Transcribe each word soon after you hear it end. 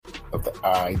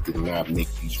I did not make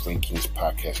these rankings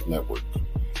podcast network.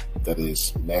 That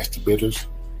is Masturbators,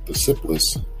 The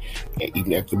Simplest, and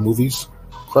Eating After Movies,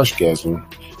 Crushgasm,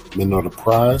 Men Are the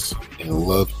Prize, and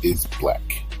Love is Black.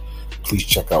 Please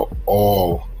check out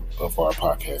all of our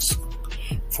podcasts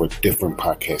for different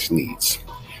podcast needs.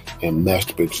 And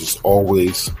Masturbators is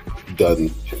always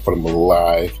done in front of a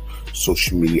live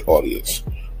social media audience.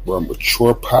 We're a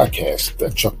mature podcast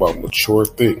that talk about mature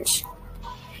things.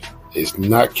 It's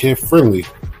not kid friendly,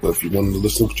 but if you want to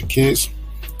listen with your kids,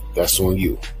 that's on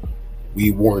you.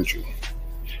 We warned you.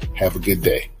 Have a good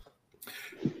day.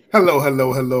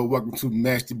 Hello. Welcome to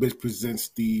Nasty Bitch Presents,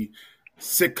 the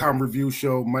sitcom review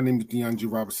show. My name is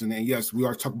DeAndre Robinson, and yes, we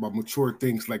are talking about mature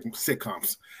things like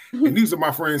sitcoms. And these are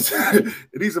my friends.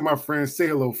 Say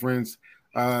hello, friends.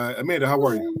 Amanda, how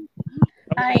are you?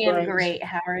 I am great.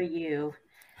 How are you?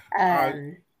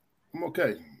 I'm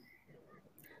okay.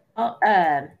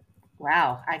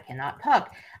 Wow, I cannot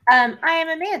talk. I am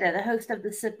Amanda, the host of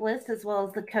The Sip List, as well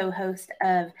as the co-host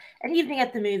of An Evening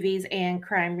at the Movies and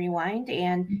Crime Rewind.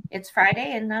 And it's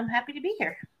Friday, and I'm happy to be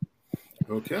here.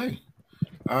 Okay.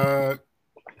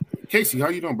 Casey, how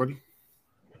you doing, buddy?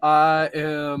 I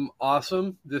am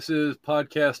awesome. This is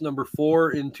podcast number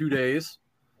 4 in 2 days.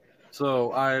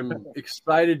 So I'm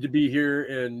excited to be here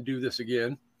and do this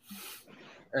again.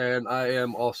 And I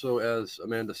am also, as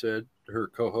Amanda said, her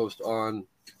co-host on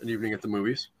An Evening at the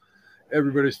Movies,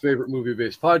 everybody's favorite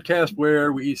movie-based podcast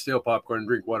where we eat stale popcorn,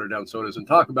 drink watered-down sodas, and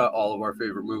talk about all of our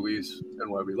favorite movies and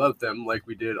why we love them, like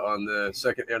we did on the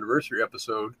second anniversary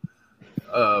episode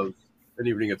of An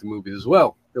Evening at the Movies as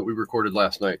well, that we recorded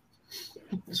last night.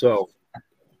 So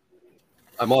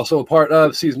I'm also a part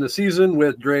of Season to Season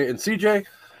with Dre and CJ,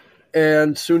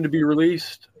 and soon to be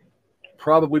released,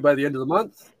 probably by the end of the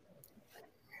month,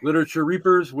 Literature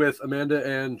Reapers with Amanda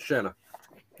and Shanna.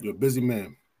 You're a busy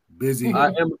man. Busy. I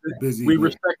am busy. We man.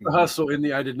 Respect the hustle in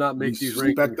the I did not make these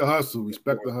rankings.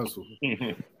 Respect the hustle.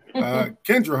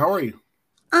 Kendra, how are you?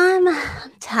 I'm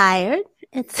tired.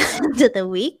 It's the end of the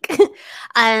week.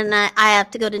 And I have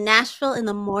to go to Nashville in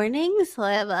the morning, so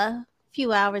I have a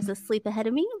few hours of sleep ahead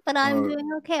of me, but I'm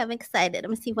doing okay. I'm excited. I'm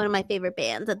going to see one of my favorite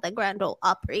bands at the Grand Ole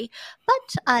Opry.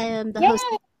 But I am the host.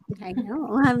 I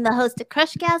know. I'm the host of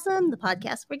Crushgasm, the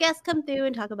podcast where guests come through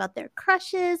and talk about their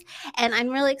crushes. And I'm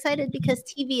really excited because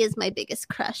TV is my biggest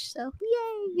crush. So,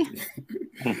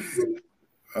 yay.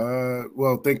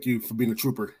 Well, thank you for being a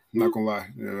trooper. I'm not going to lie.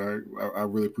 I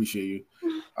really appreciate you.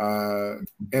 And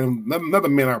another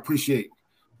man I appreciate,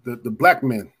 the black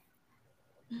men.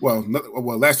 Well,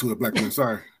 last 2 are black men.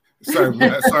 Sorry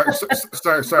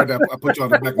that I put you on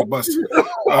the back of the bus.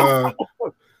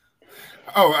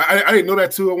 I didn't know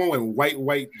that too. I went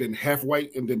white, then half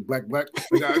white, and then black.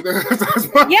 Yeah,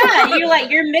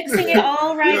 you're mixing it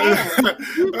all right now.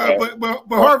 But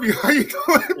Harvey, how you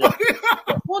doing?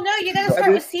 Well, no, you gotta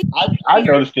start with C. I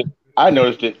noticed it. I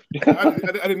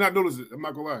I did not notice it. I'm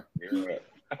not gonna lie. Yeah.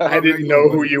 I didn't know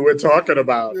who you were talking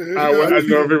about. I didn't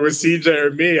know if it was CJ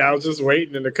or me. I was just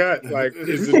waiting in the cut. Like,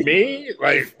 is it me?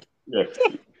 Like, yeah.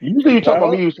 Usually you talk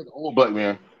about me, you said old black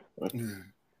man.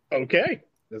 Okay.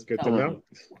 That's good to know.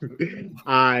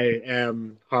 I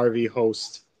am Harvey,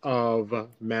 host of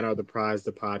Men Are the Prize,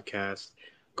 the podcast,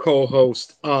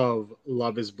 co-host of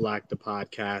Love is Black, the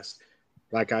podcast.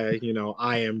 Like I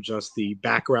am just the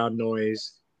background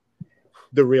noise.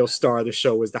 The real star of the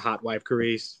show is the hot wife,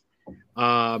 Carice.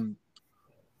 And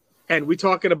we're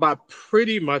talking about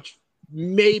pretty much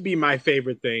maybe my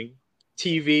favorite thing,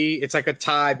 TV. It's like a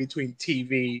tie between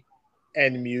TV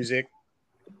and music.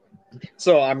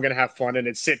 So I'm going to have fun, and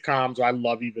it's sitcoms I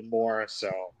love even more. So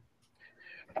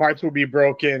parts will be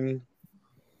broken,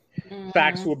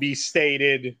 facts will be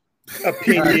stated,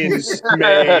 opinions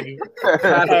made,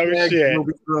 shit will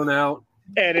be thrown out.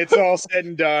 And it's all said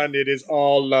and done. It is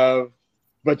all love,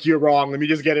 but you're wrong. Let me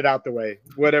just get it out the way.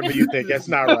 Whatever you think, that's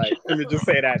not right. Let me just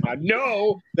say that now.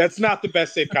 No, that's not the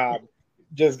best sitcom.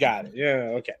 Just got it.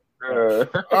 Yeah, okay.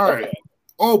 All right.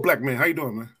 Old black man, how you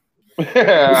doing, man?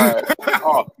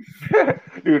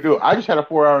 Dude, I just had a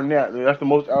 4-hour nap. That's the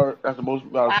most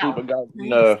sleep I got in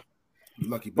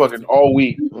lucky fucking all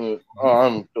week.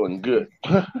 I'm feeling good.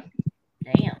 Damn.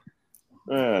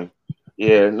 Man.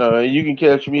 Yeah, no, you can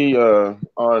catch me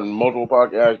on multiple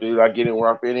podcasts. Dude, I get in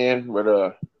where I fit in, but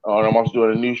I'm also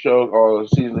doing a new show called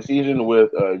Season to Season with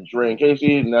Dre and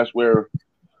Casey, and that's where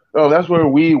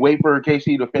we wait for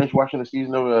Casey to finish watching the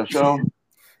season of the show.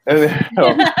 And then,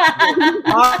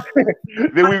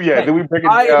 then we break it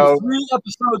I down. am 3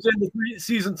 episodes into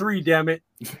season 3, damn it.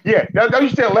 Yeah, that you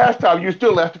said last time. You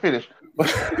still left to finish.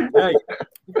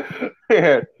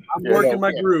 Hey, I'm working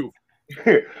my groove.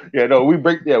 We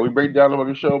break down the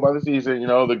fucking show by the season. You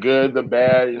know, the good, the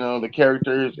bad. You know, the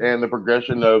characters and the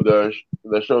progression of the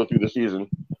show through the season.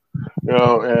 You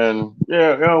know, and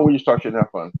we just talk shit and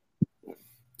have fun.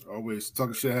 Always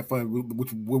talking shit, have fun,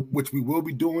 which we will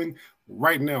be doing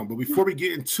right now. But before we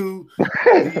get into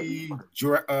the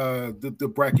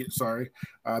bracket,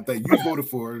 that you voted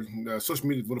for, social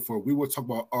media voted for, we will talk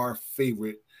about our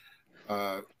favorite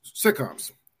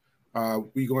sitcoms.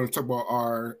 We're going to talk about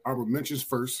our honorable mentions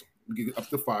first. We get up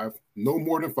to 5, no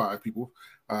more than 5 people,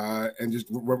 and just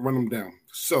run them down.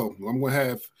 So I'm going to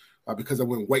have, because I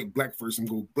went white, black first, I'm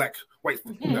going black, white.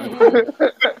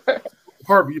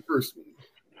 Harvey, you first.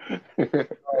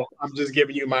 I'm just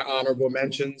giving you my honorable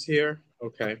mentions here.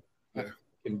 Okay.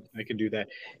 I can do that.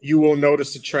 You will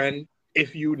notice a trend.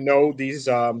 If you know these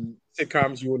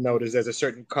sitcoms, you will notice there's a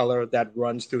certain color that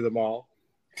runs through them all.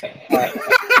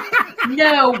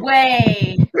 No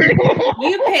way.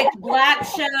 You picked black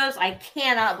shows. I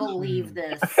cannot believe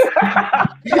this.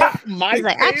 He's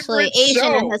like, actually, Asian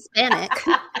and Hispanic.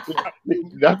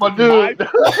 That's my dude.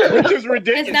 Which is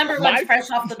ridiculous. His number one's fresh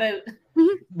off the boat.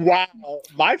 Wow.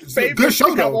 My favorite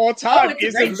show of all time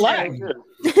isn't black.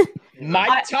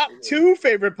 My top 2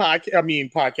 favorite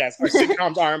podcasts or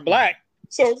sitcoms aren't black.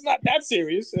 So it's not that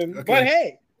serious. But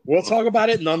hey, we'll talk about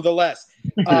it nonetheless.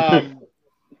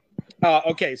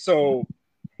 Okay, so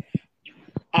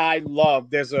I love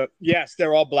they're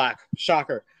all black.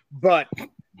 Shocker. But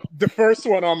the first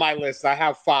one on my list, I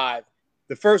have 5.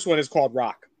 The first one is called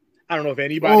Rock. I don't know if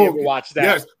anybody ever watched that.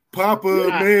 Yes,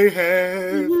 Papa may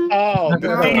have. Oh,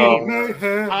 the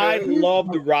theme. I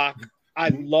love The Rock. I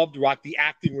loved Rock. The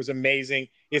acting was amazing.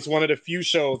 It's one of the few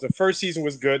shows. The first season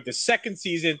was good. The second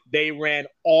season, they ran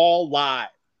all live.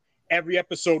 Every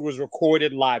episode was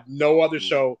recorded live. No other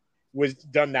show was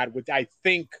done that with, I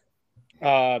think,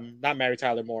 not Mary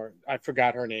Tyler Moore. I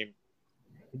forgot her name.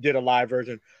 Did a live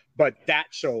version. But that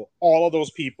show, all of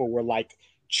those people were like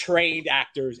trained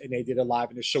actors and they did it live.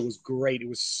 And the show was great. It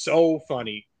was so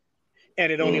funny.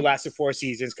 And it only lasted 4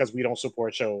 seasons because we don't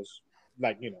support shows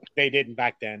like, they didn't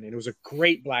back then. And it was a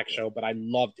great black show, but I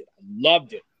loved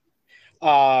it.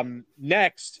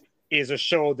 Next is a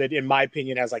show that, in my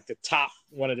opinion, has like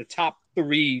one of the top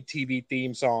 3 TV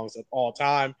theme songs of all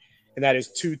time. And that is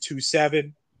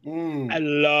 227. I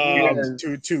love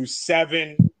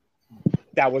 227.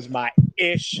 That was my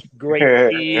ish.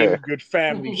 Great theme, good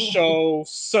family show,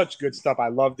 such good stuff. I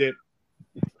loved it.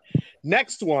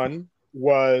 Next one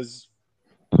was,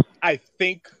 I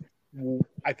think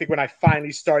when I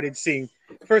finally started seeing,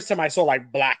 first time I saw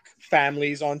like black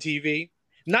families on TV.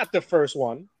 Not the first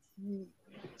one,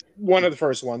 one of the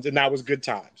first ones, and that was Good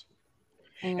Times.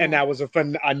 And that was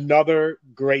another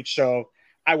great show.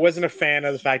 I wasn't a fan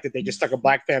of the fact that they just stuck a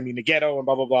black family in the ghetto and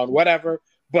blah, blah, blah, and whatever.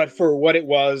 But for what it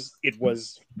was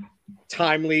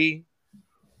timely.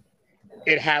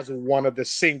 It has one of the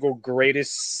single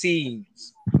greatest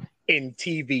scenes in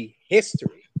TV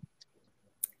history.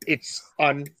 It's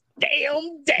damn.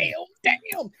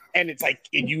 And it's like,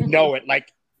 and it,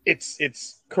 like,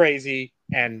 it's crazy.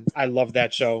 And I love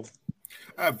that show.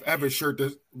 I have a shirt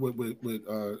that with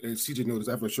and CJ knows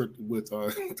I have a shirt with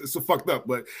it's so fucked up,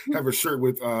 but I have a shirt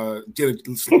with little Janet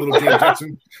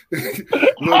Jackson,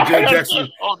 little Janet Jackson,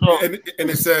 and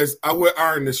it says I would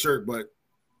iron this shirt, but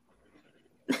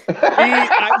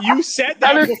you said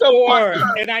that before,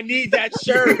 and I need that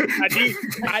shirt.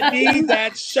 I need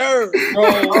that shirt,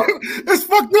 bro. It's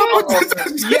fucked up.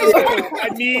 Yo, I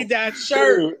need that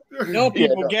shirt. No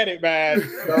people get it, man.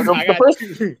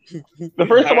 The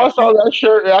first time I saw that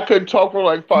shirt, I couldn't talk for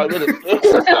like 5 minutes.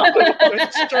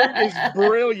 That shirt is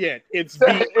brilliant. It's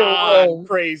beyond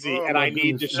crazy, and I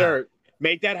need the shirt.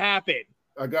 Make that happen.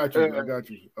 I got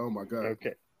you. Oh my god.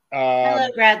 Okay. Hello,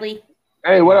 Bradley.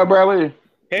 Hey, what up, Bradley?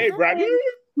 Hey, Bradley.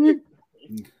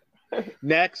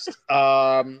 Next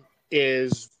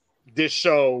is this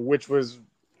show, which was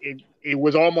it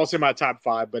was almost in my top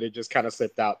 5, but it just kind of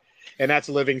slipped out, and that's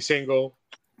Living Single.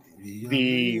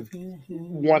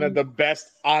 One of the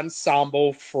best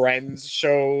ensemble Friends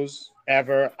shows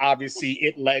ever. Obviously,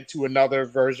 it led to another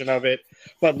version of it,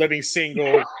 but Living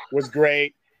Single was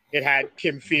great. It had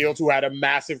Kim Fields, who had a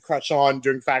massive crush on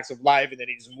during Facts of Life, and then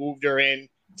he just moved her in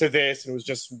to this, and it was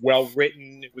just well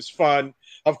written. It was fun.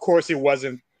 Of course, we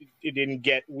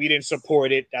didn't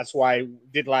support it. That's why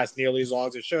it didn't last nearly as long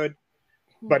as it should,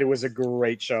 but it was a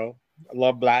great show. I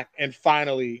love Black. And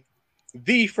finally,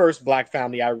 the first Black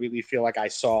family I really feel like I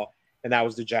saw, and that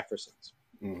was the Jeffersons.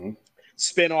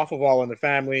 Spin-off of All in the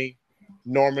Family.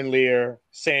 Norman Lear,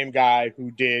 same guy who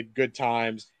did Good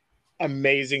Times.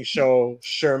 Amazing show.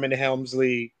 Sherman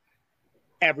Hemsley,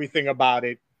 everything about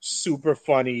it. Super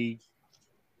funny.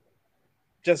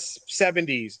 just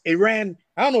 70s. It ran,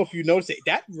 I don't know if you noticed it,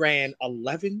 that ran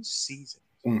 11 seasons.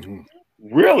 Mm-hmm.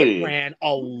 Really? It ran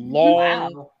a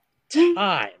long Wow.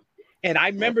 time. And I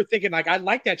remember thinking, like, I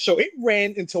like that show. It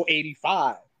ran until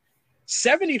 85.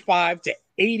 75 to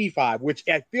 85, which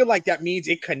I feel like that means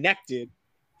it connected.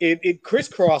 It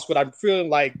crisscrossed, but I'm feeling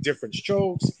like different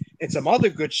strokes and some other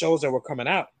good shows that were coming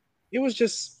out. It was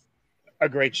just a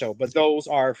great show. But those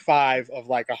are 5 of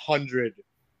like 100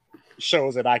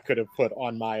 shows that I could have put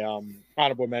on my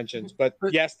honorable mentions. But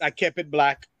yes, I kept it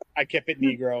black. I kept it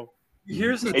Negro.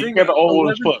 Here's the And you thing. got the old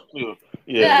as 11 fuck too.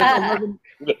 Yeah. 11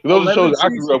 Those are shows I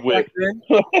seasons grew up with. back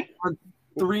then on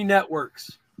 3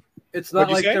 networks. It's not What'd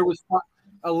you like say? there was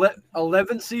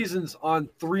 11 seasons on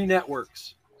 3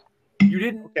 networks. You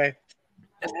didn't Okay.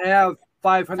 have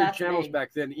 500 That's channels big.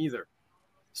 back then either.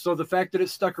 So the fact that it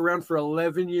stuck around for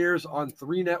 11 years on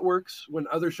 3 networks when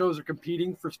other shows are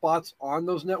competing for spots on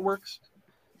those networks,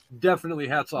 definitely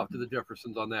hats off to the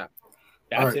Jeffersons on that.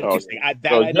 That's All right. interesting. I So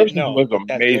didn't Jeffersons know. was an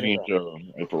That's amazing good to show,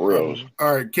 like, for reals.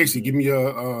 All right, Casey, give me your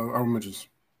honorable mentions.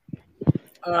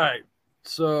 All right.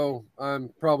 So I'm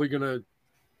probably going to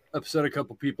upset a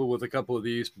couple people with a couple of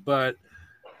these, but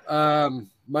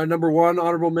my number 1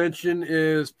 honorable mention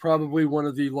is probably one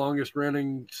of the longest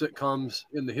running sitcoms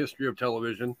in the history of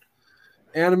television.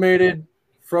 Animated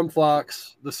from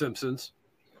Fox, The Simpsons.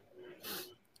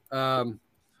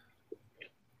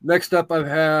 Next up, I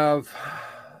have,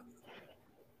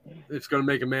 it's going to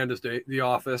make Amanda's day, The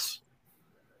Office.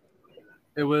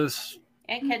 It was,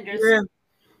 And Kendra's. yeah,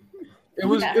 it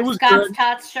was Scott's good.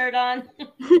 Tots shirt on.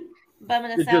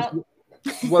 Bumming us It out.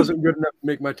 just wasn't good enough to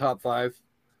make my top 5.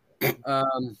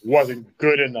 Wasn't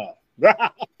good enough. Yeah.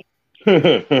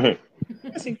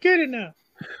 Wasn't good enough.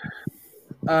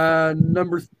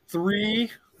 Number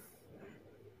 3,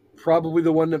 probably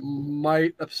the one that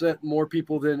might upset more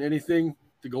people than anything,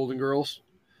 The Golden Girls.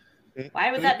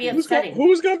 Why would that be Who's upsetting?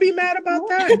 going to be mad about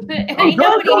that? Ain't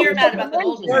nobody here mad about the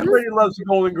Golden Girls. Everybody loves The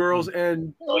Golden Girls,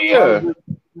 and Oh yeah. probably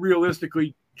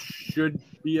realistically should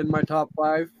be in my top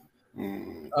 5.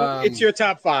 It's your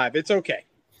top 5. It's okay.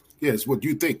 Yes, what do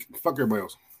you think? Fuck everybody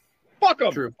else. Fuck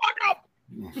them. True. Fuck up.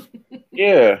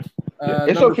 Yeah.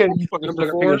 It's number okay four- to be fucking number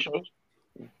stuck four. up shows.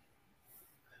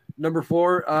 Number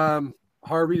 4,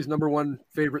 Harvey's number 1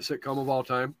 favorite sitcom of all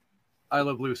time, I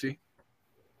Love Lucy.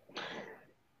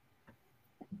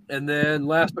 And then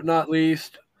last but not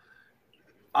least,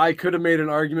 I could have made an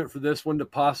argument for this one to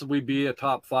possibly be a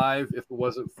top 5 if it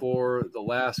wasn't for the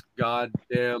last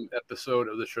goddamn episode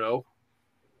of the show,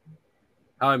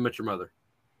 How I Met Your Mother.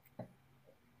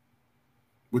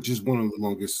 Which is one of the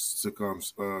longest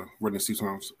sitcoms, running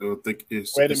sitcoms. I think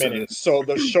is. Wait a minute. So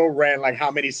the show ran like how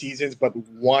many seasons, but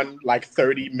one like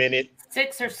 30-minute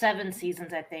 6 or 7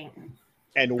 seasons, I think.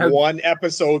 and Have- one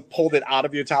episode pulled it out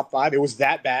of your top 5? It was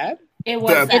that bad? It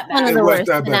was That- that It's one bad. of It the was worst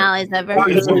that bad. finales ever.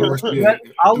 It's one of the worst, yeah.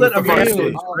 I'll let It was Amanda fucking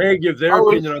and Ray give their I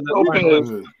was opinion on so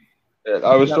that. pissed.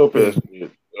 I was so pissed.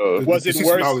 Was it The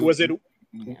worse? season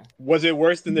Was it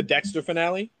worse than the Dexter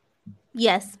finale?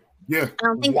 Yes. Yeah, I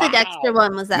don't think Wow. the Dexter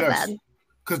one was that Yes. bad.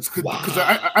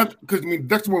 because I mean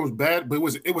Dexter one was bad, but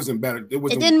it wasn't bad. It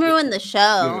It didn't ruin the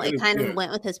show. Yeah, It kind yeah. of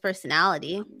went with his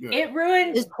personality. Yeah. It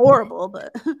ruined It's horrible,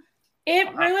 but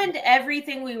it ruined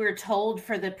everything we were told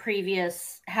for the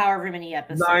previous however many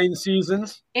episodes. 9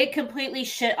 seasons. It completely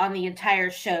shit on the entire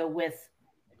show with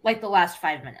like the last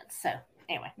 5 minutes. So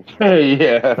anyway.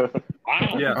 Yeah.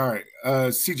 Wow. Yeah. All right,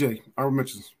 CJ, our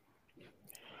mentions.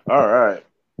 All right.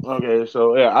 Okay.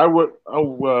 So yeah, I would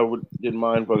didn't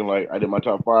mind fucking like I did my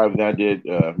top 5, and I did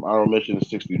honorable mentions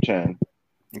 6 through 10.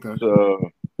 Okay, So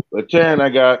at 10, I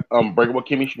got Unbreakable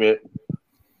Kimmy Schmidt.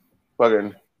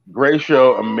 Fucking great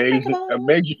show, amazing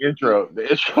intro. The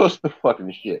intro's the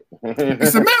fucking shit.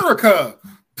 it's America.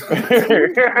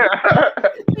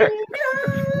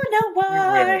 No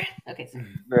war. Okay.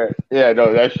 Sorry. Yeah,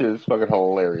 no, that shit is fucking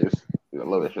hilarious. I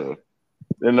love that show.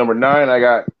 Then number 9, I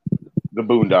got The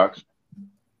Boondocks.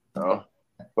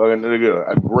 Fucking good.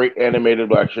 A great animated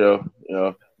black show.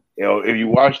 You know, if you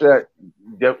watch that,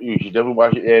 you should definitely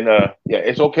watch it. And yeah,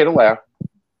 it's okay to laugh.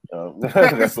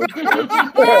 That's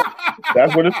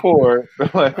what it's for.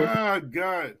 Oh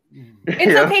God.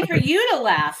 It's okay for you to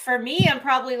laugh. For me, I'm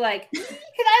probably like, can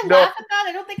I No. laugh at that?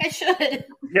 I don't think I should.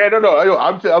 Yeah, no.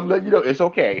 I'm letting you know it's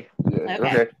okay. Yeah,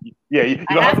 Okay. Yeah, you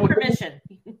I don't have have to look. permission.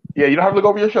 Yeah, you don't have to look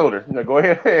over your shoulder. You know, go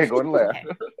ahead and laugh.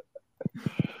 Okay.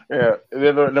 Yeah, and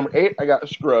then number 8, I got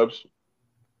Scrubs.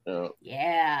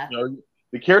 Yeah.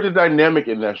 The character dynamic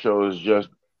in that show is just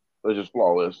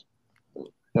flawless.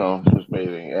 It's just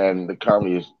amazing, and the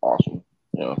comedy is awesome.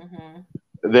 Mhm.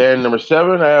 Then number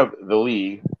 7, I have The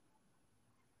League.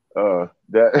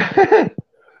 That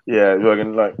Yeah,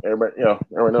 like everybody,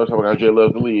 everyone knows how Jay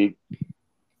loves the league.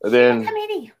 And then,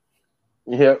 Committee.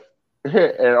 Yep.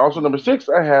 And also number 6,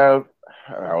 I have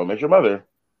How I Met Your Mother.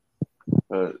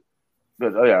 Other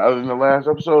than the last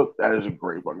episode, that is a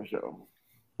great fucking show.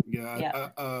 Yeah.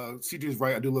 CJ is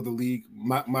right. I do love the league.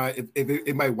 If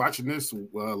anybody watching this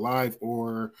live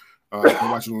or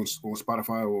watch it on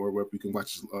Spotify or wherever you can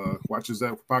watch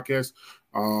that podcast.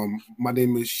 My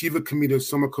name is Shiva Kamita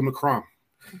Summer Kram.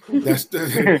 That's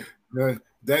that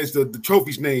is the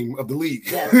trophy's name of the league.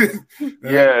 Yes.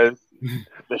 Yes.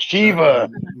 The Shiva.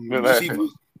 Shiva.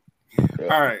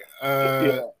 All right.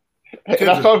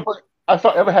 I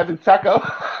saw Ever had the taco.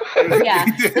 Yeah,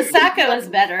 the Sacco is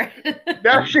better.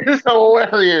 That shit is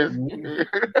hilarious.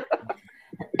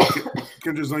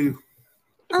 Kendra's on you.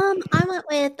 I went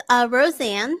with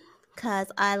Roseanne because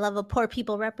I love a poor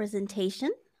people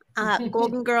representation.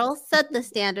 Golden Girls set the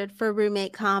standard for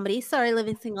roommate comedy. Sorry,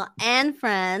 Living Single and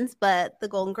Friends, but the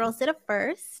Golden Girls did it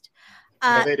first.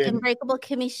 Unbreakable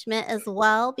Kimmy Schmidt as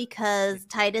well because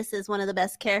Titus is one of the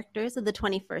best characters of the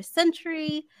 21st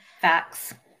century.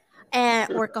 Facts. And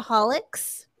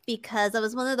Workaholics because it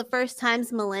was one of the first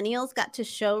times millennials got to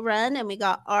show run and we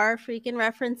got our freaking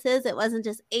references. It wasn't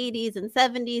just 80s and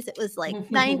 70s. It was like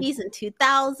 90s and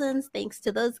 2000s, thanks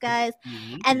to those guys.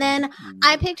 And then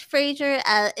I picked Frasier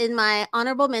in my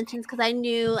honorable mentions because I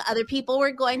knew other people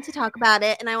were going to talk about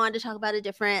it and I wanted to talk about a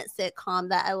different sitcom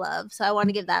that I love. So I want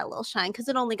to give that a little shine because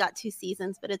it only got 2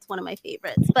 seasons, but it's one of my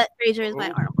favorites. But Frasier is my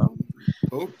honorable.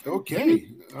 Okay.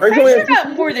 Frasier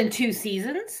got more than 2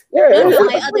 seasons. Yeah,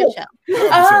 my other show.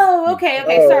 Oh, okay.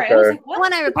 Sorry. I was like, what?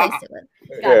 One I replaced it with.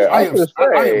 Yeah, I am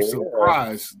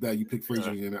surprised that you picked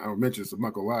Frasier in our mentions. I'm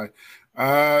not gonna lie.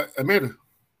 Amanda.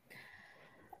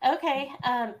 Okay.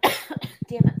 Damn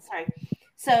it. Sorry.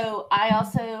 So I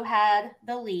also had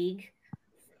The League.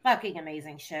 Fucking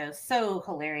amazing show. So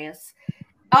hilarious.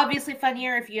 Obviously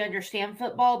funnier if you understand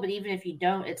football, but even if you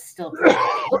don't, it's still pretty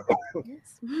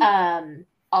funny.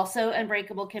 Also,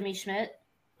 Unbreakable Kimmy Schmidt.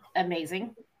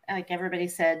 Amazing. Like everybody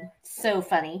said, so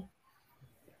funny.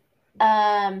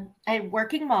 I had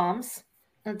Working Moms.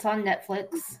 It's on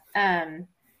Netflix.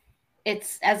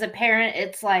 It's as a parent,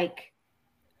 it's like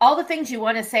all the things you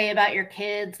want to say about your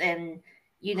kids, and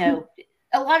a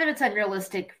lot of it's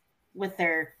unrealistic with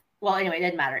their. Well, anyway, it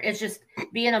doesn't matter. It's just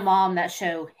being a mom. That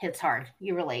show hits hard.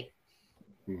 You relate.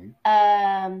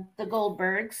 The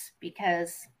Goldbergs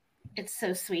because it's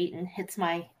so sweet and hits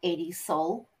my 80s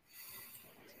soul.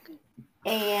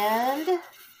 And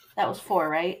that was 4,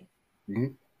 right?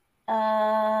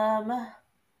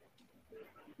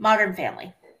 Modern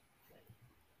Family.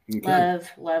 Okay.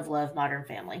 Love Modern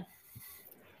Family.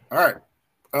 All right.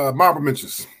 Marble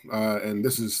mentions, and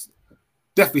this is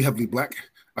definitely heavily black.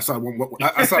 I saw one.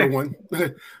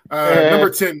 Number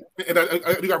 10, and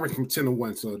I got ranked from 10 to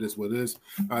 1, so this is what it is.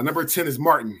 Number 10 is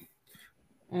Martin.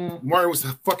 Martin was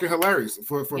fucking hilarious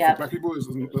for black people. Is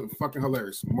fucking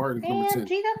hilarious. Martin number 10.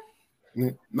 Gita?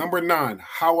 Number 9,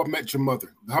 How I Met Your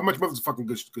Mother. How I Met Your Mother is a fucking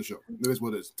good show. That is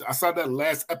what it is. I saw that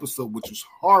last episode, which was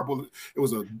horrible. It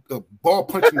was a ball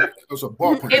punching. It was a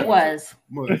ball punch. It was.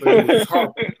 It was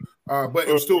horrible. But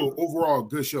it was still overall a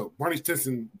good show. Barney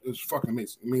Stinson is fucking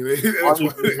amazing. I mean,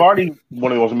 Barney's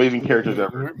one of the most amazing characters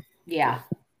ever. Yeah.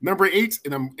 Number 8,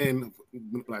 and when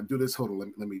I do this, hold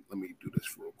on. Let me do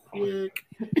this real quick.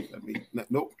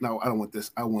 Nope. No, I don't want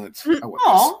this. I want this.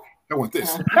 I want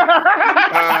this.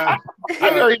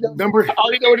 Number. I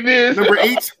already know what it is. Number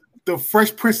 8, The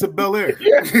Fresh Prince of Bel-Air.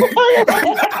 Number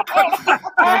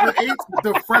 8,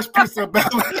 The Fresh Prince of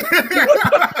Bel-Air.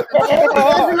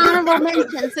 That's an honorable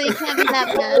mention, so you can't be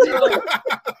that bad.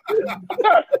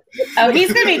 Oh,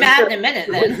 he's gonna be mad in a minute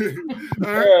then.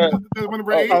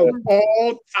 Number 8 of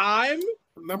all time.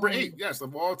 Number 8, yes,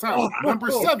 of all time.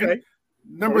 Number 7. Okay.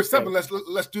 Number 7.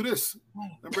 Let's do this.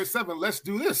 Number 7. Let's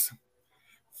do this.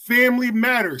 Family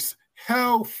Matters.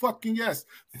 Hell fucking yes.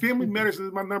 Family Matters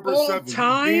is my number 7.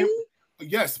 Time?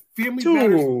 Yes. Family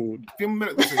Matters. Family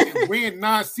Matters. Listen, it ran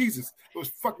 9 seasons. It was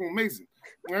fucking amazing.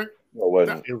 Right?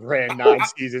 It ran 9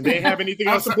 seasons. They didn't have anything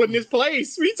else to put in its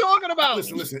place. What are you talking about?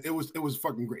 Listen. It was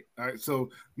fucking great. All right. So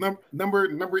number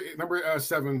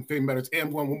 7, Family Matters,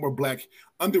 and one more black,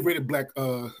 underrated black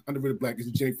is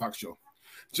the Jane Fox show.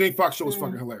 Jane Fox show was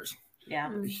fucking hilarious. Yeah.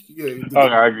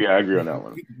 I agree on that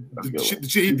one. The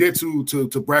shit he did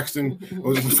to Braxton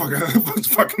was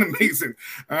fucking amazing.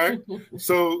 All right.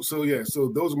 So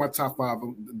those are my top 5.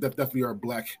 Definitely are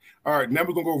black. All right, now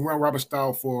we're gonna go round robin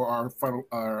style for our final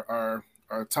our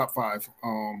top 5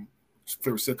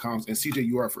 favorite sitcoms. And CJ,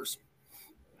 you are first.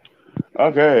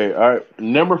 Okay. All right.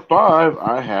 Number 5,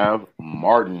 I have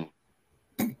Martin.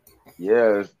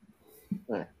 Yes.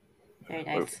 Very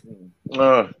nice.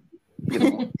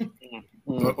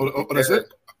 That's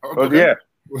it? Oh, yeah.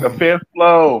 The fifth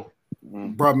flow.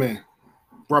 Broadman.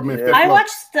 Yeah. I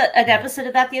watched an episode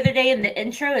of that the other day, and the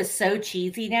intro is so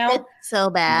cheesy now. It's so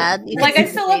bad. Like, I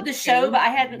still love the show, but I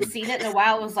hadn't seen it in a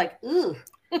while. I was like, ooh.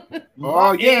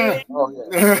 Oh, yeah. Oh,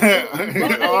 yeah.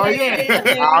 Oh,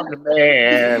 yeah. I'm the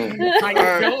man. How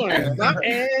you doing?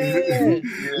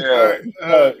 Yeah.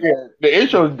 The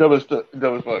intro is dumb as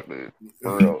fuck, man.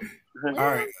 For real. All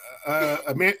right.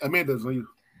 Amanda's on you.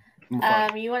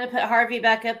 You want to put Harvey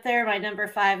back up there? My number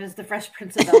 5 is The Fresh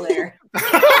Prince of Bel-Air.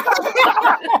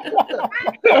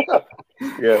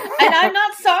 Yeah. And I'm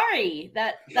not sorry.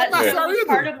 That not sorry was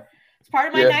part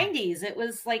of my Yeah. 90s. It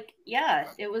was like,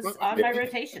 it was on my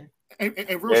rotation. And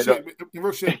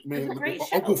real shit, man. It's a great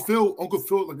show. Uncle Phil,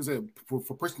 like I said, for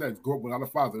a person that grew up without a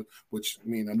father, which I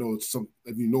mean, I know it's some.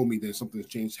 If you know me, then something's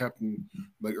changed, happened.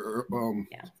 Like,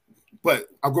 but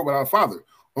I grew up without a father.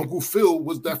 Uncle Phil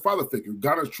was that father figure,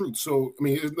 God of truth. So I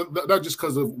mean, it's not just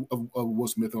because of Will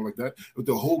Smith or like that, but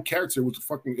the whole character was it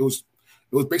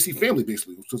was basically family,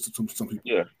 basically. To some people.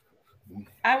 Yeah.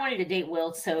 I wanted to date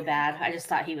Will so bad. I just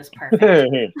thought he was perfect.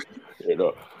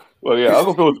 Well, yeah,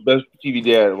 Uncle Phil was the best TV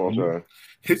dad of all time.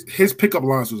 His pickup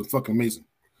lines was fucking amazing.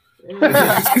 His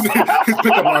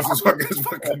pickup lines was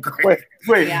fucking great.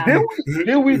 Wait, Yeah.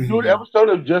 did we do an episode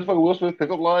of just fucking Will Smith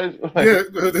pickup lines? Yeah.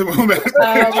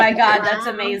 Oh my God, that's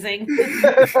amazing.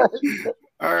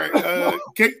 All right,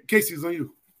 Casey's on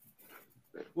you.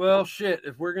 Well, shit.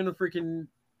 If we're gonna freaking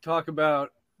talk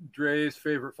about Dre's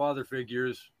favorite father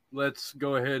figures, let's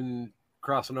go ahead and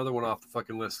cross another one off the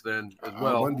fucking list then as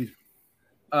well. Bundy.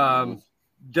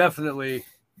 Definitely,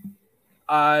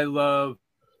 I love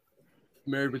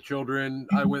Married with Children.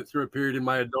 I went through a period in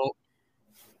my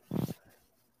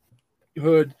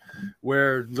adulthood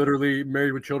where literally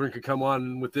Married with Children could come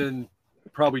on within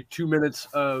probably 2 minutes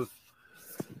of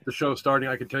the show starting.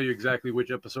 I could tell you exactly which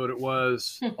episode it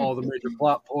was, all the major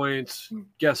plot points,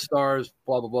 guest stars,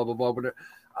 blah blah blah blah blah. But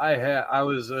I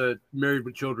was a Married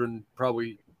with Children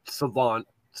probably savant.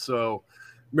 So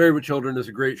Married with Children is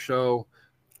a great show.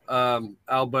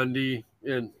 Al Bundy,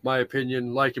 in my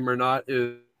opinion, like him or not,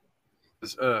 is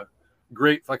a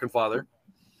great fucking father.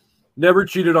 Never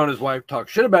cheated on his wife. Talked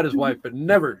shit about his wife, but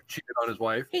never cheated on his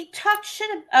wife. He talked shit.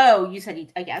 You said he.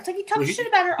 Yeah, it's like he talked shit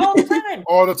about her all the time.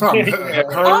 All the time.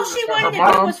 All she wanted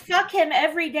to do was fuck him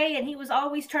every day, and he was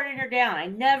always turning her down. I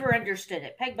never understood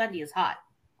it. Peg Bundy is hot.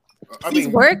 He's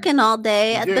working all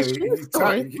day at the shoe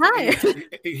store. He's tired.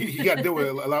 He got to deal with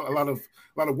a lot of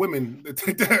women that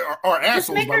are assholes.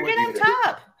 Just make her get on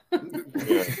top.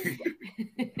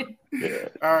 Yeah.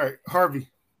 All right, Harvey.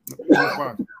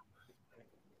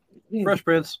 Fresh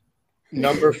Prince.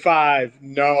 Number 5.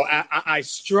 No, I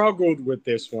struggled with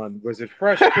this one. Was it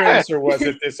Fresh Prince or was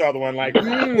it this other one? Like,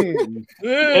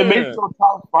 It makes the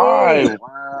top 5.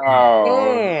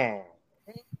 Wow.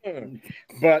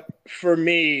 But for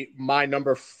me, my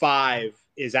number 5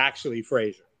 is actually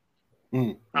Frasier.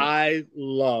 I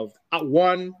loved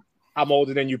one. I'm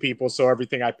older than you people, so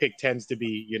everything I pick tends to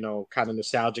be, kind of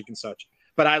nostalgic and such.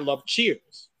 But I love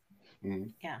Cheers.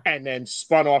 Yeah. And then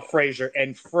spun off Frasier,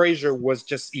 and Frasier was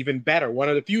just even better. One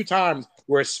of the few times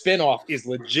where a spinoff is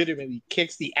legitimately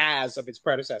kicks the ass of its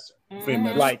predecessor.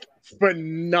 Like,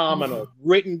 phenomenal.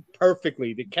 Written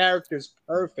perfectly. The characters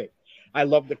perfect. I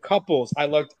loved the couples. I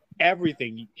loved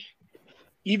everything.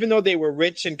 Even though they were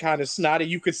rich and kind of snotty,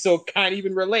 you could still kind of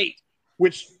even relate,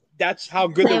 which that's how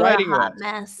good the writing was.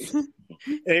 Mess.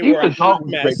 They were a hot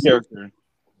Great mess. character.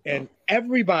 And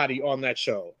everybody on that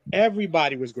show,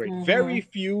 everybody was great. Very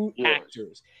few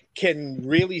actors can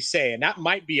really say, and that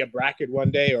might be a bracket one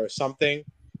day or something.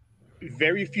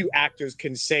 Very few actors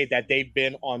can say that they've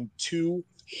been on 2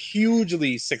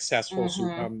 hugely successful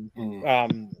sitcoms.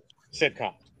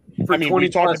 For 20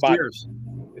 talked plus years.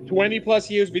 20 plus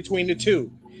years between the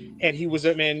 2. And he was,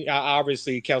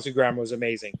 obviously, Kelsey Grammer was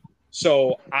amazing.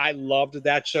 So I loved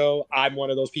that show. I'm one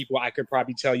of those people, I could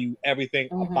probably tell you everything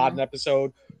about an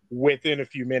episode within a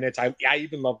few minutes. I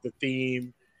even love the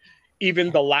theme.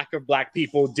 Even the lack of black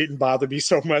people didn't bother me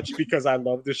so much because I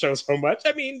love the show so much.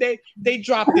 I mean, they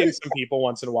dropped in some people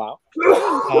once in a while.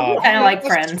 Kind of like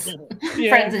Friends. Yeah.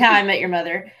 Friends and How I Met Your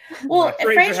Mother. Well,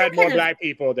 Frasier had more could've- black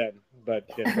people than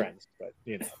Friends.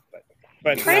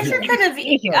 But Frasier could have.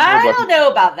 I don't know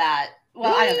about that.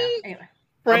 Well, I don't know. Anyway.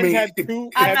 Friends had 2.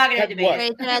 I'm not going to debate what?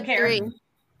 it. Frasier had Who cares? 3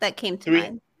 that came to 3?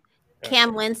 mind.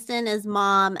 Cam Winston is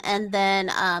mom, and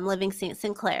then Livingston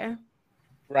Sinclair.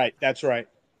 Right, that's right.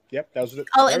 Yep, that was.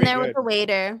 Oh, and there was a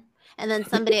waiter. And then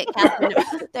somebody at Cafe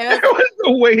there was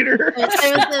the waiter. There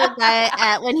was the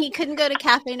guy when he couldn't go to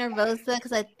Cafe Nervosa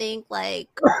because I think like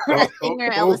that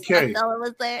singer Elvis Costello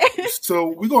was there.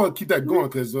 So we're gonna keep that going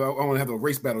because I want to have a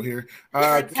race battle here.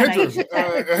 Kendra,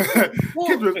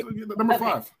 Kendra, number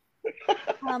 5.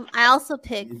 I also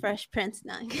picked Fresh Prince.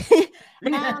 My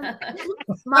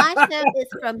show is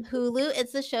from Hulu.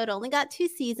 It's a show. It only got 2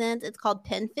 seasons. It's called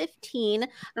Pen 15. I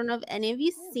don't know if any of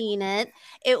you seen it.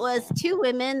 It was 2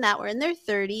 women that were in their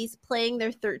 30s playing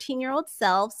their 13-year-old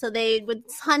selves. So they would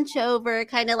hunch over,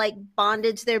 kind of like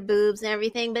bondage their boobs and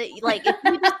everything. But like if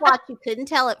you just watch, you couldn't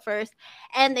tell at first.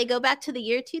 And they go back to the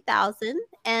year 2000,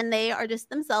 and they are just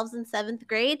themselves in 7th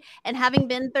grade. And having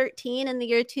been 13 in the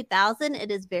year 2000,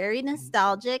 it is very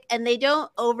nostalgic, and they don't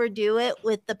overdo it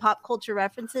with the pop culture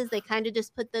references. They kind of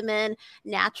just put them in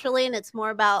naturally, and it's more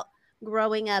about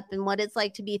growing up and what it's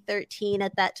like to be 13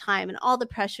 at that time and all the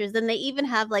pressures. And they even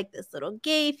have like this little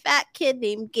gay fat kid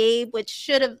named Gabe, which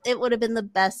would have been the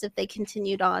best if they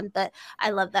continued on. But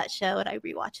I love that show and I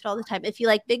rewatch it all the time. If you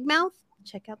like Big Mouth,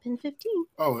 check out Pen 15.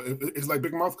 Oh, it's like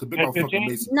Big Mouth? Because Big Mouth fucking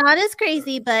amazing. Not as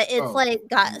crazy, but it's like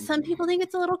some people think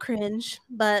it's a little cringe,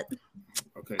 but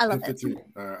okay. I love it.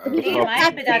 I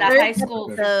had been out of high school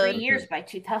for 3 years by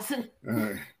 2000. All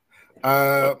right.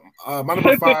 My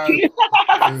number 5. You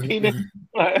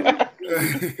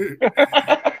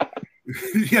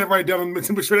had to write down to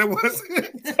make sure that was.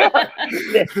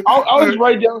 I'll just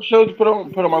write down shows to put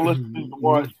on my list to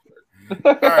watch.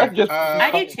 All right.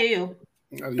 I do too.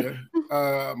 Yeah.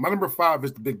 My number 5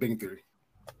 is The Big Bang Theory.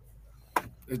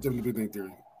 It's definitely Big Bang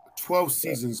Theory. 12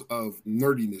 seasons of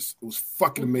nerdiness. It was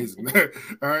fucking amazing.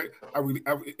 All right.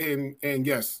 And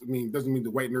yes, I mean, it doesn't mean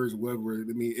the white nerds or whatever.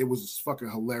 I mean, it was fucking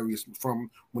hilarious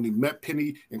from when he met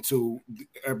Penny until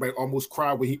everybody almost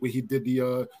cried when he did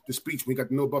the speech when he got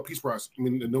the Nobel Peace Prize. I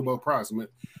mean, the Nobel Prize. I mean,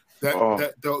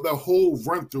 the whole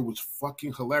run through was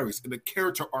fucking hilarious, and the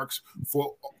character arcs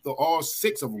for all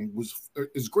 6 of them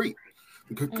is great.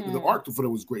 The arc for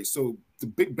them was great. So The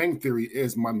Big Bang Theory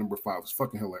is my number 5. It's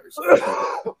fucking hilarious.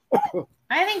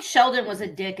 I think Sheldon was a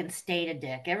dick and stayed a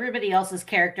dick. Everybody else's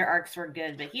character arcs were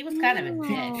good, but he was kind of a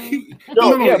dick. He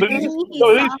still grew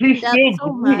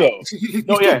though. He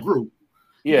still grew.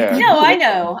 Yeah. No, I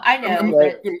know. I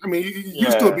mean,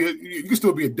 you can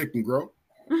still be a dick and grow.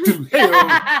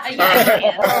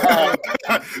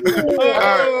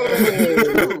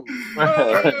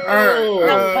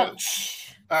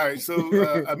 All right, so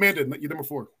Amanda, you're number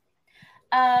 4.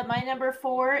 My number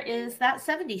 4 is That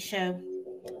 70s Show.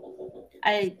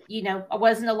 I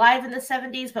wasn't alive in the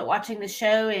 70s, but watching the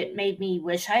show, it made me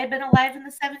wish I had been alive in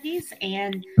the 70s.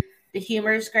 And the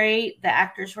humor is great. The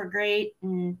actors were great.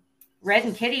 And Red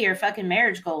and Kitty are fucking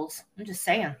marriage goals. I'm just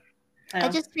saying. So. I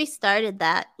just restarted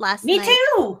that last night. Me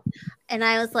too. And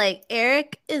I was like,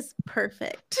 Eric is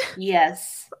perfect.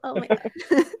 Yes. Oh my God.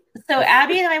 So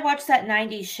Abby and I watched that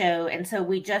 90s show, and so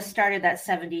we just started that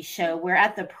 70s show. We're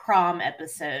at the prom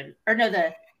episode. Or no,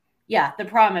 the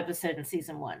prom episode in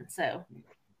season 1. So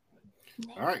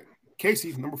all right.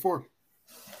 Casey, number 4.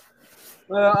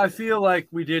 Well, I feel like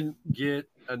we didn't get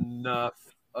enough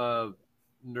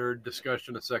nerd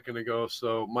discussion a second ago,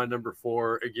 so my number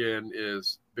 4 again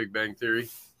is Big Bang Theory,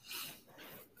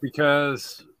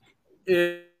 because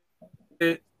it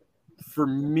for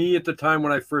me at the time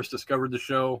when I first discovered the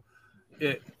show,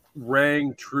 it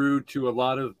rang true to a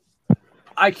lot of.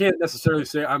 I can't necessarily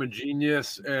say I'm a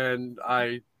genius and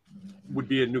I would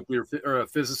be a nuclear or a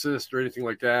physicist or anything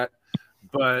like that,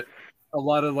 but a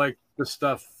lot of like the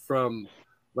stuff from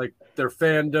like their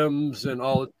fandoms and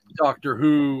all Doctor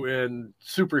Who and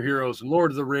superheroes and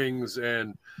Lord of the Rings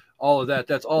and all of that.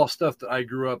 That's all stuff that I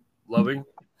grew up loving.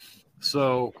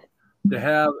 So to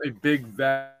have a big,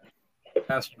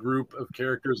 vast group of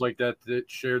characters like that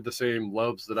shared the same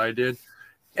loves that I did.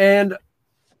 And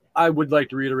I would like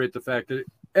to reiterate the fact that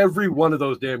every one of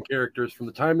those damn characters, from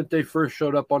the time that they first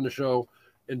showed up on the show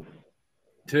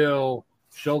until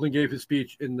Sheldon gave his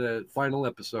speech in the final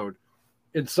episode,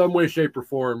 in some way, shape, or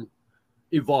form,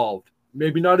 evolved.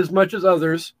 Maybe not as much as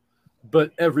others,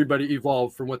 but everybody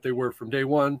evolved from what they were from day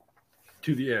one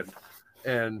to the end.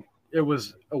 And it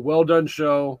was a well-done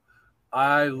show.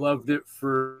 I loved it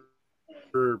for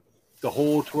the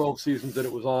whole 12 seasons that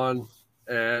it was on,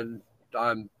 and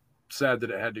I'm sad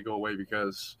that it had to go away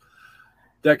because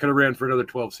that could have ran for another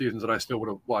 12 seasons and I still would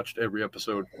have watched every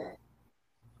episode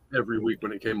every week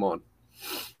when it came on.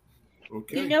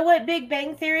 Okay. You know what Big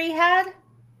Bang Theory had?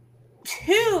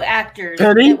 2 actors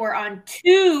that were on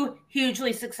 2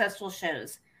 hugely successful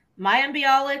shows. Mayim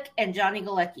Bialik and Johnny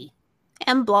Galecki.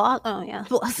 And Blossom. Oh, yeah.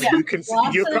 Blossom.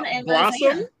 Blossom and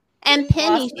Blossom? And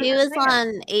Penny, Blossom she was was there.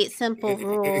 on 8 Simple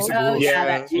Rules. Oh, Yeah. yeah,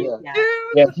 that too. Yeah.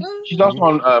 Yeah, she's also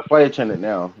on Flight Attendant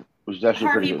now, which is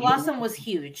actually pretty Harvey good. Blossom was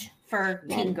huge for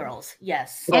teen girls.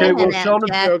 Yes. Okay, Hey, well, Nat Sheldon,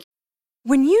 Jack.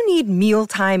 When you need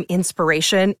mealtime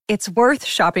inspiration, it's worth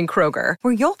shopping Kroger,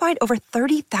 where you'll find over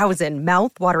 30,000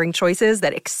 mouth-watering choices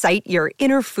that excite your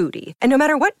inner foodie. And no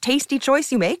matter what tasty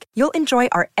choice you make, you'll enjoy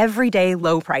our everyday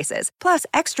low prices, plus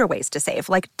extra ways to save,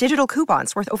 like digital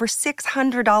coupons worth over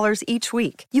 $600 each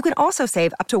week. You can also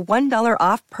save up to $1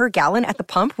 off per gallon at the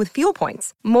pump with fuel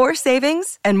points. More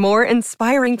savings and more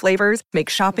inspiring flavors make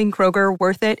shopping Kroger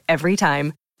worth it every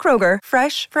time. Kroger,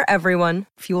 fresh for everyone.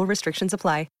 Fuel restrictions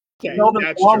apply. Okay, Sheldon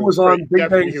that's Blum true. was on Big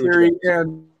Definitely Bang huge Theory ones.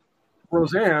 and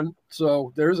Roseanne,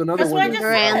 so there's another That's one. what I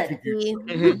just said.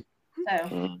 Baranski.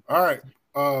 So All right,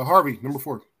 Harvey, number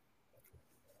 4.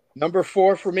 Number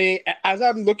 4 for me, as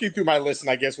I'm looking through my list,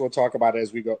 and I guess we'll talk about it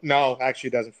as we go. No, actually,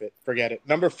 it doesn't fit. Forget it.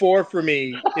 Number 4 for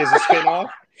me is a spinoff.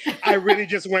 I really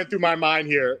just went through my mind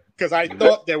here because I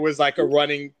thought there was like a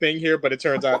running thing here, but it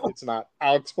turns out it's not.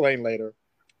 I'll explain later.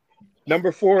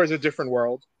 Number 4 is A Different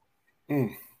World.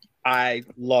 I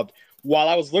loved. While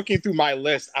I was looking through my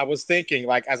list, I was thinking,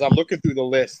 like, as I'm looking through the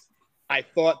list, I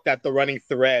thought that the running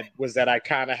thread was that I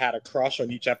kind of had a crush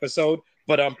on each episode,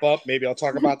 but maybe I'll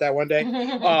talk about that one day.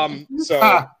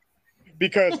 So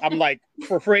because I'm like,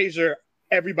 for Frasier,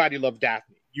 everybody loved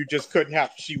Daphne. You just couldn't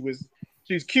help. She was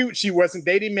cute.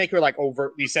 They didn't make her like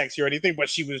overtly sexy or anything, but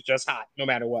she was just hot no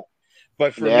matter what.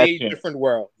 But for me, Different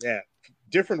World. Yeah.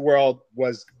 Different World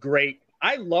was great.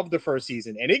 I love the first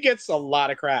season, and it gets a lot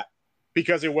of crap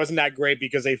because it wasn't that great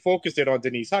because they focused it on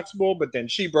Denise Huxtable, but then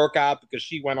she broke out because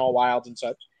she went all wild and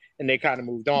such, and they kind of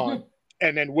moved on.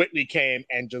 And then Whitley came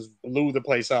and just blew the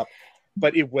place up.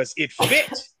 But it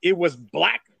fit. It was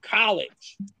Black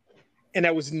college. And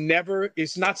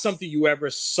it's not something you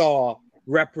ever saw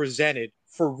represented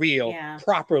for real,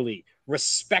 properly,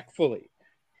 respectfully.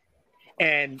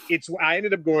 And I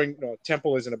ended up going, no,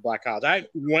 Temple isn't a Black college. I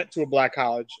went to a Black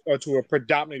college, or to a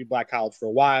predominantly Black college for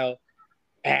a while,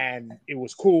 and it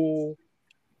was cool.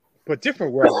 But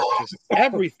Different World was just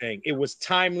everything. It was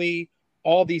timely.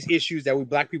 All these issues that we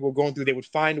Black people were going through, they would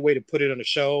find a way to put it on a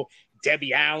show.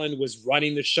 Debbie Allen was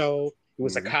running the show. It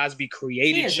was a Cosby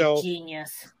created show. A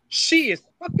genius. She is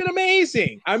fucking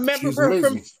amazing. I remember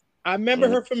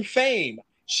her from Fame.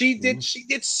 She did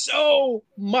so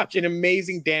much. An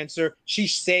amazing dancer. She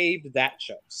saved that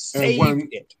show.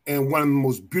 And one of the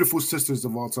most beautiful sisters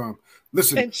of all time.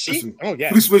 Listen. Oh yeah.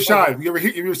 Felicia Rashad. You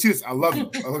ever see this? I love you.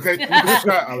 Okay. Felicia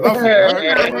Rashad, I love you.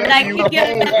 And I keep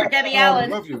giving that for Debbie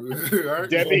Allen. I love you. Right?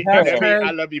 Debbie,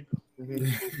 I love you.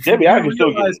 Debbie, I can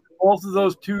still get it. Both of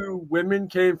those two women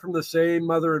came from the same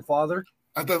mother and father.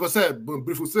 I thought I said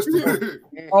beautiful sister.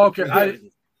 Okay,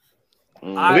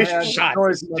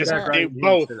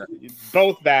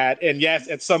 both bad, and yes,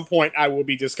 at some point I will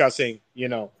be discussing,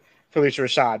 Felicia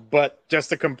Rashad, but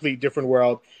just a complete different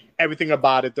world. Everything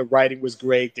about it, the writing was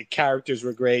great, the characters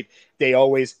were great. They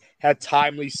always had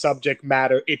timely subject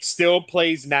matter. It still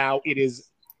plays now. It is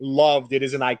loved. It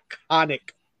is an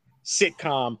iconic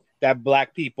sitcom that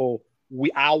Black people.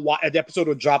 An episode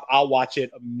will drop. I'll watch it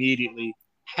immediately,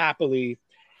 happily.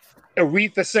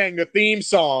 Aretha sang the theme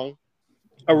song.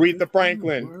 Aretha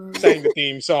Franklin sang the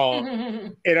theme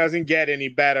song. It doesn't get any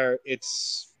better.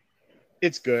 It's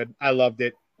good. I loved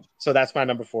it. So that's my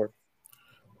number 4.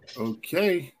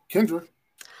 Okay, Kendra.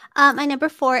 My number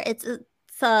 4.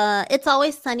 It's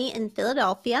Always Sunny in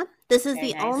Philadelphia. This is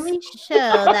the only show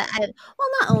that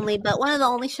not only, but one of the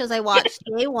only shows I watched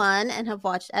day one and have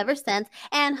watched ever since.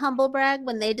 And humble brag,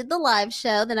 when they did the live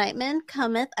show, The Nightman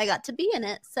Cometh, I got to be in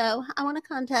it. So I won a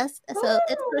contest. So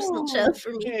it's a personal show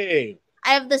for me. Hey.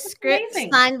 I have the script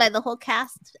signed by the whole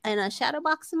cast in a shadow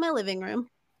box in my living room.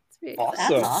 It's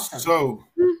awesome. So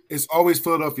It's Always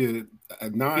Philadelphia,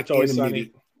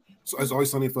 non-animated. So It's Always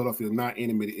Sunny in Philadelphia,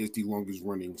 non-animated, is the longest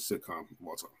running sitcom of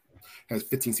all time. Has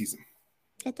 15 seasons.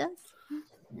 It does.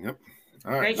 Yep.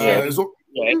 All right.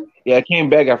 It came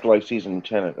back after like season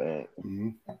 10, I think.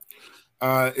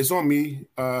 Mm-hmm. It's on me,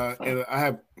 and I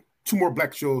have 2 more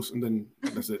Black shows, and then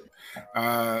that's it.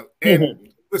 And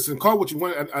listen, call what you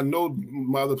want. I know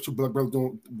my other 2 Black brothers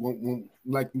won't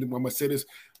like me when I say this,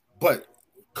 but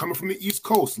coming from the East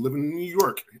Coast, living in New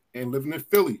York and living in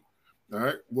Philly, all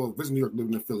right. Well, visiting New York,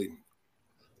 living in Philly,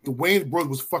 the Wayans Brothers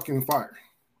was fucking fire.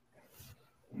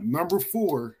 Number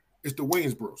 4 is the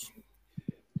Wayans Bros.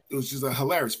 It was just a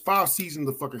hilarious 5 seasons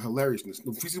of fucking hilariousness.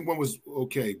 The season 1 was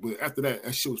okay, but after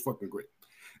that shit was fucking great.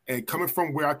 And coming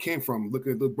from where I came from,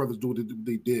 looking at the brothers do what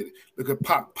they did. Look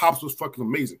at Pops was fucking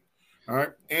amazing. All right,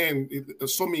 and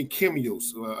so many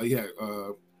cameos.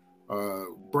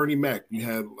 Bernie Mac, you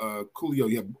have Coolio,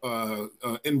 you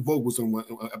have En Vogue was on one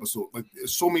episode. Like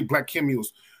so many black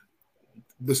cameos.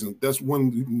 Listen, that's one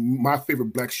of my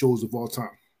favorite black shows of all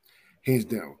time, hands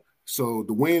down. So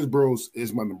the Wayans Bros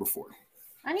is my number 4.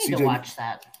 I need to watch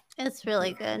that. It's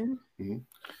really good. Mm-hmm.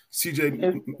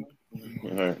 CJ,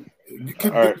 right.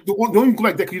 don't even go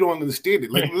like that because you don't understand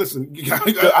it. Like, listen,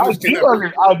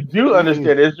 I do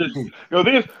understand. It's just the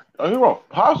thing is, don't get me wrong.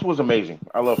 Pops was amazing.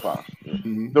 I love Pops.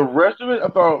 Mm-hmm. The rest of it, I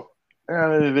thought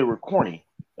they were corny.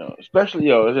 Especially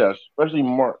fucking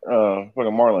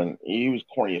Marlon. He was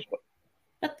corny as fuck.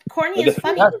 But corny is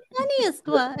funny. Funniest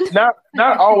one.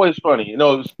 Not always funny.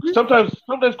 Sometimes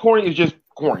corny is just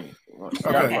corny.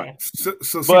 Okay. So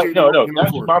but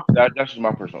CJ, that's just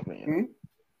my personal opinion.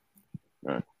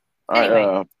 Mm-hmm.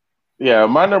 Anyway.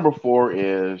 My number 4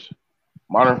 is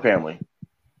Modern Family.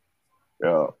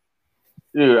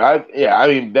 Dude, I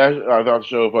thought the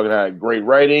show fucking had great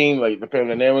writing. Like the family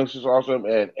dynamics is awesome,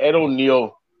 and Ed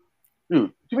O'Neill,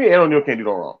 dude. To me, Ed O'Neill can't do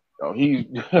no wrong. He's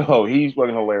fucking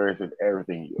hilarious in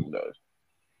everything he does.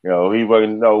 He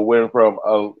fucking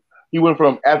went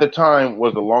from at the time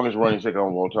was the longest running sitcom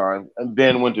of all time, and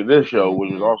then went to this show,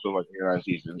 which was also like 9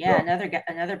 seasons. Yeah,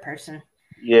 another person.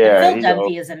 Yeah, and Phil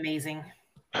Dunphy is amazing.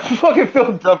 Fucking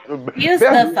Phil Dunphy. He is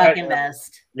the fucking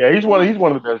best. Yeah, he's one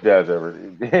of the best dads ever.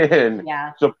 And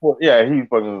yeah. He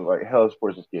fucking like hell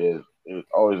supports his kids. He was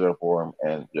always there for him,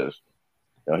 and just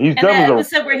he's dumb as a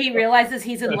episode where he realizes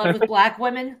he's in love with black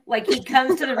women. Like he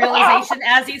comes to the realization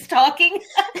as he's talking.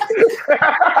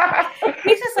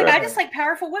 He's just like, I just like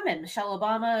powerful women. Michelle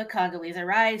Obama, Condoleezza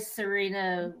Rice,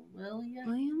 Serena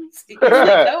Williams.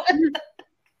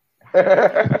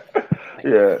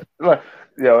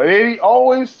 And he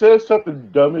always says something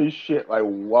dumb as shit, like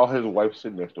while his wife's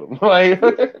sitting next to him. Like,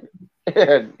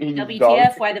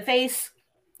 WTF? Why the face?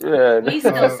 Yeah, we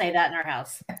still say that in our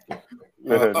house.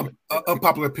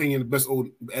 Unpopular opinion: the best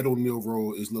Ed O'Neill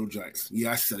role is Little Giants.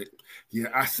 Yeah, I said it.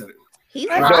 He's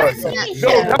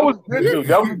that was good, dude.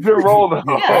 That was a good role, though.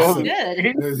 Yeah,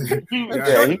 good.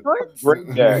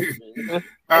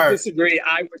 I disagree.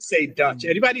 I would say Dutch.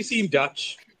 Anybody seen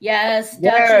Dutch? Yes,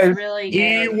 Dutch is really good.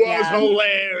 He was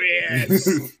hilarious.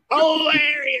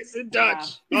 Hilarious in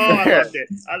Dutch. Oh, I loved it.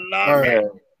 I love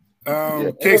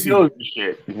it.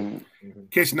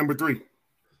 Casey, number 3.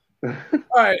 All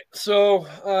right, so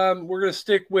we're going to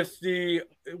stick with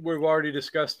we've already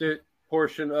discussed it,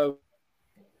 portion of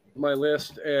my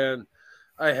list, and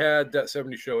I had That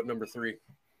 70s Show at number 3.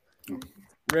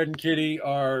 Red and Kitty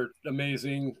are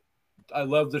amazing. I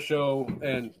love the show,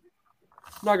 and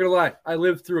I'm not going to lie, I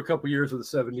lived through a couple years of the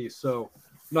 70s, so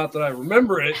not that I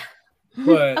remember it,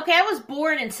 but... Okay, I was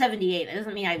born in 78. That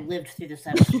doesn't mean I lived through the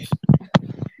 70s.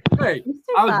 Hey,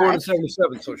 I was born in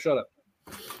 77, so shut up.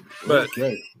 But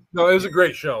no, it was a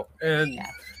great show, and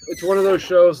it's one of those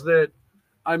shows that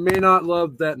I may not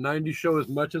love that 90s show as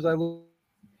much as I love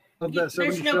that 70s show.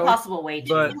 There's no possible way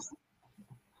to.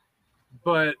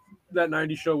 But that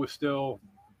 90s show was still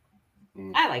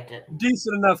I liked it.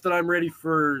 Decent enough that I'm ready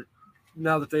for,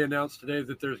 now that they announced today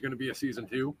that there's going to be a season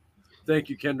 2. Thank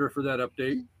you, Kendra, for that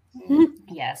update.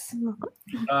 Yes.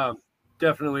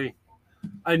 Definitely.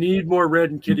 I need more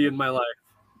Red and Kitty in my life.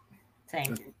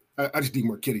 Same. I just need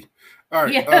more Kitty. All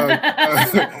right. All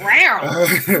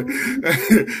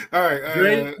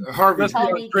right.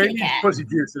 Harvey. Great pussy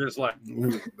juice in his life.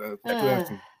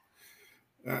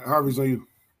 Harvey's on you.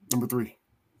 Number 3.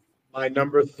 My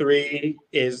number 3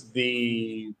 is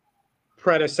the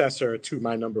predecessor to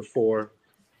my number 4,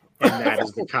 and that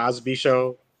is The Cosby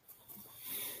Show.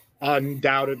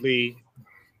 Undoubtedly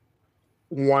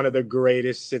one of the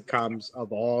greatest sitcoms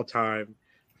of all time.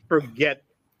 Forget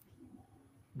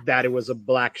that it was a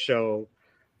black show.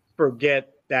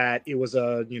 Forget that it was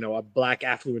a black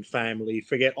affluent family.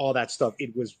 Forget all that stuff.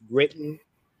 It was written.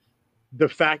 The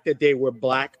fact that they were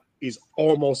black is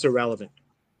almost irrelevant.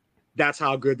 That's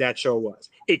how good that show was.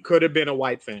 It could have been a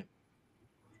white fan.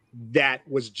 That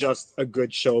was just a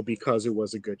good show because it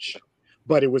was a good show.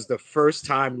 But it was the first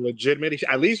time legitimately,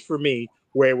 at least for me,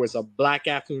 where it was a black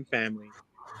affluent family,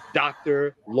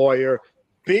 doctor, lawyer,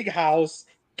 big house,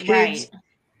 kids,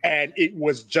 and it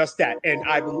was just that. And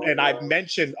I've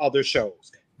mentioned other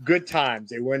shows, Good Times,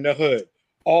 they were in the hood.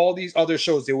 All these other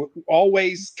shows, they were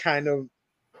always kind of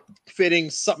fitting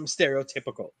something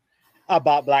stereotypical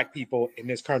about black people in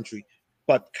this country.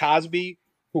 But Cosby,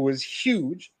 who was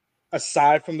huge,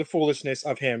 aside from the foolishness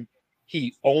of him,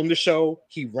 he owned the show,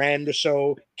 he ran the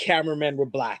show, cameramen were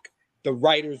black, the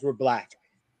writers were black,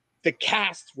 the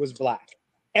cast was black,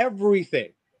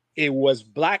 everything. It was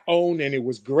black owned and it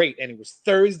was great. And it was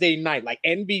Thursday night, like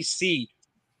NBC.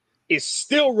 is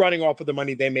still running off of the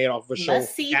money they made off of a show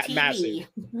Must-see at TV. Massive.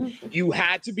 You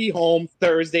had to be home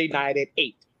Thursday night at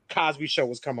 8. Cosby Show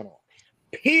was coming on.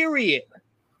 Period.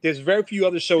 There's very few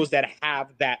other shows that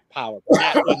have that power.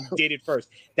 That one did it first.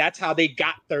 That's how they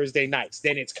got Thursday nights.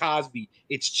 Then it's Cosby,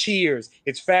 it's Cheers,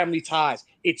 it's Family Ties.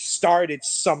 It started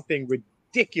something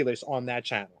ridiculous on that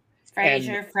channel.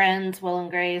 Frasier, Friends, Will and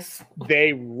Grace.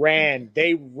 They ran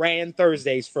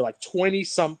Thursdays for like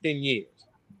 20-something years.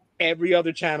 Every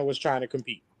other channel was trying to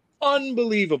compete.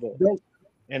 Unbelievable.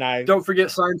 And don't forget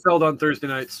Seinfeld on Thursday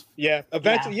nights. Yeah,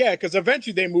 eventually, because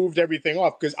eventually they moved everything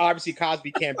off because obviously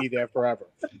Cosby can't be there forever.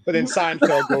 But then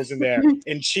Seinfeld goes in there,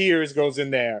 and Cheers goes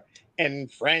in there,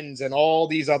 and Friends, and all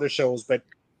these other shows. But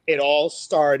it all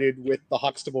started with the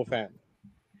Huxtable family,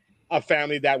 a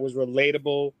family that was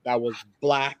relatable, that was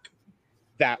Black,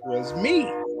 that was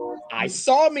me. I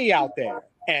saw me out there,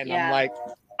 and I'm like,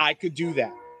 I could do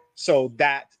that. So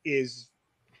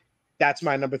that's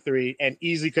my number 3, and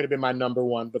easily could have been my number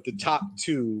 1. But the top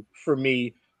 2 for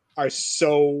me are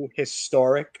so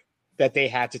historic that they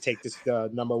had to take the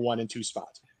number 1 and 2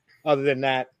 spots. Other than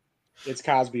that, it's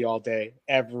Cosby all day,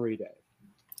 every day.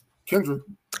 Kendra.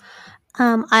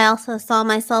 I also saw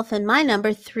myself in my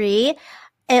number 3.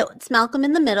 It's Malcolm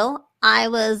in the Middle. I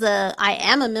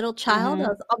am a middle child. I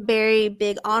was a very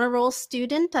big honor roll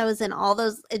student. I was in all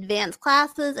those advanced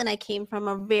classes, and I came from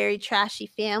a very trashy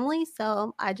family.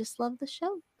 So I just love the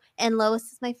show. And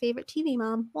Lois is my favorite TV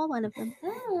mom. Well, one of them.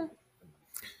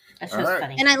 That's just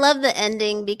funny. And I love the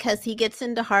ending because he gets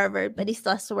into Harvard, but he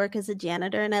still has to work as a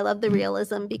janitor. And I love the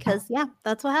realism because,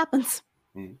 that's what happens.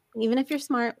 Even if you're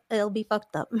smart, it'll be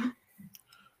fucked up.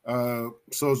 So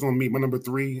it's gonna meet my number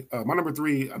 3. My number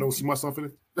 3, I don't see myself in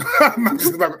it. Let's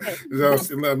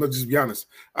just be honest.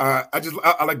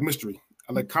 I like mystery.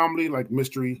 I like comedy, like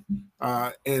mystery.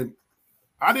 And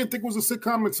I didn't think it was a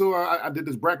sitcom until I did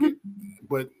this bracket.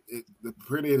 But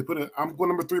I'm going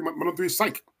number 3. My number 3 is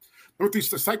Psych. Number 3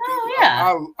 is Psych. Oh,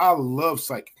 yeah. I love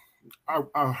Psych. I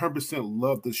 100%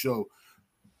 love the show.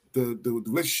 The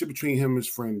relationship between him and his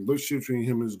friend, the relationship between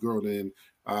him and his girl, and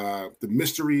the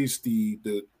mysteries, the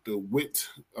wit.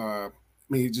 I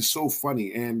mean, it's just so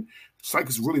funny. And Psych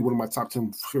is really one of my top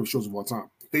 10 favorite shows of all time.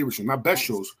 Favorite show, not best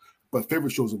shows, but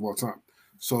favorite shows of all time.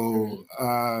 So,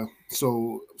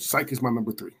 so Psych is my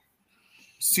number 3.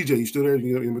 CJ, you still there?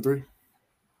 You number 3?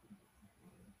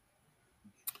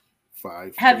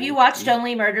 5. Have you watched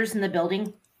Only Murders in the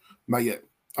Building? Not yet.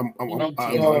 I'm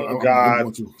God,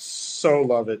 going to. So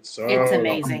love it. So it's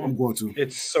amazing. I'm going to.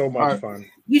 It's so much fun.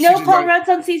 You know, Paul Rudd's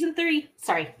on season 3.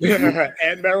 Sorry.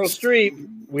 And Meryl Streep.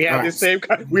 We had the same.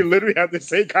 We literally had the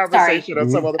same conversation on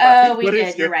some other. Oh, we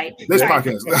did. You're right. This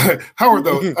podcast. Howard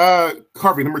though.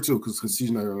 Harvey number 2 because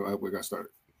season we got started.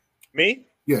 Me?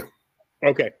 Yeah.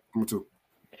 Okay. Number 2.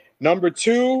 Number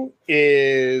 2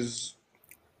 is,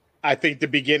 I think, the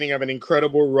beginning of an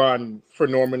incredible run for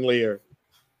Norman Lear.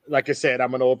 Like I said,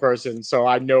 I'm an old person, so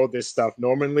I know this stuff.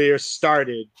 Norman Lear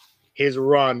started his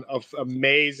run of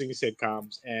amazing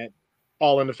sitcoms, and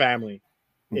All in the Family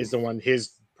is the one.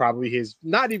 Probably his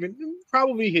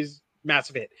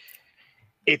massive hit.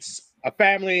 It's a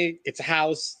family, it's a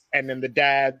house, and then the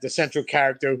dad, the central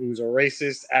character, who's a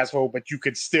racist asshole, but you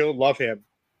could still love him.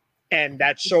 And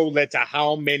that show led to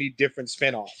how many different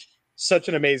spinoffs. Such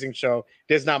an amazing show.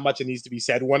 There's not much that needs to be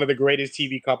said. One of the greatest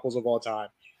TV couples of all time.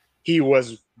 He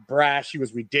was brash. He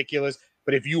was ridiculous.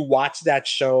 But if you watch that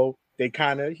show,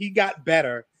 he got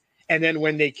better. And then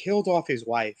when they killed off his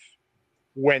wife,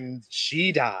 when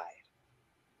she died,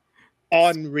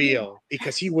 unreal,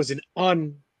 because he was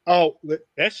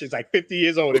that shit's like 50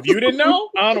 years old. If you didn't know,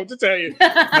 I don't know what to tell you.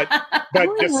 But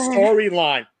the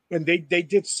storyline, and they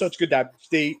did such good that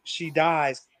she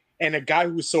dies, and a guy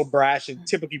who's so brash and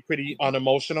typically pretty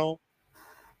unemotional,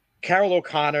 Carol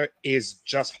O'Connor is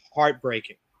just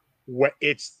heartbreaking.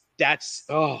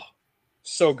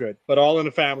 So good. But All in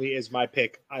the Family is my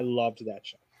pick. I loved that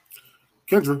show.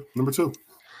 Kendra, number 2.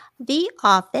 The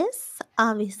Office,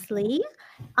 obviously.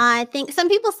 I think some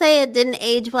people say it didn't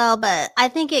age well, but I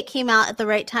think it came out at the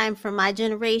right time for my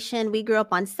generation. We grew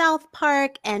up on South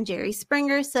Park and Jerry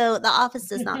Springer, so The Office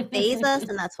does not faze us,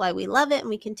 and that's why we love it, and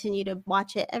we continue to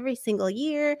watch it every single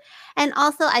year. And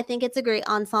also, I think it's a great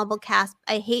ensemble cast.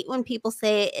 I hate when people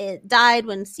say it died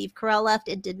when Steve Carell left.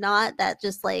 It did not. That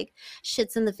just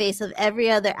shits in the face of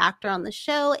every other actor on the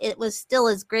show. It was still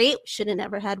as great. Should have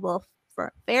never had Will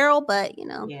Ferrell, but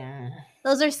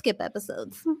those are skip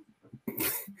episodes.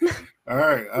 All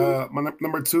right, my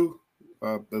number 2.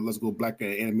 Let's go Black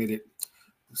and animated.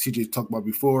 CJ talked about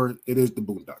before. It is the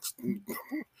Boondocks.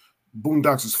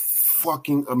 Boondocks is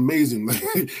fucking amazing. Like,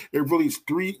 it really is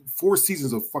 4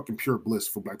 seasons of fucking pure bliss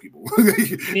for Black people.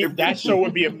 That show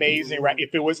would be amazing, right?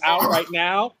 If it was out right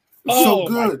now. So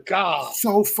good. My God.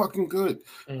 So fucking good.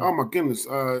 Oh my goodness.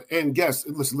 And yes,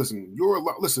 listen,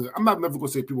 I'm not never gonna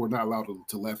say people are not allowed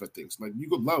to laugh at things. Like,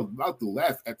 you're allowed to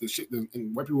laugh at the shit,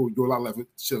 and white people, you're allowed to laugh at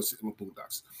shit in the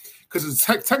Boondocks. Because it's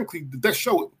technically that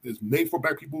show is made for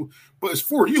Black people, but it's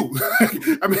for you.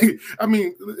 I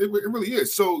mean, it really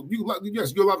is. So you're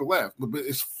allowed to laugh, but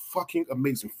it's fucking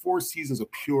amazing. 4 seasons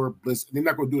of pure bliss. And they're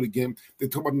not gonna do it again. They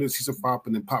talk about season 5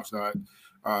 and then Pops died.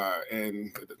 And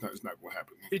it's not going to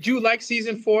happen. Did you like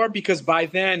season 4? Because by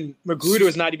then, Magruder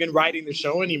is not even writing the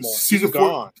show anymore. Season 4,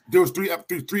 gone. There was three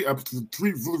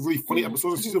really funny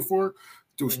episodes in season 4.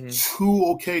 There was 2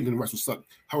 okay, then the rest was suck.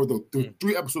 However, there were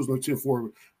 3 episodes in season 4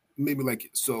 made me like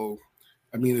it. So,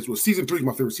 I mean, it was season 3 is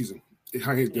my favorite season.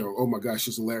 Oh my gosh,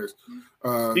 it's hilarious.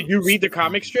 Did you read the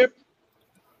comic strip?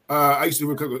 I used to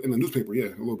read in the newspaper, yeah,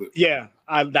 a little bit. Yeah,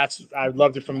 I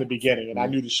loved it from the beginning, and I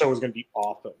knew the show was going to be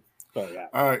awesome. So, yeah.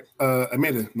 All right,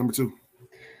 Amanda, number 2.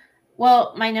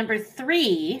 Well, my number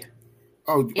 3.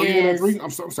 Oh, you got 3? I'm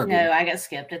sorry. No, I got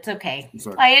skipped. It's okay. I'm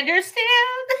sorry. I understand.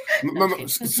 No.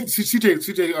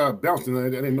 CJ bounced, and I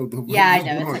didn't know. Yeah, I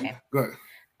know. It's okay. Go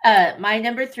ahead. My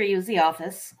number 3 was The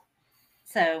Office.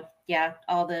 So yeah,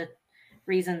 all the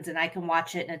reasons, and I can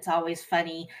watch it, and it's always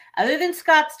funny. Other than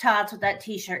Scott's Tots with that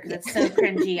T-shirt because it's so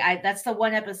cringy. That's the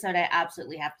one episode I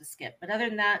absolutely have to skip. But other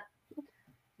than that,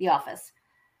 The Office.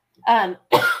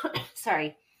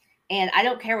 Sorry. And I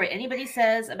don't care what anybody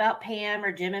says about Pam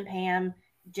or Jim and Pam.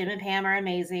 Jim and Pam are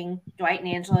amazing. Dwight and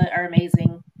Angela are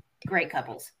amazing. Great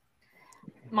couples.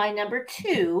 My number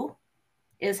 2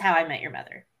 is How I Met Your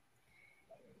Mother.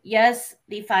 Yes,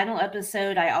 the final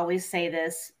episode, I always say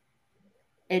this.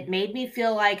 It made me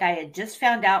feel like I had just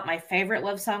found out my favorite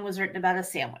love song was written about a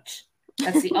sandwich.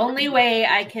 That's the only way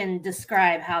I can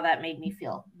describe how that made me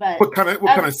feel. But what kind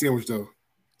of sandwich though?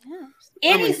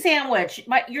 Any sandwich.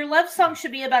 Your love song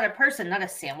should be about a person, not a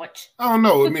sandwich. I don't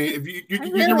know. I mean, if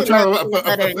you ever try a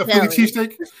Philly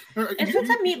cheesesteak? It's just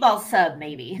a meatball sub,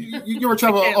 maybe. You ever try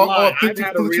I've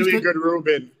had a really good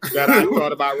Reuben that I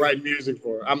thought about writing music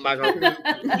for. I'm not gonna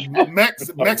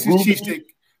Max's cheesesteak.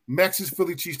 Max's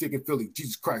Philly cheesesteak in Philly.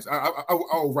 Jesus Christ!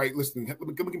 I'll write. Listen, let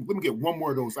me get one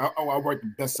more of those. I'll write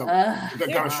the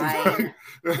bestseller.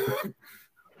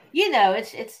 You know,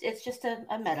 it's just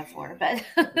a metaphor, but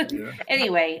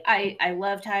anyway, I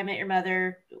loved How I Met Your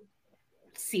Mother.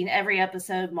 Seen every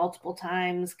episode multiple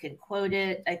times, can quote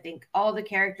it. I think all the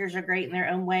characters are great in their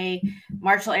own way.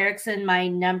 Marshall Erickson, my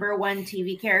number 1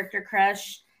 TV character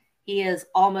crush. He is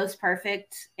almost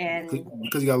perfect, and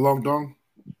because he got a long dong.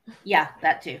 Yeah,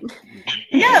 that too.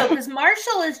 No, because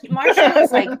Marshall is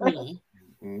like me.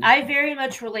 I very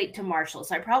much relate to Marshall,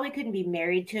 so I probably couldn't be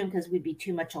married to him because we'd be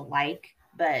too much alike.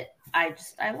 But I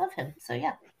love him. So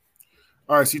yeah.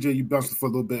 All right, CJ, you bounced for a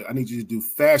little bit. I need you to do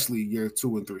Fastly year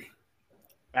 2 and 3.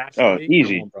 Fastly?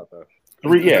 Easy.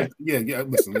 3, yeah. Yeah.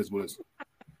 Listen, this was.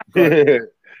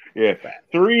 Yeah.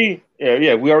 3,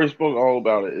 yeah. We already spoke all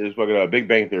about it. It's fucking Big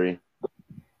Bang Theory.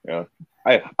 Yeah.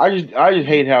 I just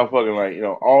hate how fucking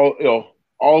all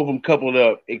of them coupled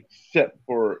up except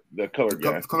for the colored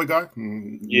guy. Colored guy?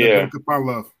 Yeah. Could find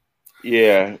love.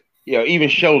 Yeah. Even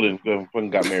Sheldon fucking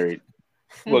got married.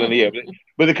 Well, yeah,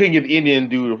 but they couldn't get the Indian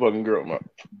dude a fucking girl.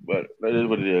 But that is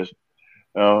what it is.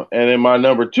 And then my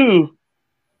number 2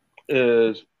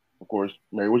 is, of course,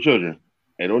 Married with Children.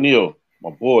 Ed O'Neill,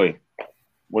 my boy,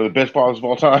 one of the best fathers of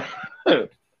all time.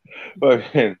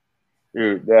 But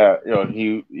dude,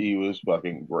 he was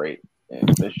fucking great. And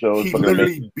the show he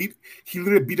literally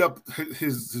beat up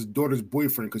his daughter's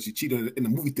boyfriend because she cheated in the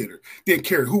movie theater. Didn't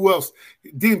care who else.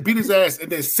 Didn't beat his ass and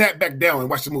then sat back down and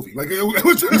watched the movie. Like it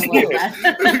was just.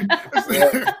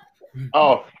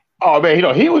 Oh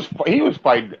man, he was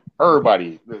fighting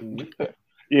everybody.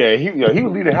 Yeah, he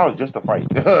would leave the house just to fight.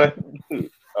 He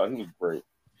was great.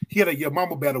 He had a Your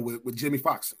Mama battle with Jamie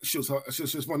Foxx. She was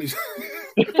funny.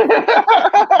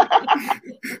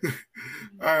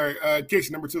 All right,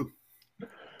 Casey, number 2.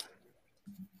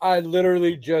 I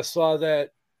literally just saw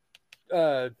that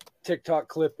TikTok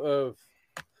clip of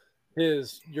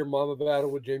his Your Mama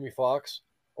battle with Jamie Foxx.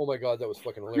 Oh my God, that was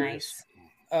fucking hilarious.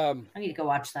 Nice. I need to go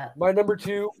watch that. My number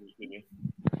 2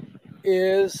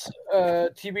 is a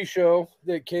TV show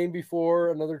that came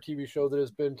before another TV show that has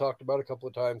been talked about a couple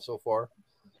of times so far.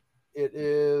 It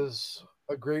is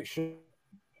a great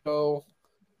show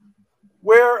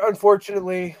where,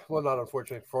 fortunately,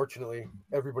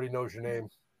 everybody knows your name.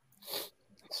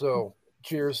 So,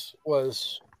 Cheers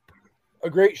was a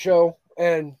great show,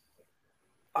 and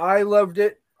I loved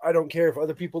it. I don't care if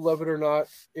other people love it or not.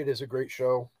 It is a great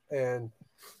show, and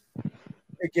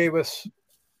it gave us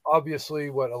obviously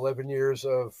 11 years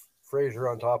of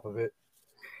Frasier on top of it,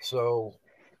 so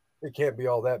it can't be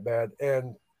all that bad.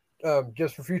 And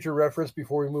just for future reference,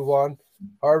 before we move on,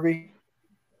 Harvey,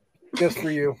 just for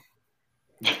you.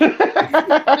 All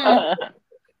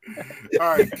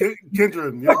right,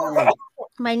 Kendra,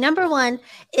 my number one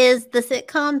is the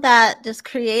sitcom that just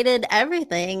created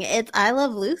everything. It's I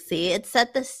Love Lucy. It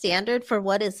set the standard for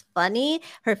what is funny.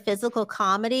 Her physical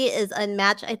comedy is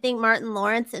unmatched. I think Martin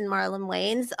Lawrence and Marlon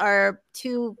Wayans are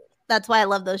two. That's why I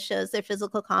love those shows. Their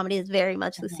physical comedy is very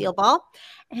much Lucille Ball.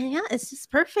 And yeah, it's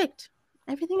just perfect.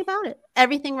 Everything about it.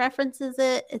 Everything references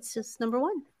it. It's just number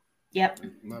one. Yep.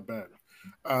 Not bad.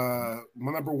 My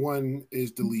number one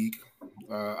is The League,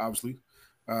 obviously.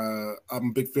 I'm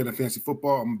a big fan of fantasy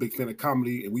football. I'm a big fan of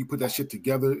comedy. And we put that shit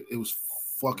together. It was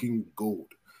fucking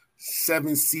gold.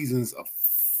 7 seasons of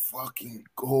fucking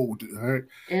gold. Right?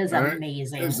 It is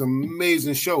amazing. It's an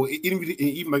amazing show.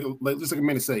 Even like just like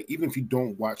Amanda said, even if you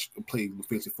don't watch or play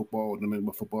fantasy football or nothing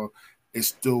about football, it's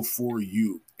still for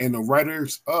you. And the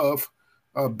writers of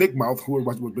Big Mouth, who are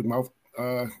watching with Big Mouth,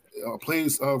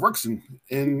 plays Ruxin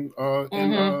in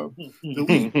The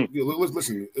League.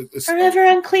 Listen, it's Forever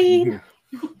Unclean.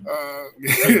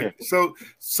 So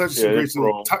such a great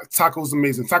show. Taco's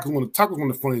amazing. Taco's one of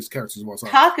the funniest characters of all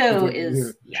time. Taco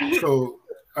is So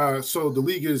The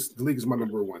League is my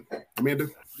number one. Amanda?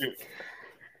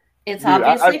 It's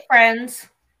obviously Friends.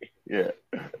 Yeah.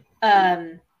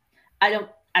 I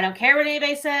don't care what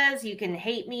anybody says. You can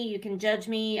hate me, you can judge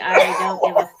me. I don't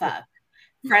give a fuck.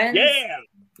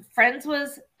 Friends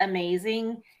was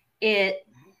amazing. It,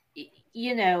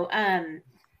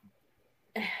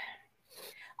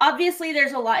 obviously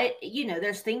there's a lot,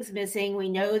 there's things missing. We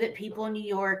know that people in New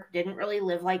York didn't really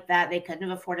live like that. They couldn't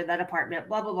have afforded that apartment,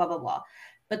 blah, blah, blah, blah, blah.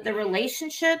 But the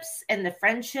relationships and the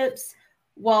friendships,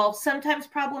 while sometimes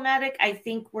problematic, I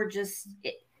think were just,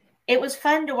 it was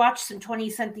fun to watch some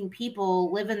 20-something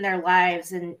people living their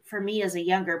lives. And for me as a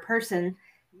younger person,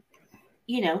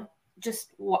 I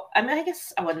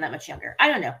guess I wasn't that much younger. I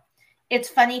don't know. It's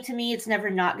funny to me. It's never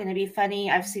not going to be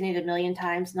funny. I've seen it a million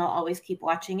times and I'll always keep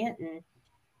watching it. And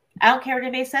I don't care what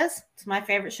anybody says. It's my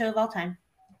favorite show of all time.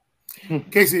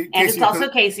 Casey, and it's also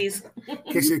Casey's.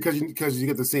 Casey, because you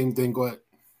get the same thing. Go ahead.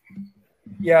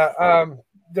 Yeah,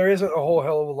 there isn't a whole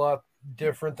hell of a lot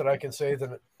different that I can say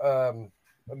than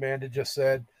Amanda just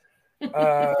said.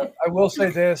 I will say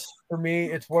this, for me,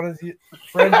 it's one of the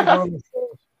Friends is one of the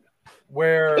shows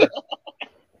where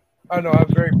I know I'm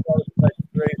very proud of the fact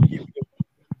that Ray keeping it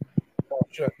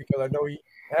shut because I know he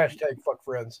 #fuck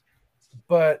Friends.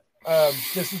 But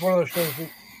this is one of those shows that,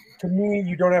 to me,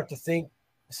 you don't have to sit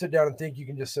down and think. You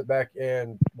can just sit back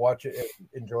and watch it and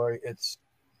enjoy. It's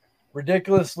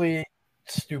ridiculously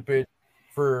stupid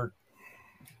for.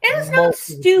 It is not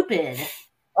stupid.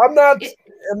 I'm not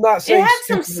saying it had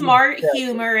some smart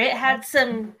humor. It had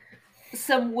some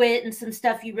wit and some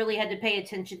stuff you really had to pay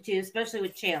attention to, especially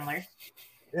with Chandler.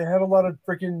 It had a lot of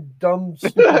freaking dumb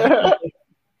stuff.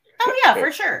 Oh yeah,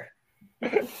 for sure.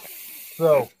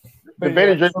 So, the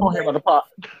baby drink about the pot.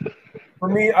 For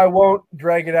me, I won't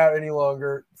drag it out any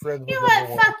longer. Friends. You know what?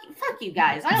 Fuck you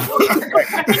guys. I don't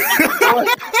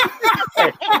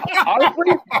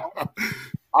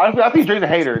honestly, I think Drake's a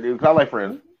hater, dude. Because I like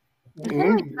Friends.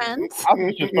 Mm-hmm. Friends.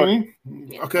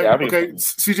 Okay. Okay.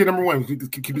 CJ number one.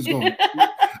 Keep this going.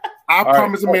 I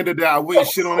promise Amanda that I wouldn't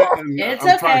shit on it. And it's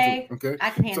I'm okay. trying to. Okay.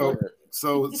 I can handle it.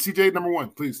 So CJ number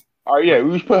one, please. All right. Yeah,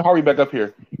 we should put Harvey back up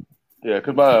here. Yeah,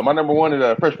 because my number one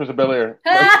is Fresh Prince of Bel-Air.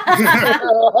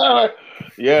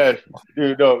 Yes,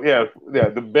 dude. No, yeah.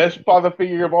 The best father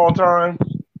figure of all time.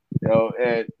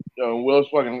 And Will's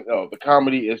fucking. The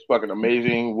comedy is fucking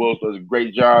amazing. Will does a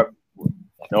great job.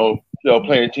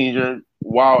 Playing a teenager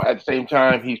while at the same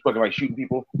time he's fucking like shooting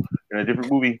people in a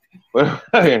different movie. But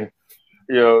Will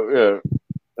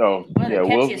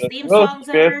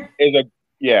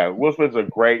Smith's a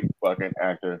great fucking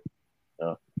actor.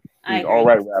 He's all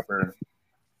right rapper.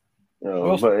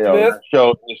 That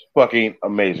show is fucking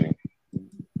amazing.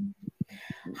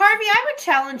 Harvey, I would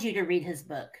challenge you to read his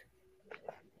book.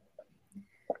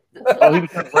 Oh, he was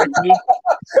trying to write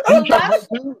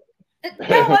you?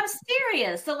 No, I'm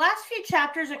serious. The last few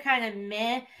chapters are kind of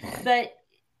meh, but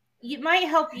it might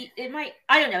help you.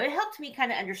 I don't know. It helped me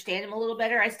kind of understand him a little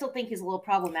better. I still think he's a little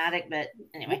problematic, but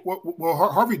anyway. Well,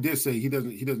 Harvey did say he did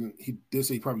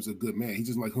say he probably is a good man. He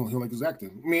just he don't like his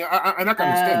acting. I mean, I can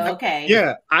understand that. Okay.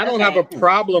 Yeah, I don't have a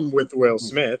problem with Will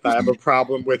Smith. I have a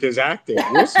problem with his acting.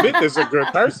 Will Smith is a good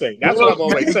person. That's what I've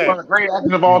always said. One of the great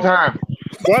actors of all time.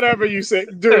 Whatever you say,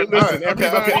 dude. Listen,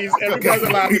 everybody's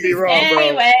allowed to be wrong,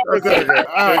 Anyway. bro.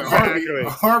 Exactly.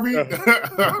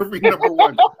 Harvey, number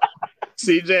one.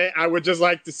 CJ, I would just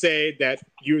like to say that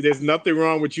there's nothing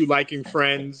wrong with you liking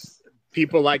Friends.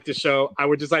 People like the show. I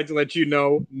would just like to let you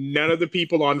know none of the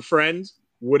people on Friends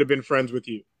would have been friends with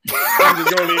you. I'm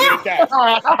just going to leave it at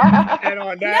that. And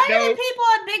on that None note, of the people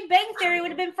on Big Bang Theory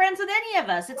would have been friends with any of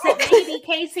us, except maybe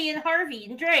Casey and Harvey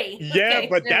and Dre. yeah, Okay,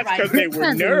 but never that's because mind.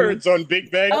 they were nerds on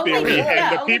Big Bang Only Theory, because-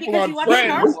 and the only people because on you watch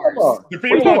Friends, Star Wars. the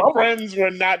people on Friends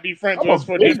would not be friends with us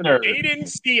for this. They didn't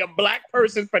see a black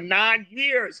person for 9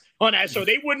 years on that show.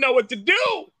 They wouldn't know what to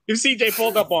do if CJ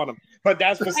pulled up on them. But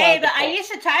that's beside Hey, the but point.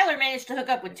 Aisha Tyler managed to hook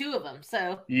up with 2 of them,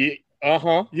 so Yeah.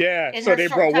 Yeah. In So her they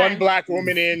short brought one time. black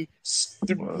woman in.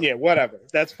 Yeah, whatever.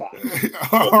 That's fine.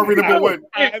 Harvey number one.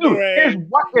 Either way,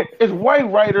 It's white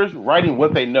writers writing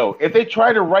what they know. If they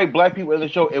tried to write black people in the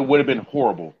show, it would have been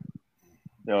horrible.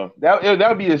 That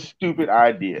would be a stupid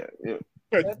idea.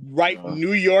 right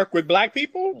New York with black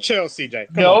people? Chill, CJ.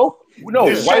 Come on. No.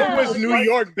 The show was New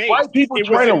York based. White people It was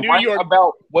trying to in New write York.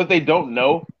 about what they don't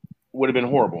know would have been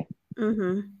horrible.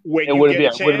 Mm-hmm. When It you would have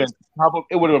get a been. Would have chance, been.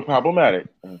 It would have been problematic.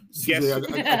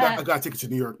 CJ, I got to take it to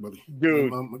New York, buddy.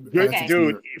 Dude, Okay.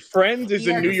 dude, Friends is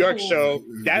a New New York York is show.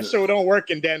 cool. That show don't work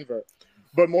in Denver.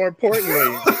 But more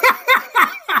importantly,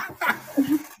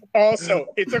 also,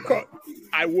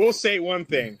 I will say one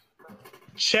thing.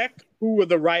 Check who were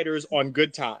the writers on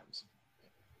Good Times.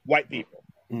 White people.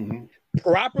 Mm-hmm.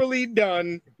 Properly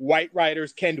done, white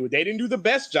writers can do it. They didn't do the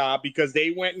best job because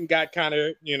they went and got kind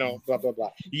of, blah, blah,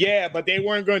 blah. Yeah, but they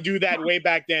weren't going to do that way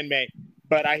back then, mate.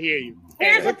 But I hear you.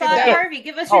 here's a Look at thought, that. Harvey.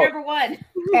 Give us your number one.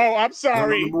 Oh, I'm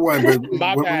sorry. Number one, baby.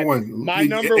 My Number bad. one. My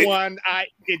number one,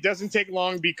 it doesn't take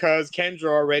long because Kendra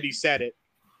already said it.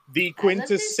 The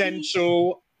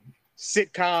quintessential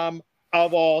sitcom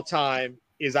of all time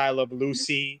is I Love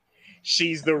Lucy.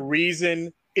 She's the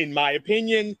reason, in my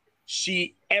opinion,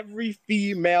 every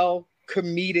female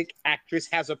comedic actress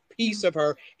has a piece of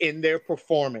her in their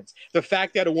performance. The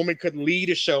fact that a woman could lead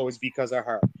a show is because of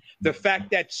her. The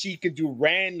fact that she could do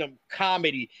random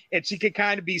comedy and she could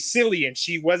kind of be silly and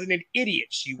she wasn't an idiot.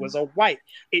 She was a white.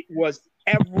 It was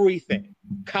everything.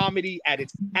 Comedy at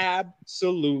its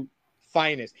absolute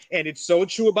finest. And it's so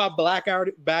true about black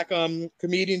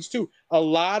comedians too. A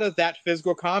lot of that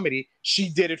physical comedy, she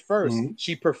did it first. Mm-hmm.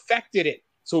 She perfected it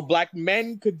so black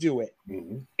men could do it.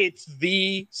 Mm-hmm. It's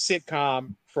the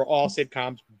sitcom for all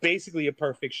sitcoms, basically a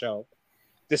perfect show.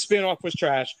 The spinoff was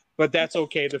trash, but that's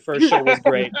okay. The first show was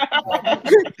great.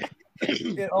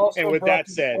 And with that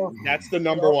said, that's the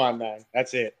number one, man.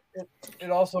 That's it.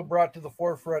 It also brought to the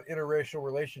forefront interracial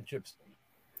relationships.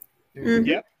 Mhm.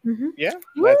 Yep. Mm-hmm. Yeah,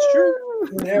 that's true.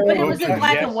 But it was in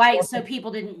black Yes. and white, so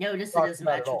people didn't notice it as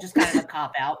much, which is kind of a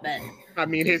cop out. But I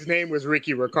mean, his name was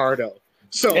Ricky Ricardo.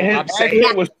 So And his I'm saying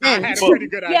accent was I had a pretty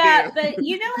good yeah, idea. but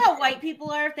you know how white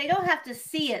people are. If they don't have to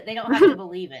see it, they don't have to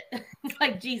believe it.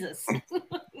 Like Jesus.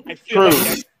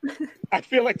 I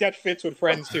feel like that fits with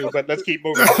Friends too, but let's keep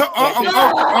moving. Okay.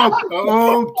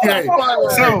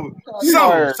 So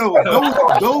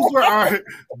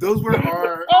those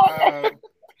were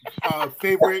our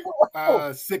favorite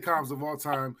sitcoms of all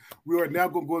time. We are now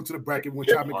going to go into the bracket. We'll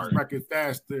try to make this bracket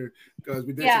faster because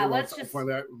we did. Let's just find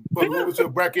that. But we'll go to a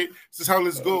bracket. This is how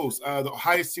this goes. The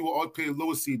highest seed will always play the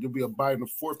lowest seed. There'll be a bye in the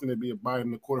fourth, and there'll be a bye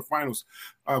in the quarterfinals.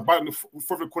 Bye in the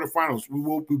fourth and quarterfinals.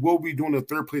 We will be doing a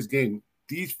third place game.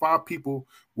 These 5 people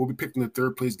will be picking the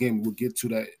third place game. We'll get to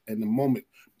that in a moment.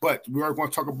 But we are going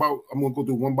to talk about. I'm going to go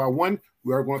through one by one.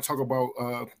 We are going to talk about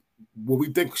what we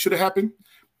think should have happened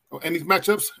in these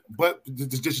matchups, but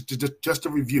just a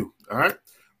review. All right.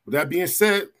 With that being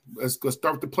said, let's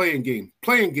start with the playing game.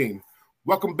 Playing game.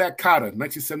 Welcome Back, Kotter,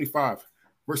 1975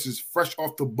 versus Fresh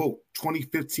Off the Boat,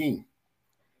 2015.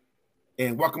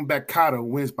 And Welcome Back, Kotter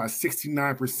wins by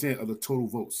 69% of the total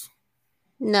votes.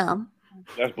 No.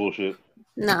 That's bullshit.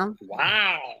 No.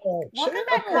 Wow. Welcome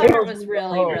Back, Kotter was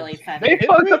really funny. They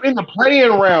fucked up in the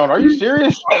playing round. Are you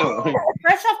serious?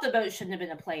 Fresh Off the Boat shouldn't have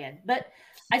been a play-in, but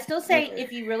I still say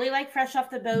if you really like Fresh Off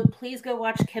the Boat, please go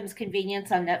watch Kim's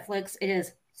Convenience on Netflix. It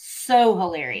is so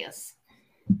hilarious.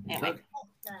 Anyway.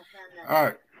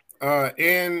 All right.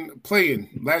 And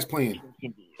last playing.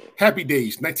 Happy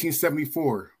Days,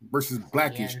 1974 versus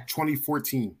Blackish,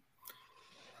 2014.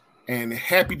 And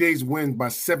Happy Days wins by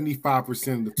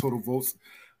 75% of the total votes.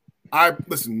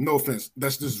 Listen, no offense.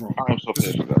 This is wrong. I'm so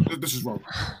pissed. This is wrong.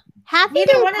 Happy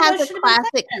Neither Days one of has those a should have been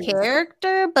classic planned.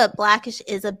 character, but Blackish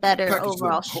is a better Blackish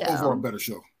overall is show. overall better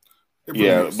show. It really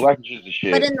Yeah, is. Blackish is the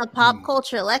shit. But in the pop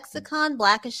culture lexicon,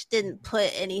 Blackish didn't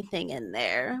put anything in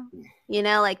there. You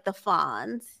know, like the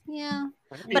Fonz. Yeah.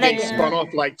 But They I get spun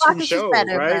off like 2 Blackish is shows,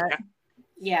 better, right? but-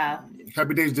 Yeah.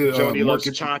 Happy Days did Jody Loves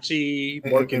Mork Chachi,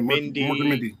 and Mork and Mork Mindy. and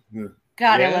Mindy. Yeah.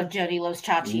 God, I Yeah. love Jody Loves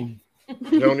Chachi.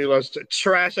 Jody Loves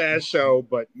trash ass show,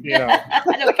 but you know. I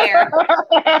don't care.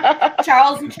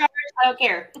 Charles in charge. I don't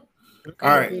care. All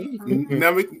right.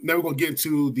 Now we're gonna get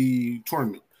into the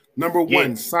tournament. Number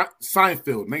one,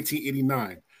 Seinfeld,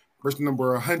 1989. Versus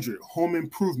number 100, Home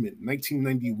Improvement,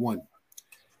 1991.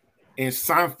 And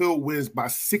Seinfeld wins by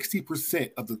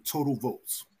 60% of the total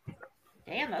votes.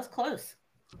 Damn, that was close.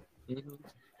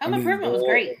 Home mean, Improvement was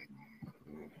great.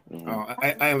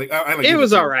 It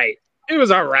was all right. It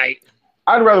was all right.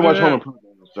 I'd rather watch Home Improvement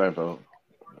than Seinfeld.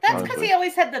 That's because he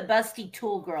always had the busty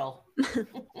tool girl.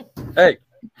 Hey.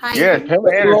 Heidi. Yeah,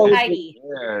 Pamela Anderson. Heidi.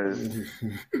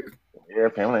 Yeah,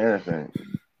 Pamela Anderson.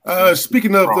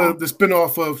 Speaking of the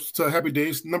spinoff of Happy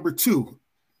Days, number 2,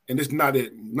 and it's not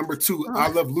it. Number 2, I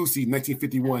Love Lucy,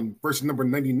 1951, versus number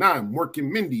 99, Mork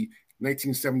and Mindy,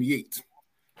 1978.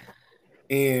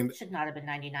 And should not have been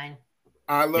 99.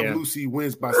 I Love Lucy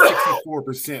wins by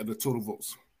 64% of the total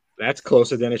votes. That's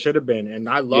closer than it should have been, and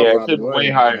I love. Yeah, it should be way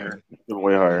higher.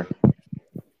 Way higher.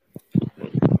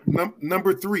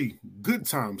 Number 3, Good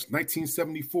Times,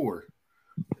 1974,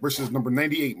 versus number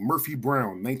 98, Murphy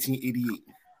Brown, 1988.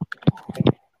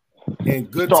 And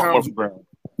Good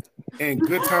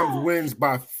Times wins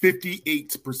by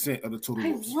 58% of the total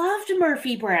votes. I loved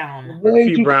Murphy Brown.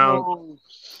 Murphy Brown. Close.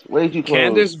 Way too close.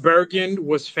 Candace Bergen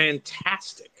was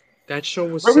fantastic. That show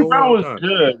was Murphy so Brown well was done.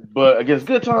 good, but against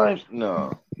Good Times,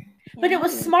 no. But it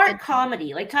was smart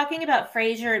comedy. Like talking about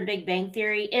Frasier and Big Bang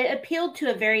Theory, it appealed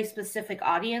to a very specific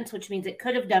audience, which means it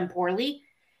could have done poorly.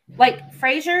 Like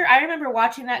Frasier, I remember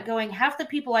watching that going, half the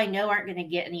people I know aren't going to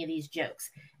get any of these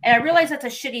jokes. And I realize that's a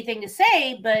shitty thing to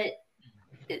say, but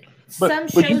some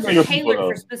shows are tailored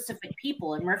for specific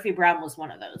people, and Murphy Brown was one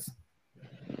of those.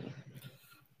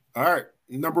 All right.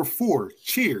 Number 4,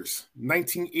 Cheers,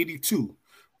 1982.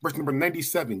 Versus number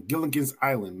 97, Gilligan's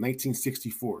Island,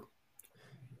 1964.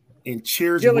 And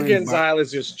Cheers Gilligan's Island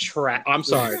is just trash. I'm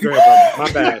sorry. Go ahead,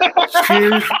 brother. My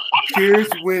bad. Cheers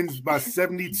wins by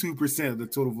 72% of the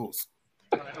total votes.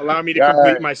 Allow me to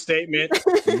complete my statement.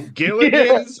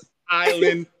 Gilligan's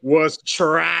Island was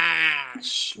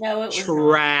trash. No, it was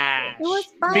trash. It was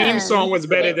fun. Theme song was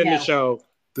better than the show.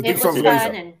 The It was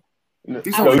fun. And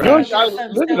Gilligan's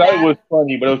Island was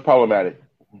funny, but it was problematic.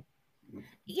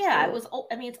 yeah, it was.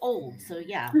 I mean, it's old, so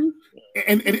yeah.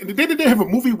 And didn't they have a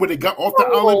movie where they got off the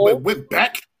island but went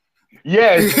back?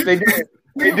 Yes, they did.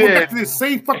 They did. To the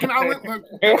same fucking island.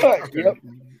 Yep.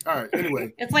 All right.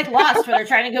 Anyway, It's like Lost, where they're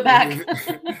trying to go back.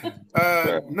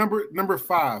 number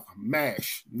 5,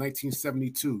 MASH,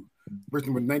 1972. Versus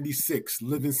number 96,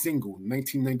 Living Single,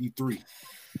 1993.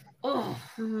 Oh.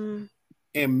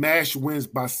 And MASH wins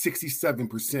by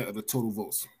 67% of the total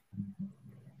votes.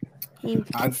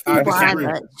 I disagree.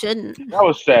 Shouldn't. That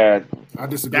was sad. I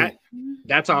disagree.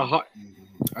 That's a hot.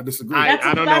 I disagree.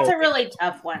 I don't That's know. a really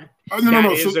tough one.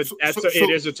 No. It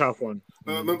is a tough one.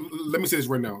 Let me say this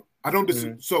right now. I don't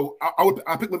disagree. So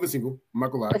I pick Living Single. I'm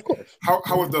not gonna lie. Of course.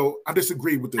 However, though, I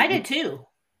disagree with the. I did too.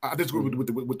 I disagree with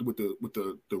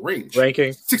the range.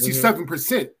 Ranking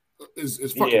 67%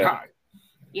 is fucking high.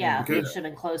 Yeah, Okay. it should have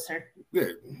been closer. Yeah.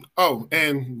 Oh,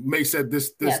 and May said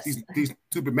these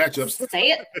stupid matchups.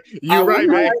 Say it. You're right,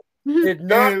 man. Did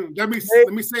not And let me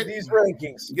say these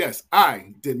rankings. Yes,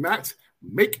 I did not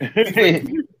make these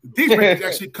rankings. These rankings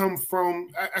actually come from.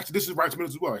 Actually, this is Rotten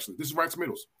Tomatoes as well. Actually, this is Rotten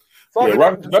Tomatoes.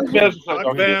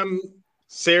 Fuck them.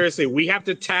 Seriously, we have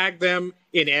to tag them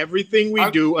in everything we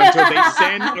do until they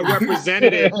send a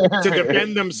representative to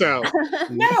defend themselves.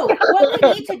 No, what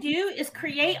we need to do is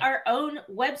create our own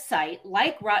website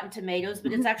like Rotten Tomatoes,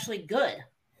 but it's actually good.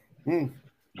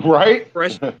 Right?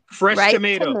 Fresh Right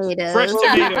tomatoes. tomatoes. Fresh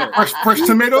tomatoes. Fresh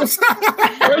tomatoes.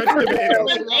 Fresh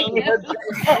tomatoes.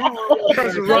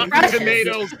 Because Rotten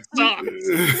Tomatoes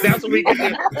sucks. That's what we can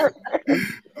do.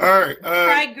 All right.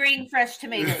 Fried green fresh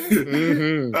tomatoes.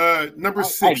 Number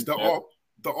 6, The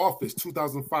Office,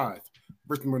 2005.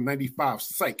 Versus number 95,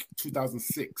 Psych,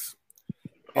 2006.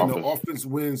 And The Office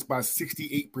wins by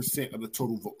 68% of the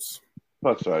total votes.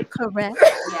 That's right. Correct.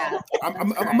 Yeah. I'm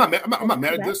not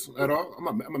mad at this at all. I'm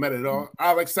not mad at it all.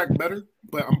 I like Psych better,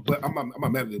 but I'm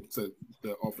not mad at it to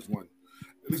the Office one.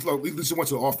 At least you went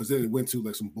to the Office, then it went to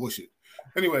like some bullshit.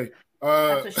 Anyway,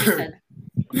 That's what she said.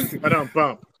 I don't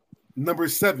bump. Number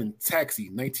 7, Taxi,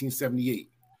 1978.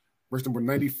 Versus number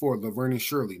 94, Laverne and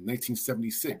Shirley,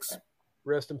 1976.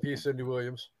 Rest in peace, Cindy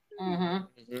Williams.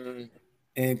 Mm-hmm.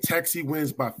 And Taxi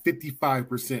wins by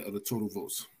 55% of the total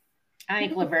votes. I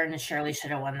think Laverne and Shirley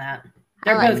should have won that. I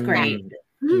They're like both great.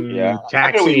 Yeah,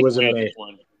 Taxi was amazing.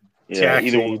 Yeah,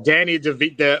 either Taxi. one. Danny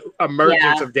DeVito, the emergence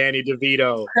Yeah. of Danny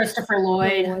DeVito, Christopher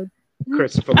Lloyd.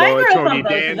 Christopher I Lloyd, grew up Tony on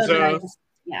both of them, and I Danza. just-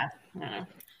 yeah. I don't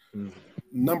know.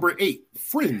 Number 8,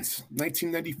 Friends,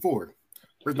 1994.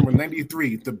 Versus number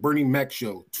 93, The Bernie Mac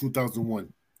Show,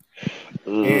 2001.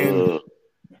 And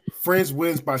Friends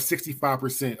wins by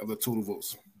 65% of the total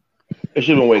votes. It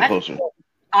should have been way closer.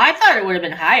 I thought it would have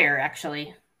been higher,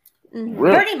 actually. Mhm.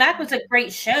 Really? Bernie Mac was a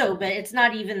great show, but it's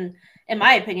not even, in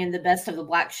my opinion, the best of the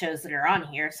black shows that are on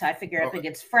here. So I figure up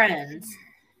against Friends.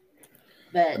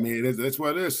 But I mean, that's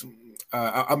what it is.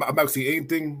 I'm not going to see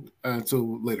anything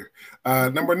until later.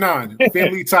 Number 9,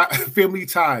 Family Ties,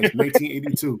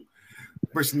 1982.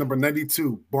 Versus number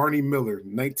 92, Barney Miller,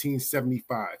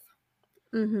 1975.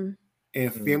 Mhm.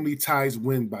 And Family Ties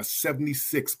win by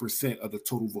 76% of the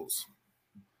total votes.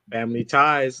 Family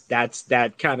Ties.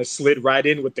 That kind of slid right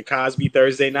in with the Cosby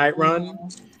Thursday night run.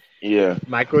 Yeah.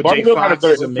 Michael Barney J. Miller had a Fox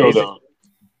better is intro, amazing. though.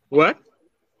 What?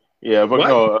 Yeah, but What?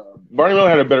 no, Barney Miller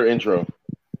had a better intro.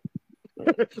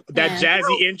 That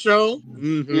jazzy intro.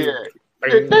 Mhm. Yeah.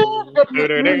 Family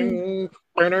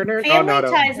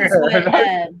Ties is what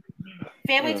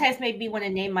Family Yeah. Ties made me want to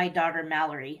name my daughter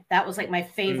Mallory. That was like my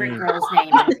favorite Mm. girl's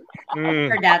name. Mm.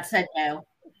 Her dad said no.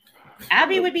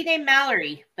 Abby would be named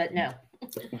Mallory, but no.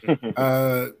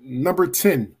 Number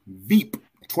 10, Veep,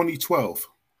 2012.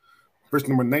 Versus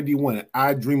number 91,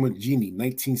 I Dream of Jeannie,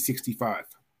 1965.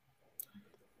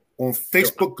 On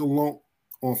Facebook alone,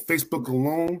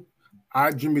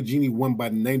 I Dream of Jeannie won by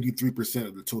 93%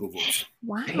 of the total votes.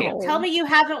 Wow. Tell me you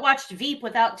haven't watched Veep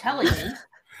without telling me.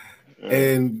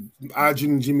 And I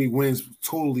Dream of Jeannie wins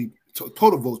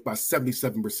total votes by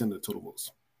 77% of the total votes.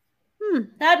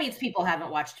 That means people haven't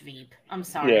watched Veep. I'm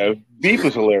sorry. Yeah, Veep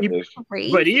is hilarious.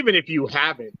 Great. But even if you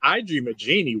haven't, I Dream of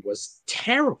Jeannie was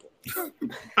terrible.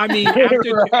 I mean, after,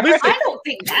 listen, I don't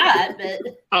think that, but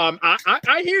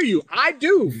I hear you. I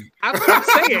do. I'm not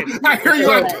saying. I hear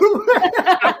you. I do.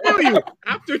 I feel you.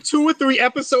 After 2 or 3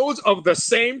 episodes of the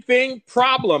same thing,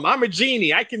 problem. I'm a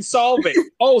genie. I can solve it.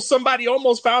 Oh, somebody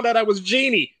almost found out I was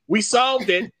genie. We solved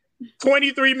it.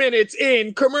 23 minutes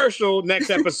in, commercial, next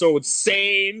episode,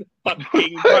 same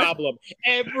fucking problem.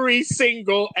 Every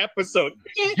single episode.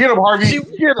 Get him, Harvey.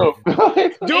 Get him.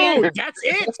 Dude, that's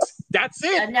it. That's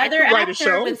it. another I could write a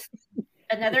show.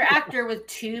 another actor with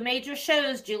 2 major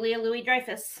shows, Julia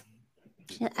Louis-Dreyfus.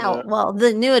 Oh, well,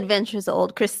 The New Adventures of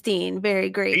Old Christine, very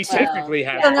great. He show. technically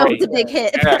Well, had I don't know if great. it's a big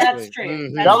hit. That's true.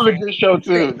 Mhm. That's That was a true. good show,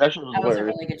 too. That show was That was a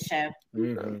hilarious. really good show.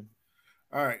 Mhm.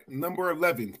 All right, number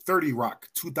 11, 30 Rock,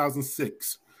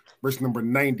 2006. Versus number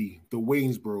 90, The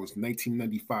Wayans Bros,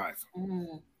 1995.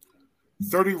 Mm.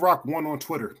 30 Rock won on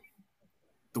Twitter.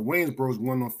 The Wayans Bros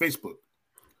won on Facebook.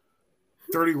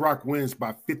 30 Rock wins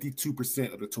by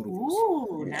 52% of the total votes.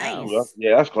 Ooh, nice.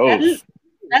 Yeah, that's close.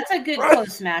 That's a good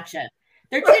close matchup.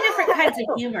 They're 2 different kinds of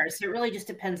humor, so it really just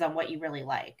depends on what you really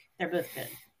like. They're both good.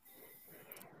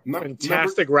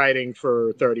 Fantastic writing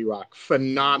for 30 Rock.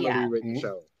 Phenomenally Yeah. written Mhm.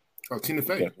 show. Oh, Tina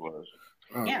Fey. Yes, it was.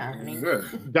 Yeah, I mean- yeah.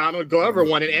 Donald Glover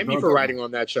won an Emmy for writing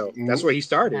on that show. That's where he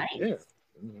started. Nice.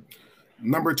 Yeah.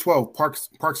 Number 12, Parks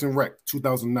and Rec,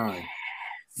 2009.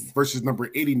 Versus number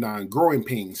 89, Growing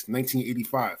Pains,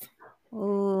 1985.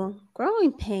 Ooh,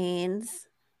 Growing Pains.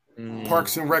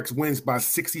 Parks and Rec wins by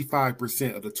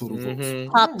 65% of the total votes.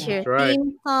 Mhm. Top tier That's right.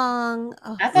 theme song.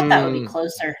 Oh, I thought that would be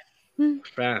closer.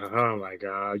 Oh my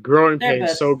God. Growing They're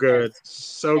Pains, both so good.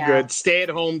 So Yeah. good. Stay at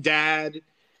home dad.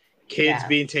 Kids Yeah.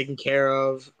 being taken care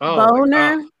of. Oh, my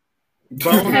Boner. God.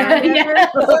 Boner.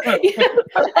 Yeah.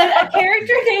 A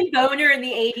character named Boner in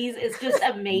the 80s is just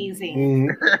amazing.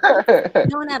 Mhm.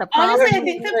 No one had a problem. Honestly, I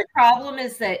think the problem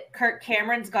is that Kirk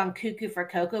Cameron's gone cuckoo for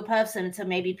Cocoa Puffs, and so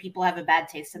maybe people have a bad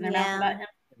taste in their mouth Yeah. about him.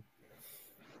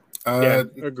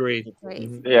 Yeah, agreed. Great.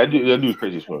 Mhm. Yeah, that dude is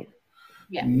crazy as fuck.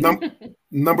 Yeah.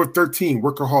 Number 13,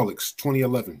 Workaholics,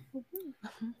 2011.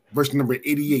 Versus number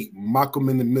 88, Malcolm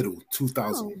in the Middle,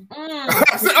 2000. Mm.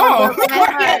 I said, oh.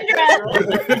 Kendra.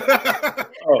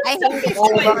 I So hate good Come on,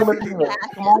 choice. Malcolm in the middle.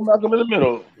 Come on, Malcolm in the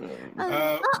middle.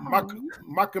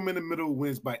 Malcolm in the Middle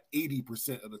wins by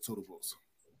 80% of the total votes.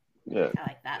 Yeah, I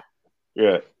like that.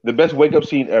 yeah. The best wake up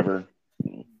scene ever.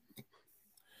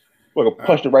 Like a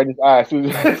punched it right in his eye as soon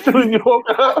as you woke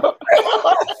up.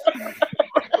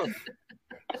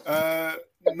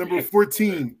 Number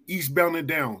 14, Eastbound and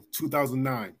Down,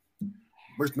 2009.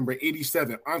 Versus number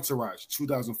 87, Entourage,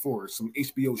 2004. Some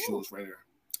HBO shows right here.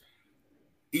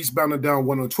 Eastbound and Down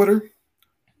won on Twitter.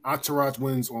 Entourage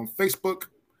wins on Facebook.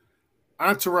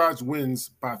 Entourage wins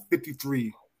by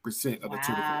 53% of the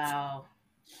total votes. Wow.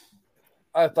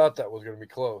 I thought that was going to be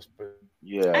close, but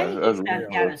Yeah, I think that's these really got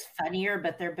down hard. as funnier,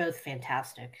 but they're both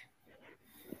fantastic.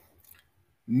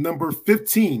 Number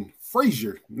 15,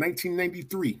 Frasier,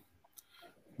 1993.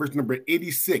 Verse number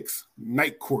 86,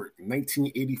 Night Court,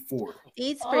 1984.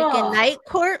 These freaking Night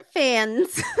Court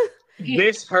fans.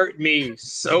 This hurt me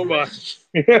so much.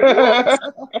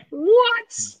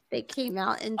 What? They came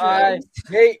out in I droves.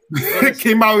 hate It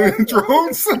came out in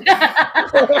drones. They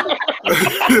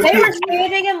were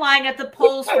standing in line at the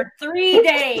polls for 3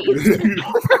 days.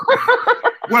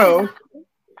 Well,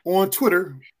 on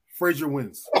Twitter, Frasier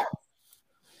wins.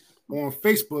 On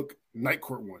Facebook, Night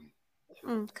Court won.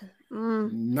 Okay.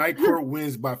 Night Court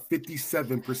wins by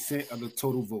 57% of the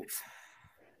total votes.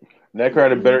 Necker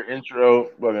had a better intro,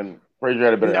 but Frasier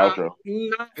had a better outro.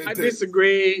 No, I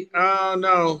disagree.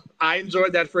 No, I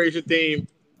enjoyed that Frasier theme.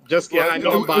 Just I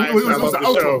know I'm biased. I love the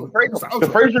show. The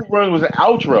Frasier run was an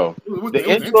outro. The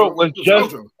intro was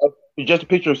just a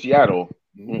picture of Seattle.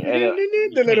 And,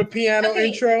 the little piano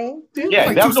intro. yeah,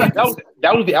 Like that 2 was seconds.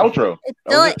 the outro. It's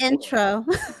still an intro.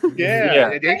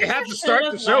 Yeah, Yeah. they have to start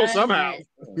the show somehow.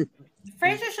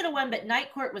 Frasier should have won, but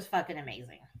Night Court was fucking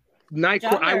amazing. Night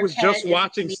John Court. I was just Larroquette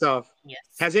watching is- stuff. Yes.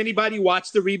 Has anybody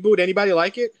watched the reboot? Anybody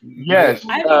like it? Yes.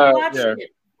 I haven't watched Yeah. it.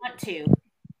 Want to.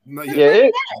 No, Yeah,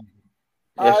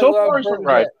 so I far love it's all Bernadette.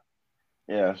 right.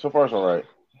 Yeah, so far it's all right.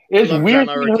 It's love weird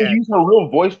John seeing her Larroquette. use her real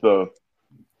voice though.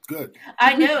 good.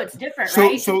 I know it's different, So,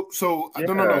 right?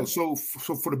 no. So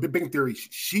for the Big Bang Theory,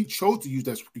 she chose to use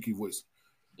that squeaky voice.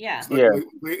 yeah. Yeah.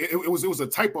 It was a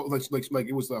typo, like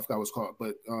it was, I forgot what it was called,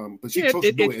 but she Yeah, chose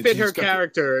to do it. it and fit she her just kept it.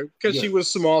 character because she Yeah.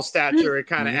 was small stature. It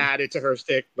kind of Mhm. added to her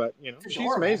stick, but she's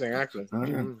adorable. amazing actually.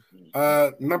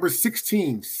 Number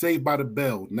 16, Saved by the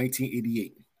Bell,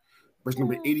 1988. Verse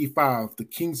number 85, The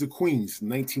Kings of Queens,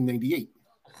 1998.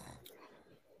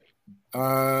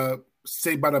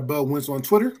 Saved by the Bell wins on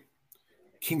Twitter.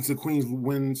 Kings of Queens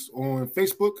wins on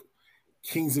Facebook.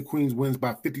 Kings of Queens wins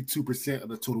by 52% of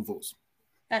the total votes.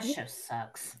 That show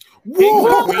sucks.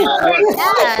 Whoa!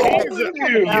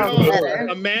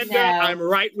 Amanda, No. I'm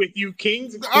right with you.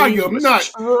 Kings of I Queens am was not.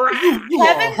 trash. You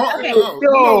are Kevin, hard. okay.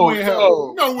 No way,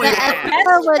 hell. No way. The hell.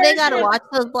 episode where they gotta version of- watch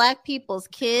those black people's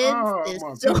kids Oh, is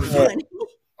my so goodness. funny.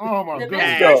 Oh my The goodness.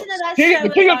 best Yo, version of that show The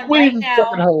is King of on Queens right is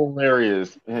fucking now.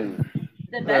 hilarious. The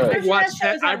best I've version of watched that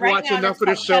show is that- on I've right watched now. enough It's of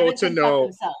the called show Kevin to Can know. Fuck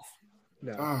Himself.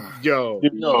 No. Ah. Yo, You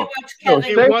need to No. watch No,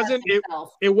 Kevin it Can wasn't- Fuck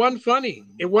Himself. it wasn't funny.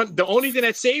 It wasn't. The only thing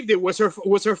that saved it was her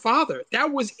father.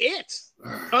 That was it.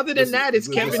 Other than that, it's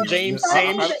Kevin James,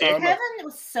 same But shit. Kevin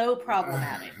was so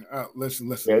problematic.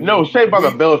 Listen. Yeah, no, Saved by the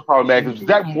Bell is problematic because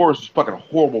Zach Morris is fucking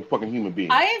horrible fucking human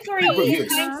being. I agree. He In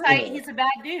is. hindsight, he's a bad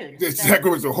dude. Zach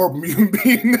was a horrible human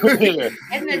being. Yeah.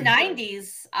 In the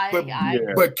 90s, But- I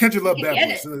But Kendra loved You bad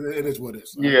get boys. It is what it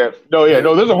is. Yeah, no.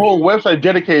 There's a whole website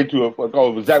dedicated to it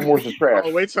called Zach Morris is trash.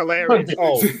 Oh, it's hilarious.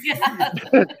 Oh,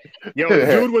 yo,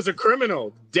 dude was a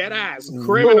criminal, dead ass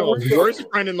criminal, worst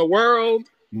friend in the world,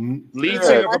 Mhm. lead Yeah.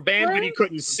 singer of a band, but he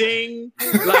couldn't sing,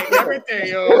 like everything,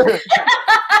 yo.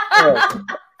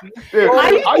 Yeah.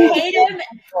 I hate him.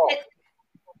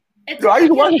 I used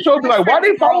to watch the show and be like, why are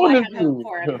they following this dude?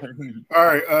 dude? All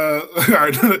right. All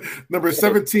right. Number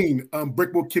 17,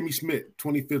 Brickable Kimmy Schmidt,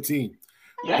 2015.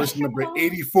 Versus number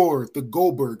 84, The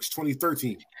Goldbergs,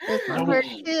 2013. This one hurt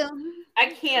too. I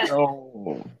can't.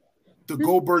 Oh. The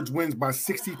Goldbergs wins by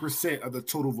 60% of the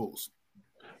total votes.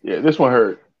 Yeah, this one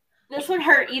hurt. This one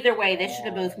hurt either way. They should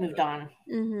have both moved on.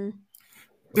 Mm-hmm.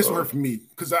 This one hurt for me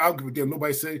because I'll give a damn.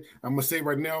 Nobody say. I'm going to say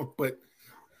right now. But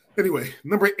anyway,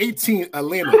 number 18,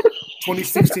 Atlanta,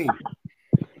 2016.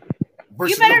 You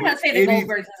Versus better number not say the 80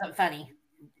 Goldbergs isn't funny.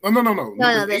 Oh, no.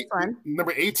 No, this one.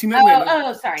 Number 18, Atlanta,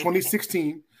 Oh, sorry.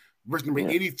 2016. Versus number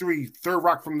 83, Third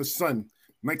Rock from the Sun,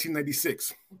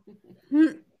 1996.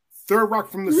 Third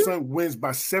Rock from the Sun wins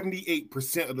by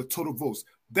 78% of the total votes.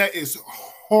 That is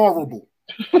horrible.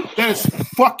 That is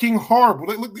fucking horrible.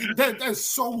 Look, that is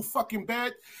so fucking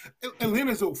bad.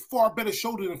 Atlanta's a far better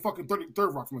show than fucking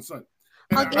Third Rock from the Sun.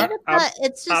 And I'll give it that.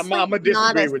 It's just I'ma like disagree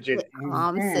not a with you.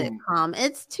 sitcom.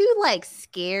 It's too like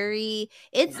scary.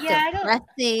 It's Yeah, I don't-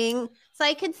 depressing. So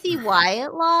I can see why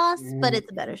it lost, but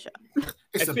it's a better show.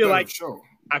 It's I a feel better like- show.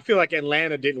 I feel like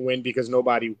Atlanta didn't win because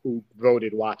nobody who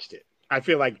voted watched it. I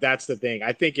feel like that's the thing.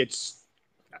 I think it's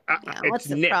What's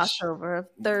the niche. crossover of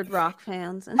Third Rock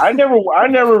fans? I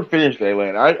never finished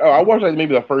Atlanta. I watched like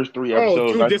maybe the first 3 Oh,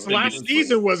 episodes. dude, I this didn't last get into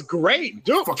season was great,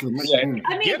 dude. Fucking Yeah. amazing.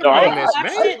 I mean, Get I on this,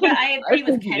 watched man. it, but I agree with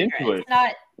couldn't get Kendra. into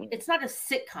it. It's not a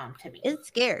sitcom to me. It's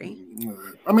scary.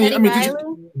 I mean, Eddie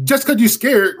just because you're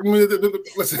scared. I mean,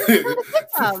 listen, You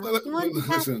want to be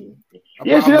listen.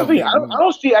 Yeah, see, that's the thing. I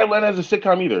don't see Atlanta as a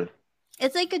sitcom either.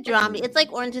 It's like a drama. It's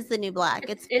like Orange is the New Black.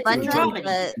 It's a funny, dramedy.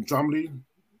 but Dramedy.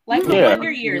 Like the Yeah.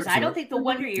 Wonder Years. I don't think the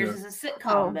Wonder Years is a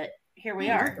sitcom, but here we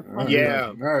are. Yeah.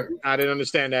 All right. I didn't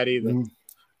understand that either.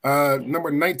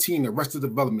 Number 19, Arrested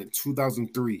Development,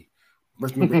 2003.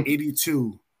 Verse number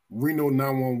 82, Reno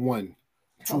 911,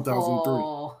 2003.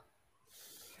 Oh,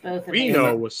 both of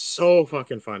Reno these. was so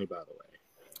fucking funny, by the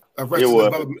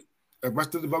way.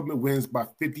 Arrested Development wins by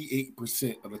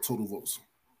 58% of the total votes.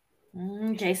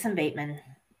 Jason Bateman.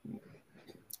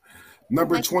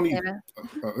 Number Like 20, Sarah.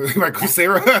 like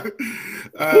Sarah.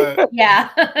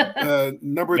 Yeah.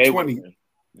 Number 20,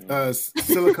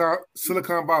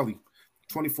 Silicon Valley,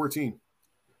 2014.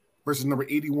 Versus number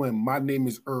 81, My Name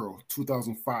is Earl,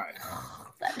 2005.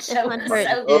 That show was Hunter.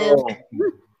 so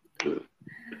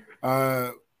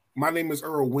good. My Name is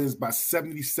Earl wins by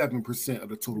 77% of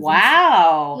the total votes.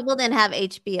 Wow. People didn't have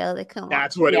HBO. They couldn't watch.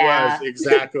 That's what Yeah. it was.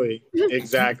 Exactly.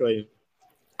 Exactly.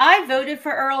 I voted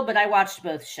for Earl, but I watched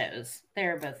both shows.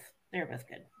 They're both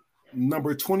good.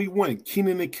 Number 21,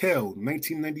 Kenan and Kel,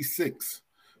 1996.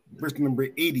 Versus number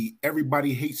 80,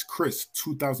 Everybody Hates Chris,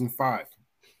 2005.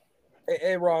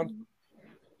 Hey, Ron.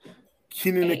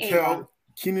 Kenan and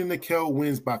Hey, Kel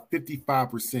wins by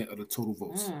 55% of the total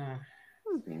votes.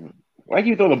 Why do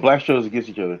you throw the black shows against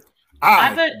each other?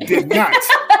 I did not.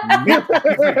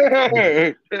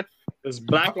 It's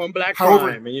black on black However,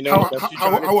 crime, and you know.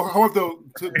 however, though,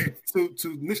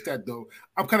 to niche that though,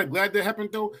 I'm kind of glad that happened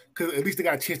though, because at least they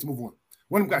got a chance to move on.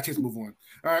 One of them got a chance to move on.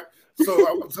 All right,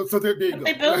 so there you go.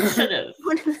 They both should have.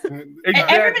 Exactly.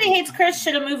 Everybody Hates Chris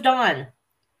should have moved on.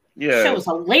 Yeah. Show was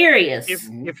hilarious.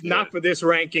 If not for this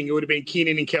ranking, it would have been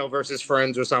Kenan and Kel versus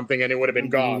Friends or something, and it would have been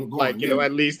gone. Like, you know,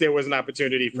 at least there was an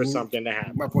opportunity for something to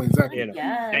happen. My point exactly. You know,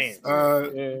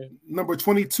 Yes. Number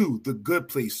 22, The Good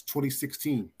Place,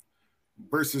 2016.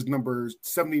 Versus number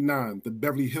 79, The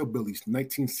Beverly Hillbillies,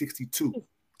 1962.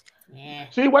 Yeah.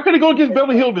 See, why couldn't it go against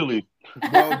Beverly Hillbillies?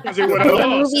 Well, Because it would have The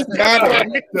lost. movie's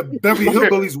better. the Beverly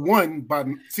Hillbillies won by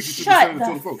 62% Shut of the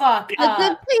total the vote. fuck The Good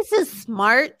up. Place is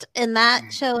smart, and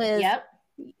that show is, Yep.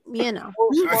 you know.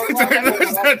 You know?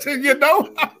 That's Yeah.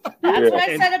 what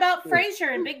I said about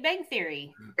Frasier and Big Bang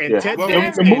Theory. And Yeah. Ted Well, The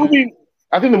Danson. movie,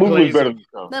 I think the movie was Blazing. better than the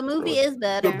show. The movie is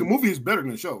better. The movie is better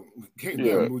than the show. Can't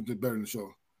Yeah. the movie is better than the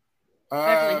show.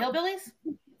 Beverly Hillbillies?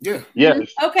 Yeah. Yes.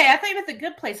 Okay, I thought you meant The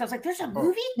Good Place. I was like, there's a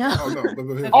movie? Oh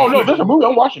no. Oh no, there's a movie.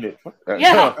 I'm watching it.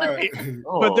 Yeah.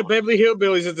 But the Beverly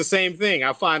Hillbillies is the same thing.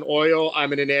 I find oil.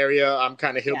 I'm in an area. I'm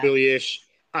kind of hillbilly-ish.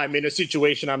 I'm in a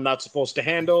situation I'm not supposed to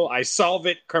handle. I solve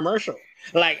it. Commercial.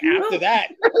 Like after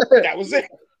that, that was it.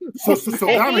 So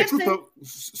God Hey, of truth though.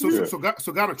 Yeah.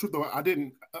 So God of truth though. I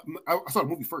didn't. I saw the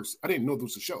movie first. I didn't know there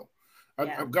was a show.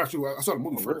 Yeah. I got you. I saw the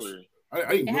movie first. I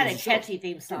didn't It know had there a was show. catchy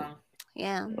theme song.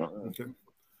 Yeah. Okay.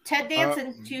 Ted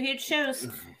Danson, 2 huge shows.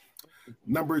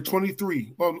 Number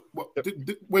 23. Well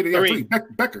wait, they got Three. three.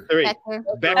 Becker. Three. Becker.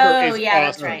 Becker Oh, is yeah,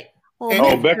 that's awesome. right. Well,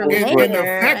 And, Becker was and great. the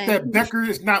fact that Becker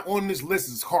is not on this list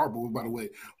is horrible, by the way.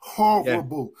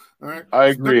 Horrible. All right. I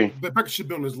agree. Becker should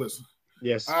be on this list.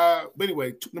 Yes. But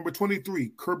anyway, number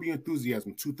 23, Curb Your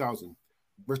Enthusiasm, 2000.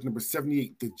 Verse number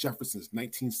 78, The Jeffersons,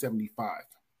 1975.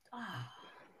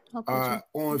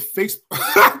 On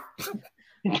Facebook.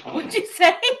 What'd you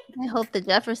say? I hope the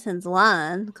Jeffersons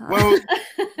won. God. Well,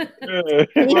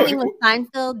 Anything with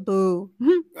Seinfeld, boo.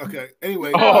 okay.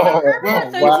 Anyway, Oh, Curb Your well,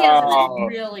 Enthusiasm wow. is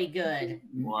really good.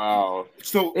 Wow.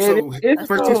 so it's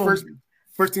first things so- first.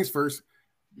 First things first.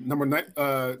 Number 9,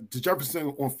 The Jefferson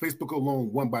on Facebook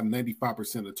alone won by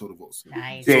 95% of the total votes.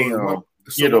 Nice. So Damn. it won,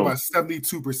 You it won know. by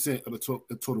 72% of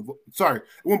the total vote. Sorry, it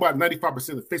won by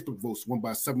 95% of Facebook votes, won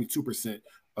by 72%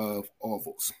 of all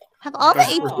votes. Have all the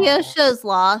That's- HBO shows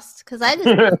lost? Because I just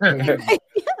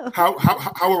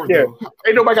However, Yeah. though,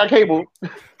 Ain't nobody got cable.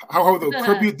 however, though,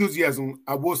 Curb Your Enthusiasm,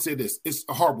 I will say this: it's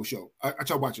a horrible show. I try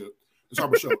to watch it. It's a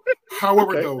horrible show.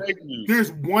 However, Okay, though, thank you.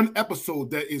 there's one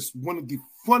episode that is one of the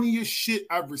funniest shit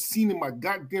I've ever seen in my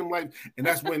goddamn life, and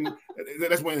that's when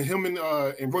him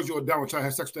and Rosie O'Donnell try to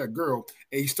have sex with that girl,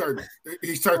 and he started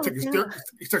taking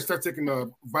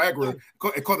Viagra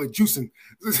and called it juicing.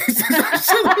 That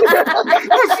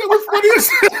shit was funny as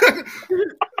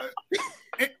shit.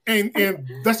 And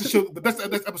that's the show. That's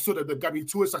the episode that got me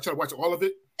to it. So I tried to watch all of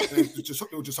it, and it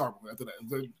was just horrible. After that,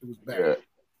 it was bad. Yeah.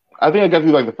 I think I got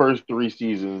through like the first 3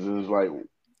 seasons and it's like,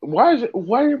 why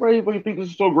everybody think this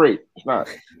is so great? It's not.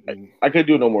 I couldn't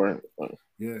do it no more.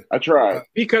 Yeah. I tried.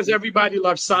 Because everybody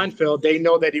loves Seinfeld, they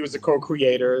know that he was a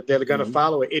co-creator. They're going to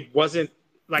follow it. It wasn't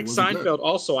like It wasn't Seinfeld.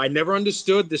 Also, I never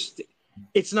understood this.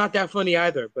 It's not that funny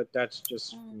either, but that's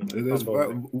just It is,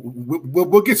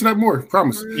 we'll get to that more.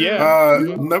 Promise. Yeah.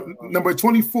 Number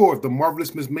 24, The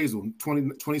Marvelous Miss Maisel,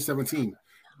 2017.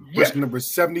 Versus number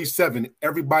 77,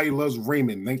 Everybody Loves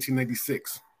Raymond,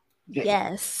 1996.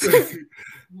 Yes.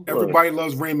 Everybody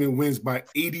Loves Raymond wins by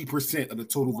 80% of the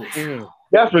total votes.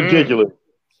 That's ridiculous.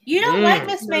 You don't like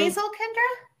Miss Maisel, Kendra?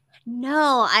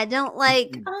 No, I don't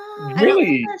like.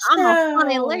 Really? I'm a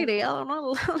funny lady. I don't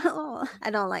know.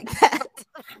 I don't like that.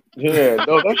 Yeah,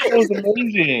 no, that show was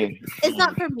amazing. It's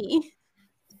not for me.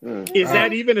 Is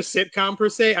that even a sitcom per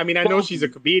se? I mean, I know she's a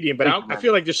comedian, but I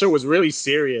feel like the show was really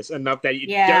serious enough that it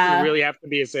doesn't really have to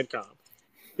be a sitcom.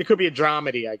 It could be a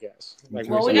dramedy, I guess. Like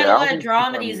we got a lot of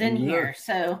dramedies in here,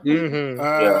 so.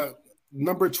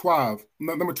 Number 12,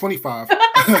 number 25.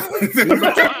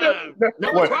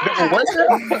 Number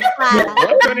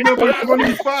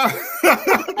 25.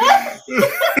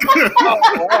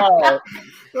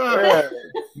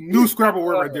 New Scrabble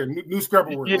word right there. New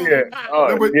Scrabble word. Is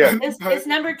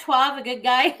number 12 a good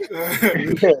guy?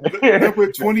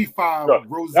 Number 25,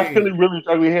 Roseanne. That's really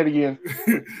ugly head again.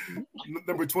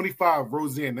 Number 25,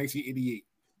 Roseanne, 1988.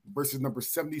 Versus number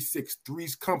 76,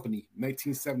 Three's Company,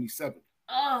 1977.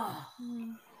 Oh.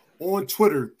 On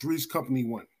Twitter, Three's Company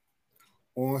won.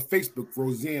 On Facebook,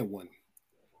 Roseanne won.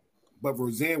 But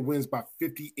Roseanne wins by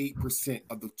 58%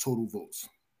 of the total votes.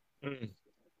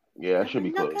 Yeah, that should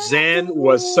be close. Zen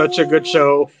was such a good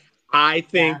show. I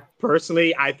think,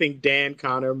 personally, Dan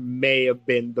Connor may have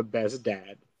been the best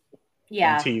dad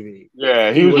on TV.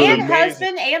 Yeah, he was and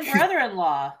husband and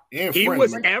brother-in-law. He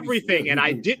was everything. And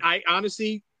I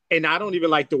honestly, and I don't even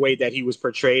like the way that he was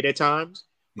portrayed at times.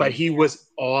 But he was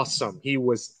awesome. He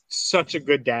was such a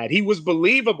good dad. He was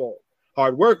believable,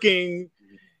 hardworking.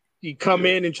 He'd come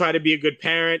in and try to be a good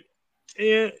parent.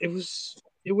 Yeah, it was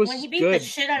when he beat the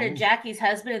shit out of Jackie's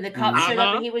husband and the cop showed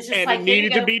up and he was just and like, it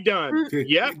needed to be done.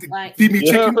 Yep. Feed me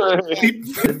chicken.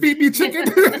 Feed me chicken.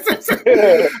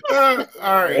 All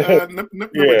right.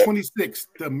 Number 26,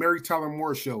 The Mary Tyler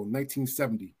Moore Show,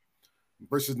 1970.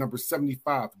 Versus number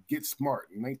 75, Get Smart,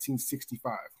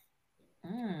 1965.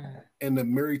 And The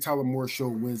Mary Tyler Moore Show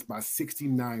wins by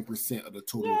 69% of the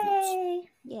total votes.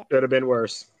 Yeah. Should have been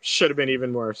worse. Should have been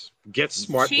even worse. Get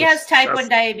Smart. She has type 1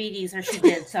 diabetes, or she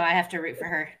did, so I have to root for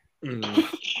her.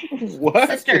 What?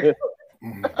 Sister.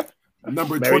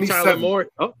 Number Mary 27. Tyler Moore.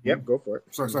 Oh, yep, go for it.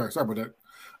 Sorry about that.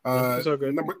 So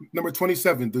good. Number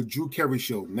 27, The Drew Carey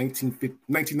Show,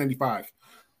 1995.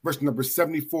 Versus number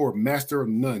 74, Master of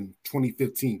None,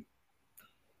 2015.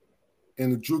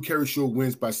 And The Drew Carey Show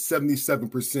wins by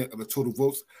 77% of the total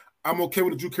votes. I'm okay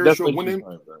with The Drew Carey Show winning,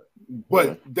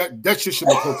 but that shit should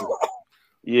be closer.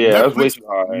 Yeah, that's way too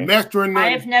high. Master of None. I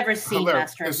have never seen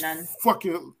hilarious. Master of None.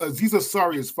 Fucking Aziz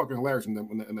Ansari is fucking hilarious in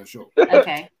that show.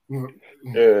 Okay.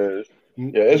 Yeah,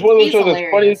 it's one of those shows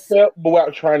that's funny as hell, but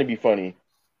without trying to be funny.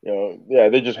 You know,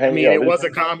 they just hang me out. It was a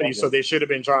comedy, so they should have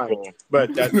been trying.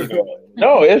 But that's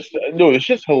it's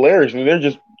just hilarious, and they're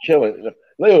just chilling,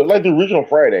 like the original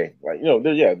Friday. Like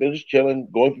they're just chilling,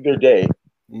 going through their day.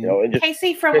 You know, and just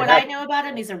Casey, from what I know about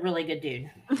him, he's a really good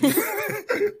dude.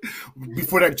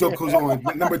 Before that joke goes on,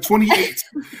 number 28,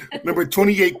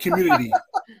 Community,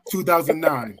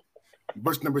 2009,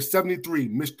 versus number 73,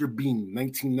 Mr. Bean,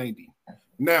 1990.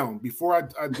 Now, before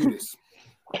I do this,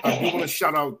 I do want to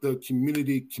shout out the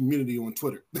community on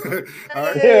Twitter. All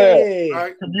right? Yeah. All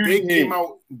right?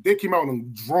 They came out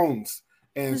on drones,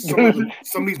 and some of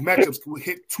these matchups would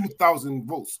hit 2,000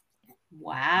 votes.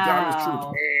 Wow. That is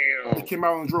true. They came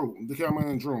out on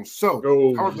drones. So,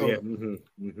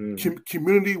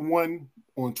 Community won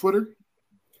on Twitter.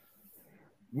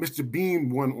 Mr. Bean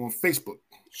won on Facebook.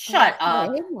 Shut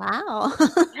up. Wow.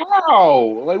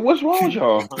 Wow. Like, what's wrong with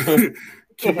y'all?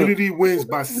 Community wins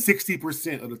by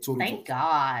 60% of the total Thank votes.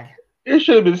 God. It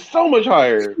should have been so much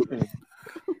higher.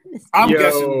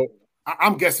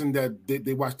 I'm guessing that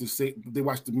they watched the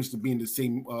Mr. Bean the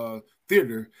same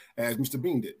theater as Mr.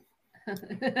 Bean did. I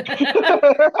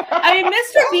mean,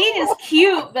 Mr. Bean is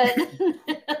cute, but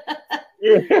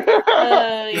you're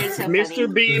so Mr. funny.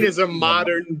 Bean is a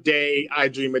modern day I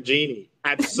Dream of Jeannie.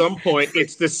 At some point,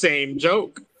 it's the same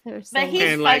joke. But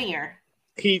he's funnier.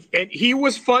 He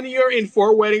was funnier in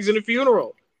 4 Weddings and a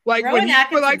Funeral. Like Rowan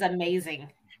Atkinson's amazing.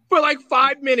 For like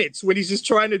 5 minutes when he's just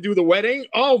trying to do the wedding.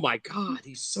 Oh my God,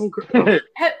 he's so good.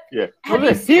 He's Have you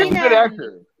a seen good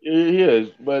actor. He is,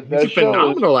 but He's a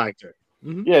phenomenal actor.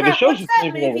 Mm-hmm. Yeah, the show's what's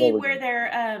that movie where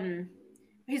they're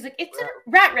he's like, it's a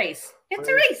rat race. It's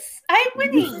a race. I'm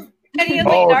winning. And he has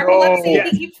like narcolepsy. no.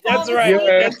 And he keeps That's falling right. asleep.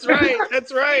 Yeah. That's right.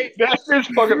 That's right. That shit's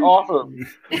fucking awesome.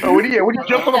 So when he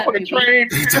jumps on the fucking train,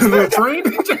 The train?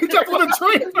 He jumped on a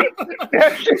train.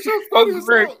 that shit's So so funny as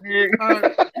great,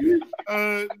 hell.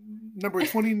 dude. Number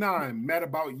 29, Mad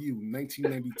About You,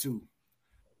 1992.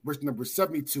 Verse number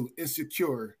 72,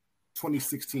 Insecure,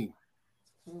 2016.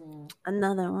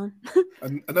 Another one.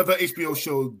 Another HBO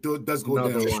show does go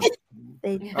Another down.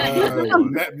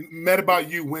 one. Mad About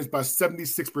You wins by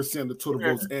 76% of the total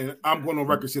votes, and I'm going on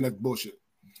record saying that's bullshit.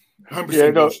 100% Yeah,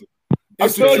 no. bullshit. I'm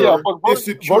telling y'all,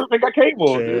 Insecure. voters think I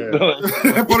cable. Yeah.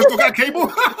 Dude. Voters still got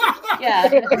cable?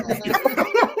 Yeah.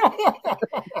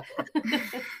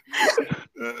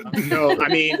 No, I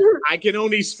mean, I can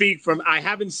only speak from. I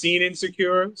haven't seen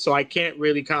Insecure, so I can't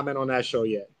really comment on that show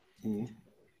yet. Mhm.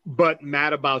 But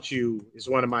Mad About You is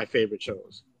one of my favorite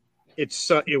shows. It's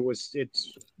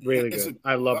really good.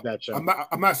 I love that show.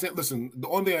 I'm not saying. Listen, the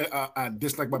only thing I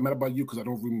dislike about Mad About You because I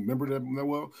don't remember that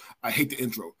well. I hate the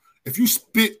intro. If you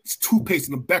spit toothpaste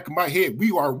in the back of my head, we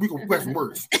gonna have some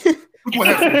words. We're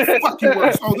gonna have some fucking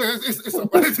words. Oh,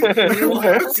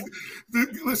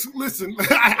 listen.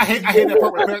 I hate that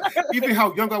part. Right back. Even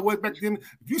how young I was back then.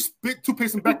 If you spit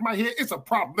toothpaste in the back of my head, it's a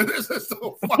problem. It's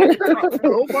so fucking problem.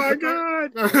 Oh my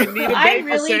god! And Nita I Baker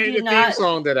really sang do the theme not-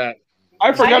 song to that. I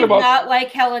I forgot did about. not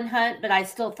like Helen Hunt, but I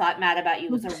still thought Mad About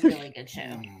You was a really good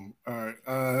show. All right.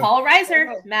 Paul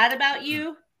Reiser, Mad About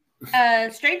You,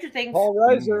 Stranger Things. Paul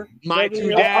Reiser. My two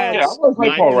Yeah, dads. I was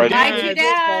like Paul Reiser. My Two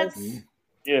Dads.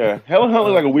 Yeah, Helen Hunt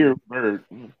looked like a weird bird.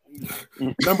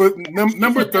 Number He's a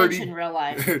bitch 30. in real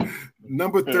life.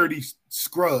 Number 30,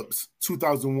 Scrubs,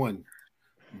 2001.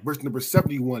 Verse number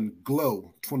 71,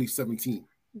 Glow, 2017.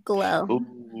 Glow.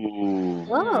 Ooh.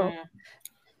 Whoa. Mm.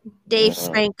 Dave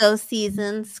Franco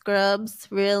season, Scrubs,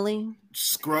 really?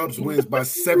 Scrubs wins by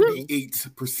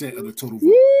 78% of the total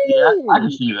vote. Yeah, I can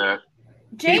see that.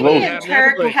 Jamie Glow. and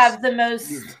Turk Netflix. have the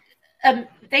most.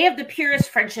 They have the purest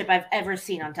friendship I've ever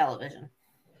seen on television.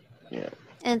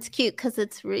 And it's cute because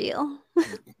it's real.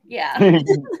 Yeah.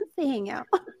 They hang out.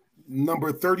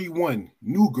 Number 31,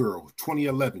 New Girl,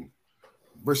 2011.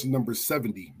 Versus number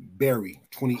 70, Barry,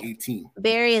 2018.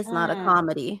 Barry is not a Mm.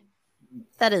 comedy.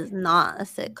 That is not a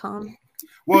sitcom.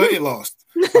 Well, it lost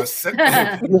by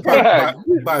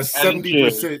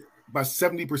 70%. By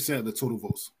 70% of the total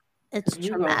votes. It's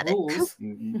You know traumatic. rules.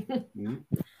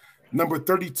 Number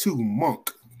 32,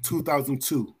 Monk,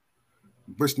 2002.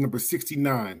 Versus number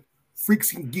 69,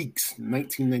 Freaks and Geeks,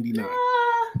 1999.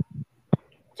 Ah,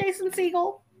 Jason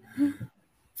Segel.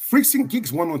 Freaks and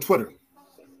Geeks won on Twitter.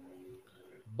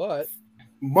 But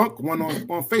Monk won on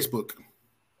Facebook.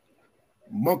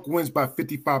 Monk wins by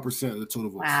 55% of the total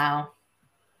votes. Wow.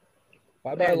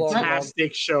 bye-bye, long.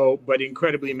 Fantastic show, but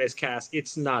incredibly miscast.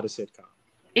 It's not a sitcom.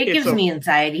 It It's gives a- me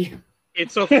anxiety.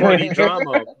 It's a funny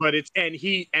drama, but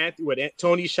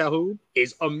Tony Shalhoub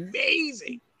is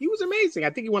amazing. He was amazing. I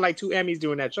think he won like 2 Emmys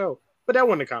doing that show, but that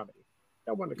wasn't a comedy.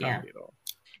 That wasn't a comedy at all.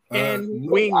 And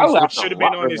Wings, I which laughed should a have been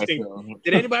lot on this at thing. that show.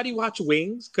 Did anybody watch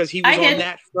Wings? Because he was I on did.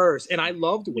 that first, and I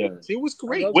loved Wings. It was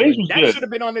great. Wings was That good. should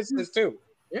have been on this list too.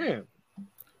 Yeah.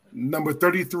 Number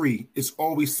 33, It's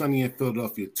Always Sunny in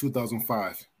Philadelphia,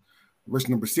 2005. Versus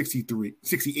number 68,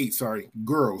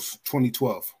 Girls,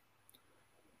 2012.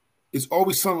 It's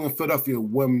Always Sunny in Philadelphia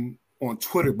won on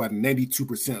Twitter by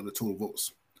 92% of the total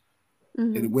votes.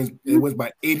 Mhm. And it wins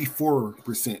by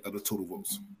 84% of the total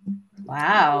votes.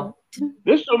 Wow.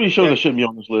 There's so many shows that shouldn't be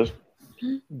on this list.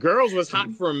 Girls was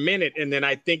hot for a minute, and then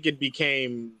I think it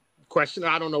became question.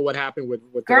 I don't know what happened with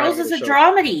the Girls rest is of a the show.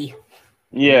 dramedy.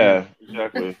 Yeah,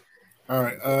 exactly. All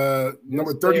right.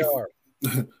 Number Yes, 30, they are.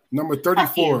 number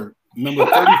 34,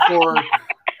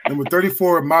 number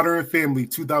 34, Modern Family,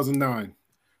 2009.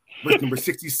 Versus number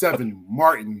 67,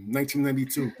 Martin,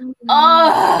 1992.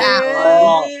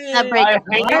 Oh. That breaks I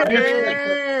my hate heart.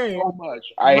 this so much.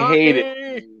 I hate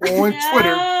it. On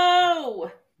Twitter,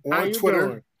 No. How on you Twitter,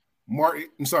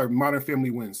 doing? Modern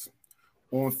Family wins.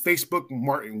 On Facebook,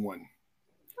 Martin won.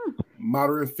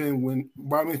 Modern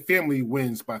Family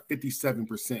wins by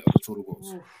 57% of the total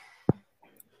votes.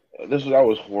 That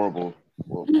was horrible.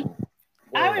 Horrible.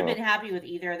 I would have been happy with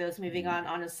either of those moving on,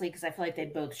 honestly, because I feel like they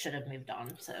both should have moved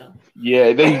on. So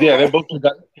Yeah, they both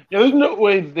got. Yeah, there's no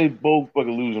way they both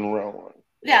fucking lose in round one.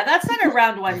 yeah, that's not a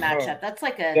round one matchup. That's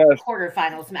like a Yes.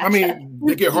 quarterfinals matchup. I mean,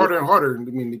 they get harder and harder. I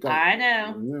mean, they got, I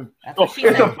know. yeah. That's Oh, what she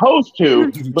it's said. supposed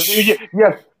to, but then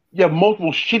you have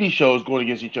multiple shitty shows going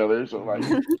against each other. So like,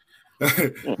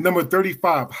 Number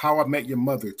 35, How I Met Your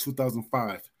Mother,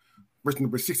 2005. Versus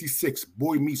number 66,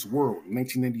 Boy Meets World,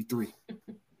 1993.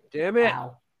 Damn it.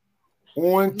 Wow.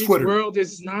 On This Twitter, world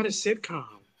is not a sitcom.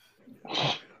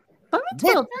 Boy It's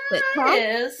still a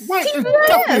sitcom. Is. What? It's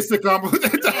definitely a sitcom.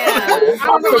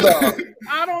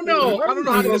 I don't know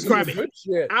how to describe it.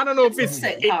 I don't know if it's a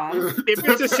sitcom. If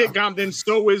it's a sitcom, then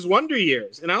so is Wonder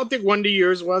Years, and I don't think Wonder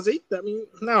Years was it. I mean,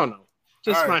 no.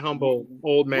 Just my humble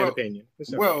old man opinion.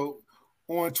 Well,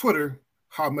 on Twitter,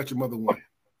 How I Met Your Mother won.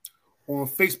 On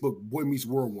Facebook, Boy Meets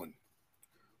World won.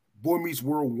 Boy Meets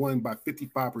World won by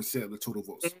 55% of the total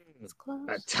votes.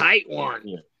 A tight one.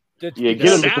 Yeah,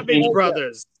 the Savage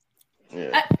Brothers.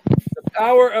 Yeah. The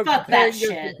power of Fuck that companion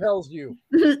shit. compels you.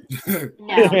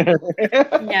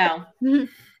 No.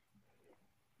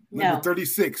 Number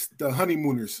 36, The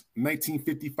Honeymooners,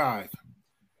 1955.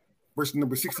 Versus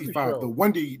number 65, The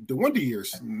Wonder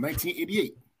Years,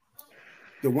 1988.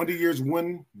 The Wonder Years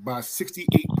won by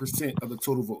 68% of the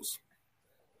total votes.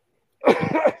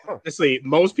 Honestly,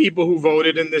 most people who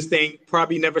voted in this thing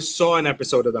probably never saw an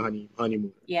episode of The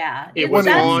Honeymoon. Yeah. It was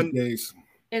on. It's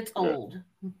old.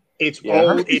 It's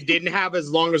old. It didn't have as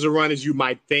long as a run as you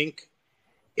might think.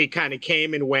 It kind of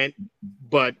came and went,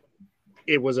 but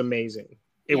it was amazing.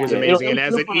 It was amazing. And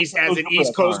as an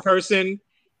East Coast person,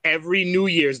 every New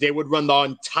Year's they would run the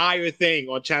entire thing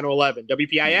on Channel 11.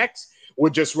 WPIX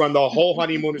would just run the whole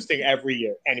Honeymooners thing every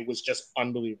year, and it was just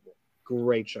unbelievable.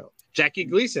 Great show. Jackie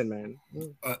Gleason, man.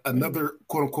 Another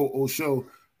quote-unquote old show,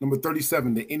 number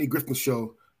 37, The Andy Griffith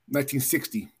Show,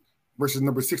 1960, versus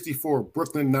number 64,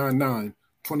 Brooklyn Nine-Nine,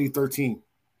 2013.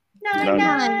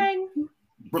 Nine.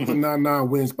 Brooklyn Nine-Nine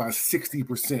wins by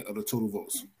 60% of the total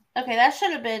votes. Okay, that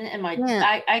should have been in my...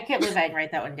 Yeah. I can't believe I didn't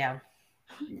write that one down.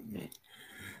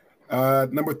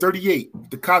 Number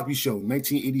 38, The Cosby Show,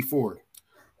 1984.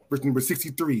 Versus number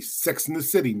 63, Sex and the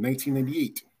City,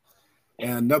 1998.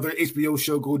 And another HBO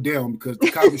show go down because The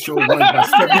Cosby Show won by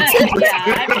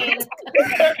 72%.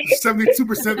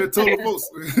 72% of the total votes.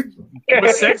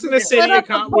 Was Sex and the City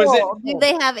Do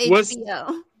they have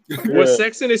HBO? Was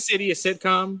Sex and the City a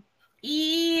sitcom?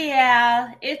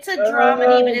 Yeah, it's a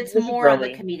dramedy, but it's more on the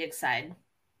comedic side.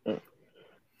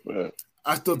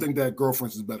 I still think that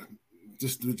Girlfriends is better.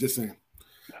 Just saying.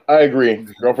 I agree.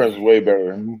 Girlfriends is way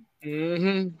better.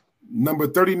 Mm-hmm. Number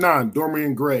 39, Dorian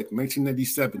and Greg,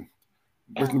 1997.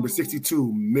 Versus number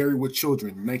 62, Married with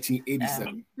Children,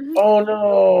 1987. Oh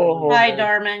no! Bye,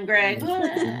 Dharma Greg.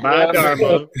 Bye,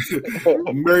 Dharma.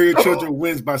 Married with Children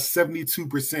wins by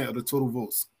 72% of the total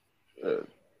votes.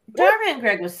 Dharma and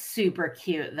Greg was super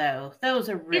cute, though. That was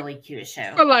a really cute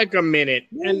show. For like a minute,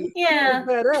 and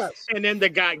and then the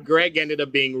guy Greg ended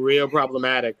up being real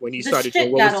problematic when he started.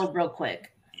 Shit got old real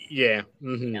quick. Yeah.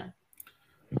 Mm-hmm. Yeah.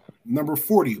 Number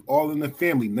 40, All in the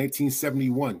Family,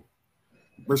 1971.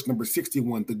 Versus number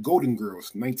 61, The Golden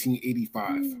Girls,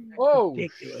 1985. Oh,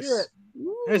 ridiculous. shit.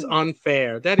 That is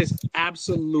unfair. That is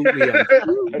absolutely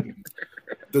unfair.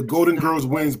 The Golden Girls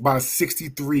wins by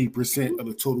 63% of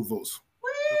the total votes.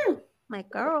 Woo! My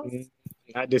girls.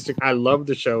 I love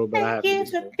the show, but I have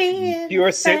You're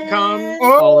a sitcom.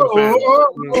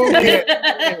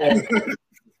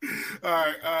 All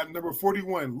right, number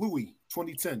 41, Louis,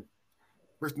 2010.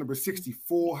 Versus number 60,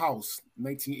 Full House,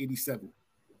 1987.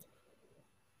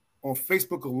 On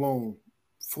Facebook alone,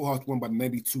 Full House won by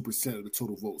 92% of the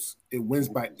total votes. It wins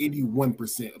by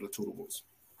 81% of the total votes.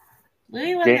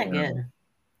 Louis wasn't that good.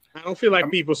 I don't feel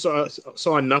like people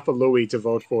saw enough of Louis to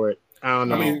vote for it. I don't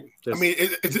know.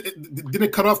 Didn't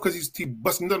it cut off because he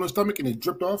busted down on his stomach and it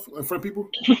dripped off in front of people?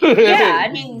 Yeah, I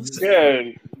mean,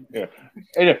 yeah.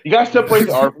 And you got to separate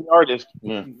the art from the artist.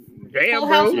 Yeah. Damn,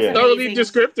 bro, thoroughly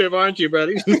descriptive, aren't you,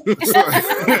 buddy?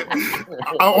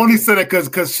 I only said that because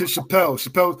Chappelle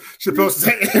said,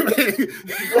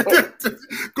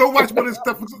 "Go watch one of his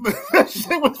stuff."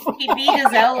 He beat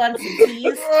his L on some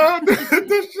keys.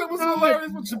 That shit was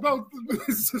hilarious when Chappelle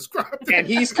subscribed. And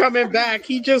he's coming back.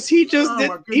 He just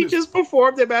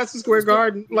performed at Madison Square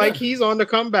Garden like he's on the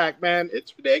comeback, man.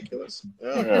 It's ridiculous.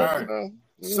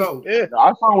 So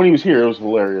I saw him when he was here. It was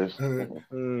hilarious.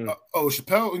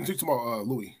 Chappelle. You talking about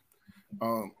Louis?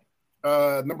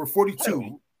 Number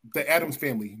 42, The Addams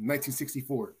Family,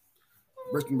 1964.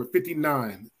 Verse number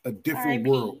 59, A Different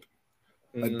World.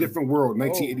 A Different World,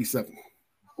 1987.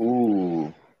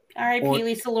 Ooh. R.I.P.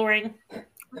 Lisa Loring.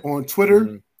 On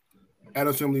Twitter,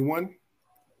 Addams Family won.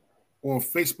 On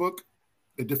Facebook,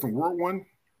 A Different World won.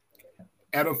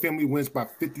 Addams Family wins by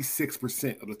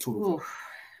 56% of the total vote.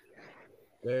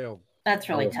 Damn. That's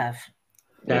really tough.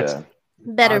 That's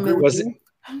better movie.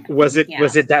 Was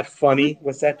it that funny?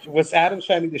 Was Addams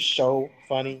Family the show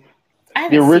funny?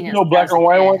 The original black and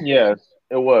white one? Yes,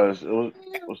 it was. It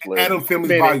was hilarious. Addams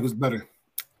Family's body was better.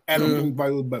 Addams Family's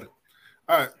body was better.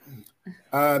 All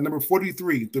right. Number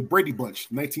 43, The Brady Bunch,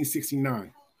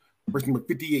 1969. Versus number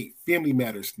 58, Family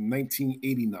Matters,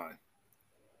 1989.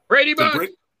 Brady Bunch.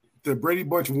 The Brady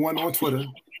Bunch won on Twitter.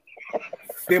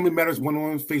 Family Matters won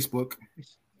on Facebook.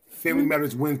 Family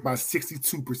Matters wins by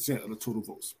 62% of the total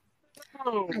votes.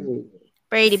 Oh.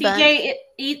 Brady Bunch. CJ,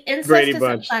 incest Brady isn't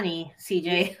Bunch. funny,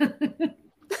 CJ.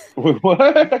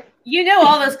 What? You know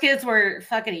all those kids were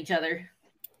fucking each other.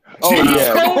 Oh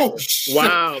yeah. Oh, shit.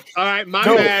 Wow. All right, my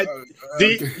No. bad.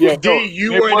 D, Yeah, D, no,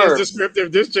 you they weren't were. as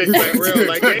descriptive. This chick went real.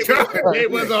 Like they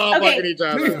was all Okay. fucking each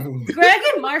other. Damn. Greg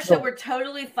and Marsha were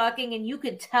totally fucking, and you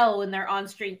could tell in their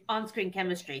on-screen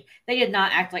chemistry. They did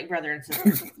not act like brother and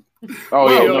sister. Oh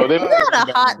yeah, Well, no, they You had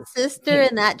a hot sister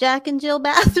in that Jack and Jill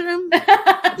bathroom.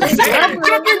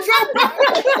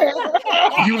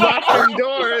 You lock them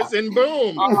doors and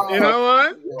boom. You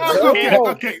know what?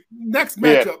 Okay. Next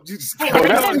matchup. Jesus Hey, Christ. we're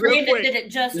that just was Raven great. did it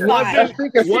just Wasn't,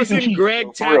 fine. wasn't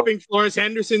Greg tapping Florence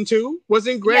Henderson too?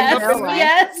 Wasn't Greg Yes, up in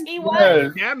yes, he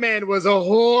was. That man was a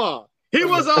whore. He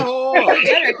was a whore. He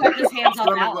better cut his hands off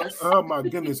Alice. Oh my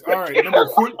goodness! All right, number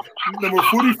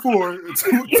 44,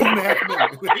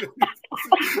 2.5 men.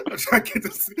 I'm trying to get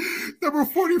this. Number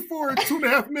 44,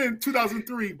 2.5 men,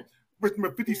 2003. Versus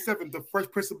number 57, The Fresh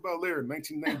Prince of Bel-Air,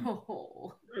 1990.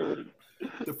 Oh.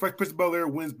 The Fresh Prince of Bel-Air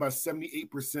wins by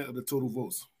 78% of the total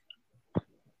votes.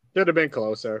 Should have been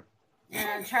closer.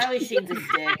 Charlie Sheen's a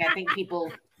dick. I think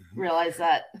people realize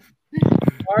that.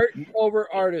 Art over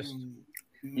artist.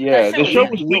 Yeah, That the show show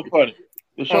was was so funny.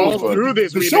 The show All was funny. through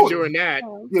this, The we've show- been doing that.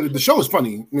 Yeah, the show is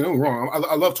funny. You know, wrong.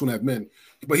 I love 2.5 men,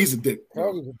 but he's a dick.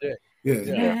 Charlie's a dick.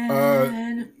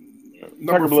 Yeah.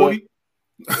 Number Blood.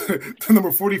 40,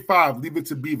 number 45, Leave It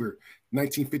to Beaver,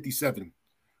 1957,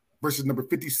 versus number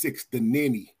 56, The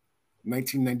Nanny,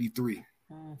 1993.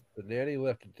 The nanny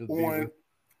left it to the On beaver.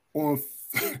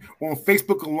 on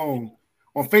Facebook alone,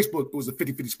 on Facebook it was a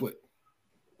 50-50 split.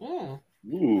 Mm.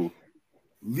 Ooh.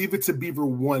 Leave It to Beaver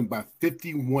won by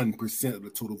 51% of the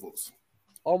total votes.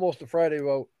 Almost a Friday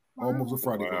vote. Almost a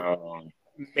Friday vote. Wow.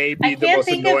 Maybe I the can't most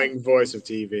think of- annoying voice of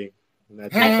TV.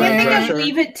 That's I can't think pressure. of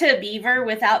Leave It to Beaver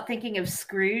without thinking of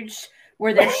Scrooge,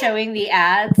 where they're showing the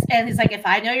ads, and he's like, "If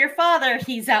I know your father,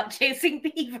 he's out chasing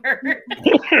beaver."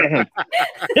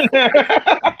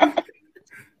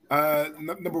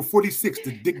 Number 46,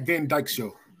 The Dick Van Dyke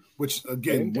Show, which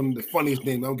again, one of the funniest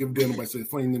names. I don't give a damn nobody says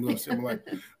funny name in my life.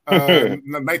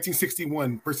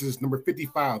 1961 versus number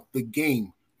 55, The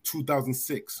Game,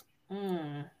 2006.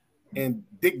 Mm. And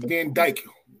Dick Van Dyke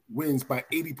wins by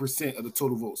 80% of the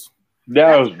total votes.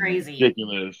 That That's was crazy.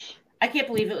 ridiculous. I can't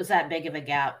believe it was that big of a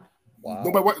gap. Wow. I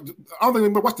don't think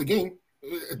anybody watched The Game.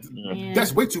 Yeah.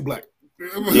 That's way too black.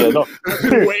 Yeah, no.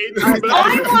 Way too black.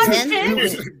 I watched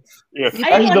it. Yeah, I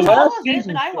actually, the didn't watch all last of it,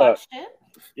 season. but I watched it.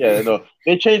 Yeah, no,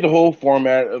 they changed the whole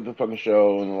format of the fucking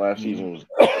show, and the last season was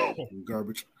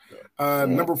Garbage.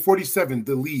 Number 47,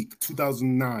 The League,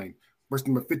 2009. Versus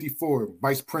number 54,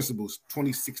 Vice Principals,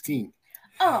 2016.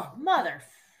 Oh, mother.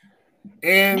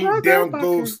 And down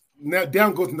goes another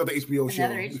HBO show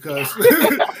Another HBO. because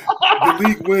The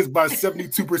League wins by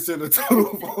 72% of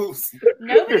total votes.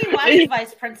 Nobody watched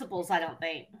Vice Principals, I don't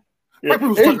think. Vice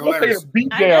Principals was Hey, fucking look at hilarious. a beat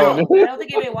I know. down. I don't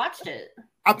think anybody watched it.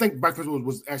 I think Vice Principals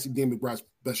was actually Dan McBride's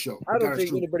best show. I don't That is think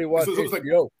true. anybody watched It was like-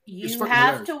 HBO. It's You fucking have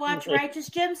hilarious. to watch Righteous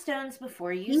Gemstones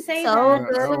before you He's say so that.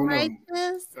 good I and don't know.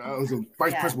 righteous.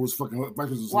 Vice Yeah. Principal was fucking. Vice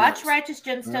Principal was Watch hilarious. Righteous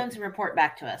Gemstones and report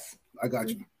back to us. I got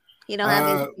you. You don't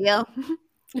have HBO.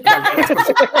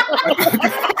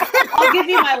 I'll give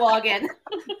you my login.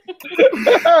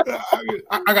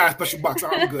 I got a special box.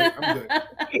 I'm good.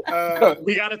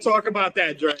 We got to talk about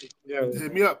that, Dre. Yeah.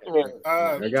 Hit me up.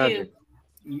 I got you.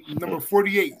 Number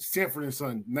 48, Sanford and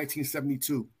Son,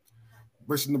 1972.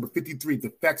 Versus number 53, The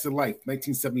Facts of Life,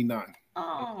 1979.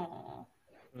 Oh.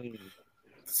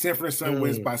 Sanford and Son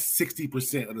wins by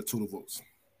 60% of the total votes.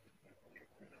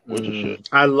 What's the shit?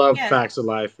 I love Yeah. Facts of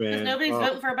Life, Because man. nobody's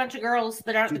voting for a bunch of girls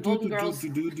that aren't the Golden Girls.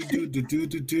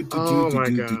 Oh my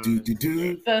God. Both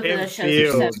of Kim those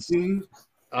shows are so Fields.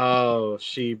 Oh,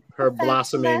 her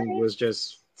blossoming was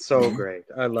just so great.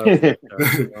 I love it.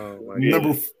 Oh my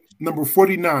God. Number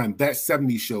 49, That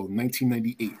 70s Show,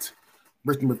 1998.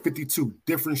 Versus number 52,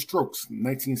 Different Strokes,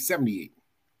 1978.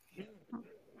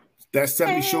 That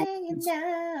 70 show.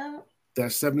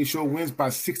 That 70 show wins by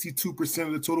 62%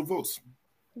 of the total votes.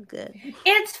 Good.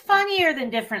 It's funnier than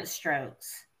Different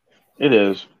Strokes. It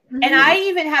is. And I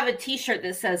even have a t-shirt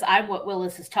that says I'm what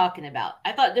Willis is talking about.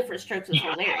 I thought Different Strokes was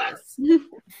hilarious.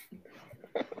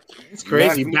 It's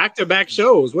crazy. Last- Back-to-back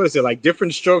shows. What is it? Like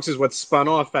Different Strokes is what spun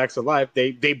off Facts of Life.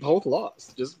 They both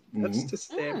lost. That's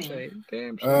just damn shame.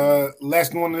 Damn shame.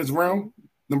 Last one in this round,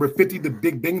 number 50, The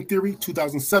Big Bang Theory,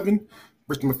 2007.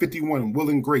 versus number 51, Will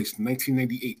and Grace,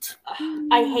 1998.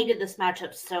 I hated this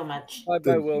matchup so much. Bye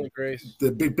bye, Will and Grace.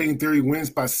 The Big Bang Theory wins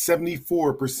by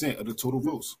 74% of the total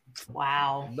votes.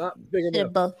 Wow. Not big Should enough.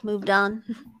 have both moved on.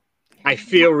 I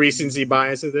feel recency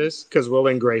bias of this because Will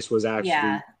and Grace was actually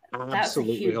Yeah, was a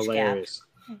absolutely huge gap. hilarious.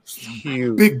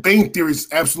 Huge. Big Bang Theory is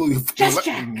absolutely. Just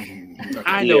Jack.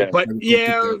 I know, but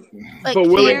yeah, but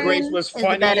Will and Grace was is a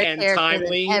funny better and character than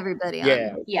timely. Everybody on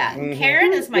Yeah. Yeah, Mhm.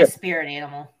 Karen is my Yeah. spirit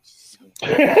animal.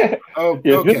 Oh,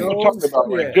 Yeah, okay. good, we're talking about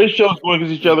like, good shows going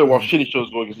against each other while shitty shows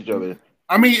going against each other.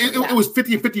 I mean, it was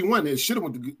 50 and 51. It should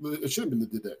have been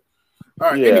that did that.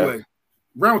 All right. Yeah. Anyway,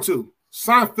 round 2.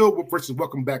 Seinfeld versus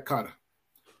Welcome Back, Kotter.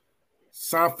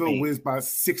 Seinfeld wins by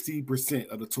 60%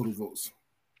 of the total votes.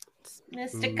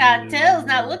 Mr. Cocktail's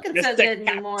not looking so Mr. good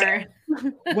anymore.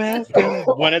 Welcome.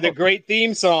 One of the great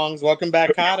theme songs. Welcome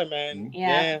back, Kotter, man.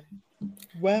 Yeah.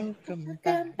 Welcome back.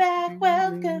 Welcome back,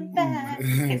 welcome back.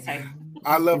 Okay, sorry.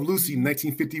 I Love Lucy,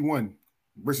 1951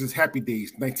 versus Happy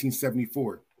Days,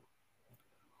 1974.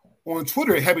 On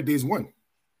Twitter, Happy Days won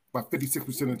by 56%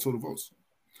 of the total votes.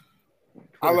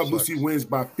 I Love Lucy wins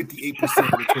by 58%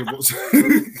 of the total votes.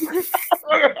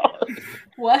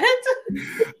 What?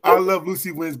 I Love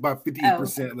Lucy wins by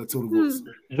 58% of the total votes.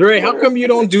 Dre, how come you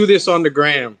don't do this on the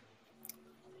gram?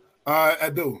 I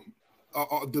do.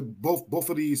 Both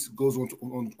of these goes on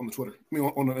the Twitter. I mean,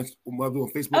 on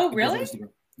Facebook. Oh, really?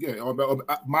 Yeah,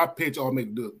 my page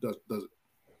automatically does it.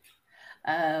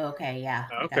 Oh, okay, yeah.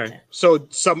 Okay. Gotcha. So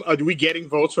are we getting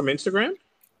votes from Instagram?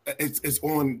 It's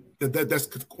on that's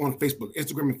on Facebook.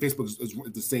 Instagram and Facebook is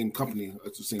the same company.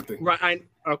 It's the same thing. Right.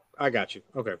 I got you.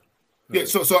 Okay. Yeah.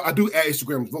 So I do add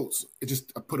Instagram votes. It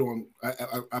just I put on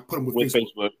I put them with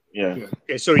Facebook. Yeah.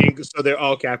 Okay. So they're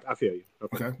all capped. I feel you.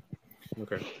 Okay.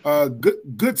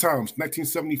 Good Times,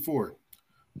 1974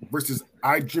 versus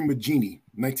I Dream of Jeannie,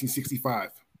 1965.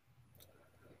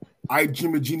 I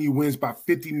Dream of Jeannie wins by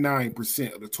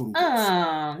 59% of the total votes.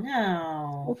 Oh,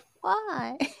 no.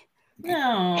 Why?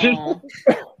 No.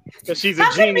 Because she's a How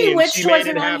come genie and Bewitched she made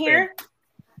wasn't it on happen. here?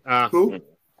 Who?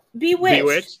 Bewitched.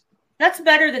 Bewitched? That's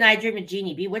better than I Dream of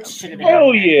Jeannie. Bewitched should have been. Oh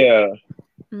on there. yeah.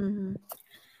 Mm-hmm.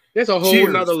 There's a whole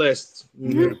Cheers. nother list.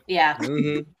 Mm-hmm. Yeah.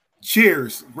 Mm-hmm.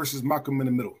 Cheers versus Malcolm in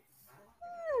the Middle.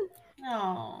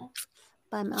 No.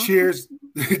 By Malcolm. Cheers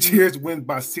wins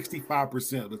by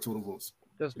 65% of the total votes.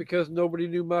 That's because nobody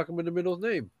knew Malcolm in the Middle's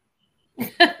name.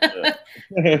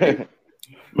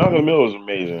 Malcolm Mill is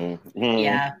amazing. Mhm.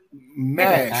 Yeah.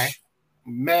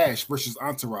 MASH versus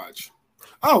Entourage.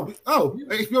 Oh,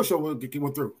 HBO show went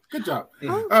through. Good job.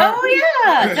 Oh,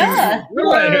 yeah. Duh.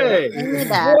 Hey.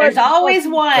 There's always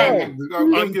one.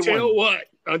 Until what?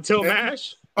 Until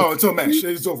MASH? Oh, until MASH.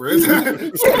 It's over.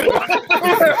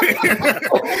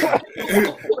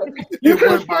 You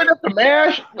could straight up to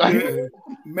MASH.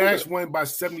 MASH won by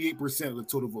 78% of the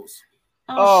total votes.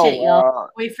 Oh, shit, y'all. wow.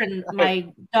 Boyfriend, my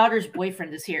daughter's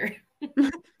boyfriend is here.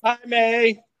 Hi,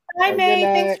 May. Hi, May.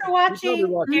 night. Thanks for watching. You'll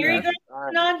be watching Gary that.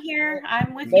 going on here.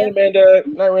 I'm with Night, you. Amanda.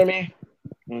 Night, Remy.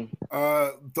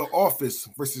 The Office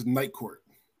versus Night Court.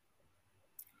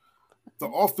 The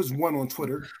Office won on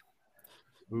Twitter.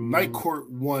 Night Court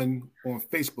won on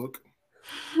Facebook.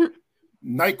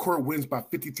 Night Court wins by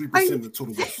 53% of the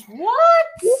total votes. What?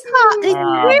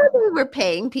 Where they were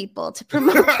paying people to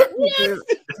promote it.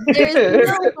 There's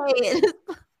no way it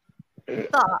is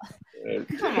thought.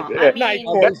 Come on. Yeah. I Night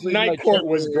mean, Court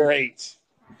was great.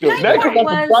 Dude, Night Night Court Court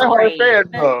got some was diehard great, fans,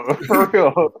 but- though. For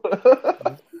real.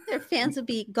 Their fans would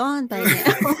be gone by now.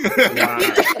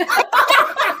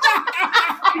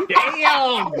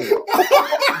 Damn.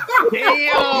 Yo.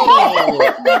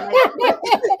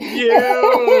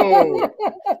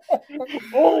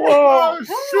 Oh,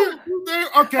 shit.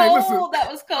 Okay, cold. listen. That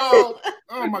was cold.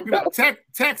 Oh, my goodness.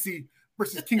 Taxi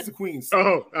versus Kings of Queens.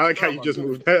 Oh, I like how you just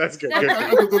moved. That's good. I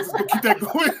Good. go keep that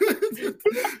going.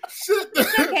 Shit.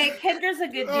 Okay, Kendra's a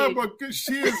good Oh, dude. my good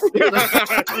shit. Dude.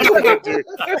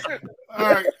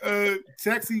 All right.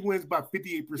 Taxi wins by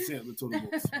 58% of the total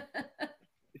votes.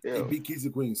 It beat Kings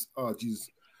of Queens. Oh, Jesus.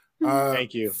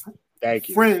 Thank you. Thank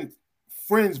you.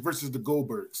 Friends versus the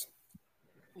Goldbergs.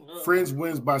 Friends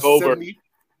wins by Goldberg. 70.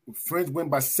 Friends win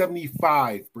by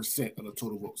 75% of the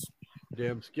total votes.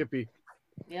 Damn Skippy.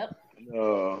 Yep.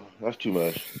 No, that's too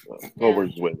much.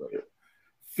 Goldberg's way better.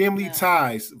 Family Yeah.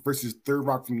 Ties versus Third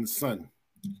Rock from the Sun.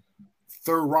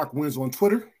 Third Rock wins on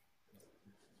Twitter.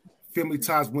 Family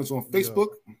Ties wins on Facebook.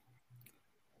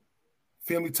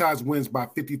 Family Ties wins by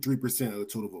 53% of the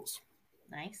total votes.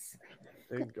 Nice.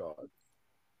 Thank God.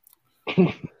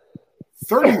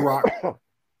 30 Rock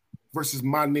versus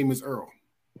My Name is Earl.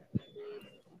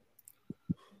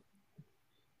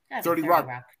 Gotta be 30 Rock.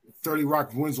 30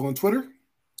 Rock wins on Twitter.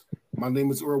 My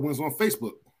Name is Earl wins on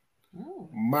Facebook. Ooh.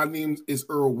 My Name is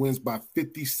Earl wins by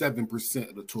 57%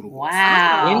 of the total votes.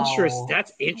 Wow. Interesting.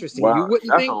 That's interesting. Wow, You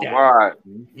wouldn't that's think a that. lot.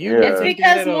 You Yeah. would It's think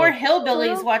because that at more all.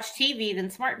 hillbillies watch TV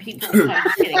than smart people. No, I'm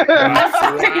just kidding. I'm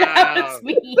sorry, Wow. that's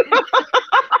mean.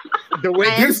 The way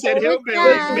I you am said so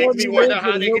hillbillies sad. makes me wonder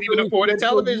how they can even afford a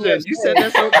television. You said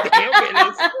that's what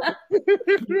hillbillies.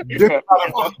 They're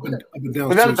up and down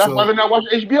But too, that's why they're not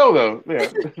watching HBO though. Yeah,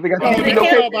 they got Oh, they they TV. don't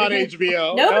can't- know about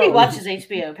HBO. Nobody No. watches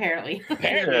HBO, apparently.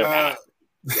 Apparently Yeah. not.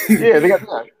 Yeah, they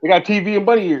got TV and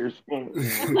bunny ears. Funny.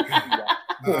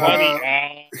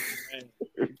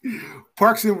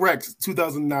 Parks and Recs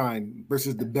 2009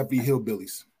 versus the Beverly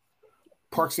Hillbillies.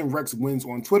 Parks and Recs wins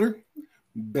on Twitter.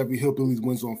 Beverly Hillbillies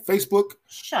wins on Facebook.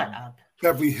 Shut up.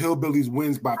 Beverly Hillbillies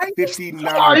wins by 59%.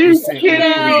 Are you kidding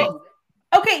me?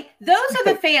 Okay, those are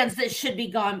the fans that should be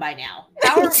gone by now.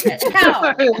 How?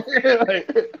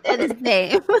 That is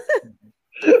name.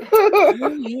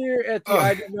 We here at the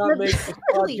I Did Not Make This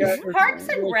Podcast, or Parks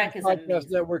and Rec is Podcast amazing.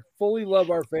 Network fully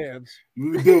love our fans.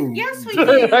 We do. Yes, we do.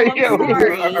 I'm Yeah, we do.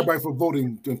 sorry. Everybody for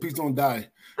voting. And please don't die.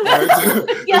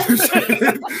 Yes.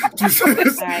 Just- All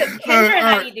right, Kendra and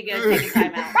I need to go take a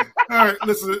time out. All right,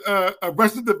 listen.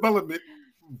 Arrested Development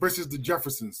versus the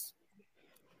Jeffersons.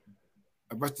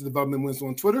 Arrested Development wins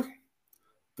on Twitter.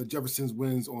 The Jeffersons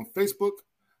wins on Facebook.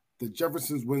 The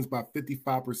Jeffersons wins by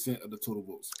 55% of the total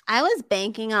votes. I was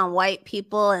banking on white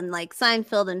people and like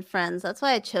Seinfeld and Friends. That's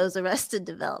why I chose Arrested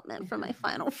Development for my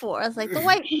final four. I was like, the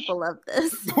white people love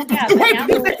this. Yeah, but now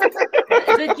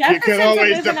the You Jeffersons can are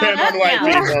always moving depend on on up white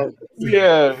now. people.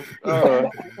 Yeah. All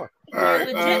They're right,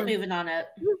 legit moving on up.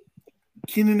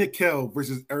 Keenan and Kel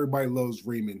versus Everybody Loves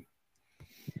Raymond.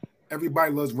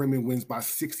 Everybody Loves Raymond wins by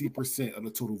 60% of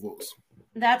the total votes.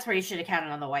 That's where you should have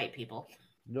counted on the white people.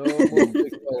 No more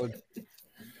big felon.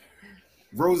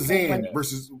 Roseanne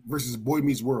versus Boy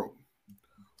Meets World.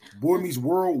 Boy Meets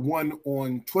World won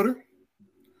on Twitter.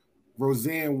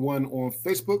 Roseanne won on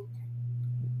Facebook.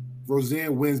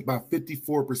 Roseanne wins by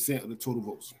 54% of the total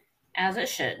votes. As it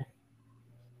should.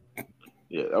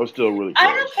 Yeah, that was still really I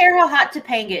close. don't care how hot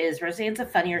Topanga is. Roseanne's a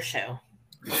funnier show.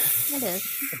 It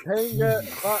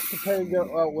is. Hot Topanga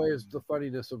outweighs the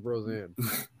funniness of Roseanne.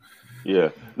 Yeah.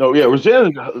 No, yeah,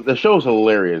 Roseanne, the show's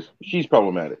hilarious. She's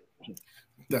problematic.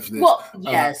 Definitely. is. Well,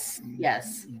 yes,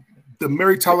 yes. The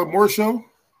Mary Tyler Moore Show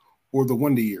or the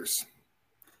Wonder Years?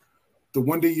 The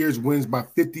Wonder Years wins by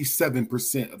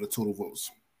 57% of the total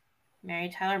votes. Mary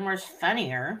Tyler Moore's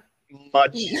funnier.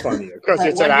 Much funnier because But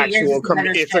it's an Wonder Years actual is a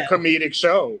better it's a show. comedic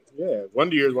show. Yeah,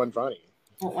 Wonder Years wasn't funny.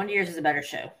 Well, Wonder Years is a better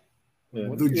show. Yeah.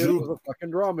 What The is Drew- a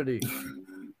fucking dramedy?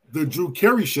 The Drew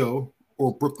Carey Show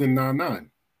or Brooklyn Nine-Nine?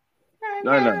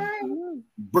 No.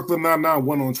 Brooklyn Nine-Nine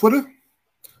won on Twitter.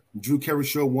 Drew Carey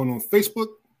Show won on Facebook.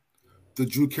 The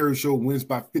Drew Carey Show wins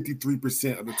by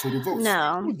 53% of the total votes.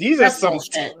 No. These are That's some.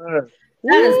 bullshit.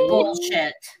 That is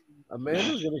bullshit.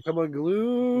 Amanda's gonna come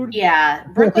unglued. Yeah,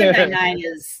 Brooklyn Nine-Nine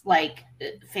is like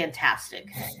fantastic.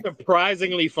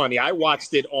 Surprisingly funny. I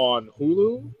watched it on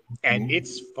Hulu, and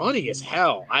it's funny as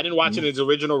hell. I didn't watch it in its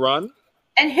original run.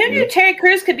 And who knew Terry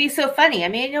Crews could be so funny? I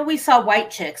mean, I know we saw White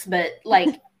Chicks, but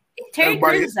like Terry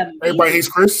Crews is amazing. Everybody hates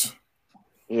Chris.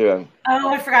 Yeah. Oh,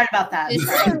 I forgot about that.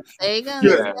 There you go. Yeah.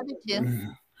 There's the other two.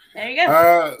 There you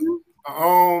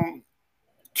go.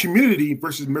 Community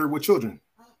versus Married with Children.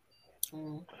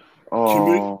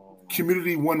 Oh.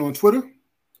 Community won on Twitter.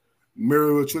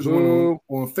 Married with Children won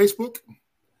on Facebook.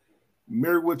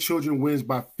 Married with Children wins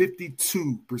by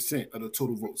 52% of the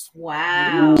total votes.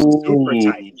 Wow. Super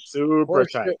tight. Super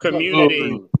Horseshit. tight.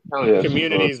 Community. Hell yeah.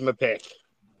 Community's my pick.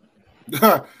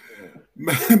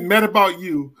 Mad About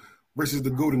You versus the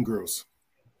Golden Girls.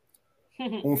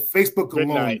 On Facebook Good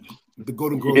alone, night. the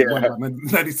Golden Girls won by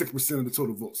 96% of the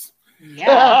total votes.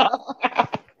 Yeah.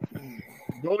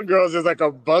 Golden Girls is like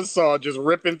a buzzsaw just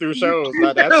ripping through shows.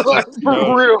 Like, that's Like, just,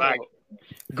 for real. like,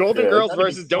 Golden Yeah, Girls that'd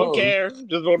be versus Don't fun. Care.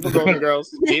 Just vote for Golden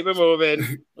Girls. Keep it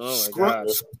moving. Oh my god.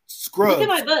 Look Scrubs. at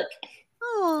my book.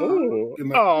 Oh. Ooh. Good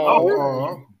night. Oh.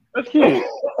 Aw. That's cute.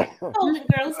 Golden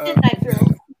Girls, Good Night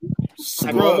Girls.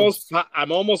 Scrubs.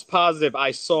 I'm almost positive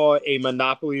I saw a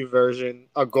Monopoly version,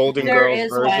 a Golden There Girls is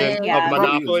version one, yeah. of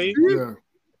Monopoly. Yeah.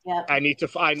 Yep. I need to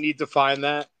find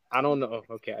that. I don't know.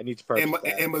 Okay, I need to purchase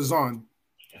that. Amazon.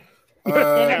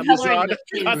 Amazon.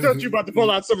 I thought you were about to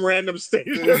pull out some random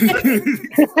station.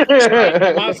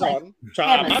 Amazon.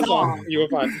 Try Amazon. You will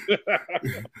find.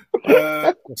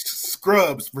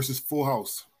 Scrubs versus Full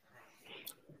House.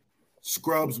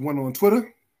 Scrubs won on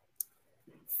Twitter.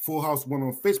 Full House won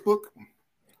on Facebook.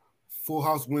 Full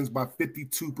House wins by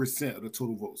 52% of the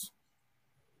total votes.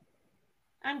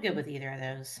 I'm good with either of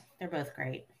those. They're both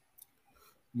great.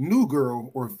 New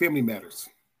Girl or Family Matters?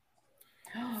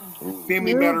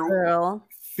 New Girl.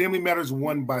 Family Matters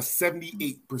won by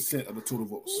 78% of the total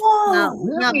votes. No,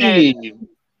 not better.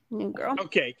 New Girl.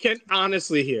 Okay,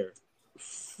 honestly here,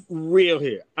 real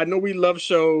here. I know we love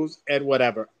shows and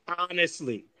whatever.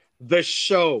 Honestly, the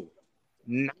show,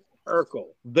 not Urkel,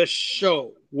 the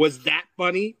show, was that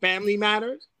funny? Family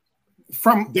Matters?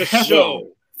 From the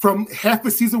show. From half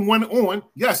of season 1 on,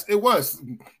 yes, it was.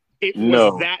 It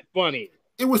was that funny.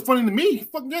 It was funny to me.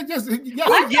 Fuck yes, yes. Yes,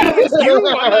 I'm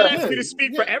not asking you to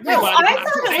speak for everybody. I thought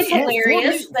it was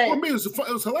hilarious. For me, it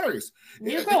was hilarious.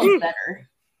 New Girl was better.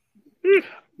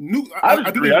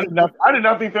 I did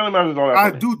not think Family Matters was all that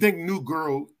funny. I do think New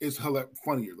Girl is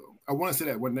funnier though. I want to say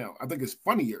that right now. I think it's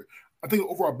funnier. I think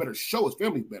overall better show is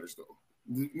Family Matters though.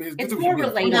 It's more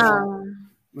relatable.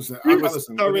 Listen,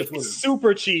 it's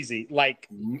super cheesy. Like,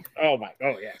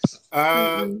 yes.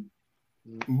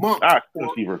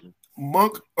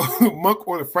 Monk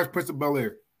or the Fresh Prince of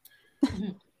Bel-Air.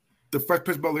 The Fresh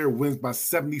Prince of Bel-Air wins by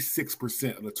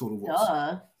 76% of the total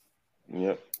votes.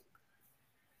 Yep.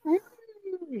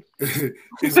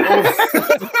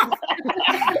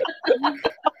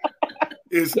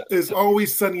 It's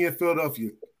Always Sunny in Philadelphia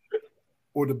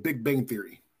or The Big Bang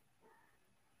Theory.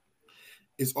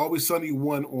 It's Always Sunny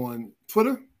won on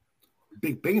Twitter.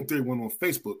 Big Bang Theory won on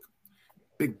Facebook.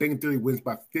 Big Bang Theory wins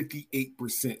by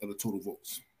 58% of the total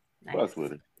votes. Nice. That's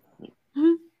Twitter.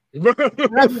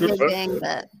 That's a good Bang,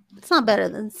 but it's not better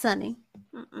than Sunny.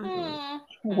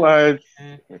 What?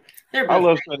 I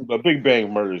love Sunny, but Big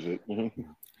Bang murders it.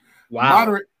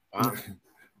 Wow.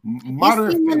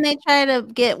 Moderate. When they try to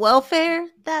get welfare,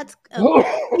 that's oh,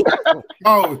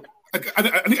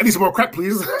 I need some more crack,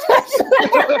 please. That's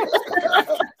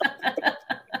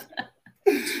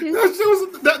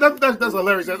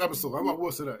hilarious. That episode. I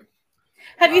will say that.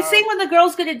 Have you seen when the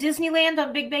girls go to Disneyland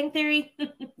on Big Bang Theory?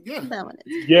 Yeah, that one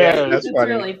is. Yeah, that's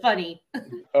funny. Really funny.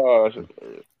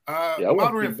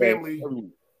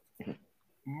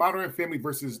 Modern Family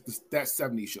versus That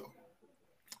 70s Show.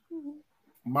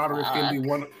 Modern Family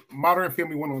won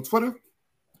on Twitter.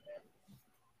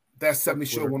 That 70s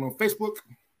Show won on Facebook.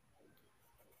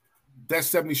 That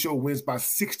 70s Show wins by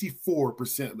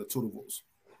 64% of the total votes.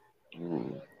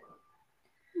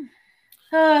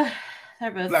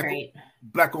 They're both great.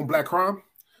 Black on Black crime.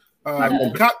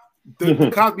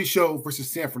 The Cosby Show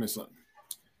versus Sanford and Son.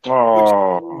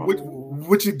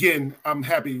 Which again, I'm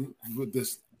happy with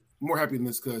this. More happy than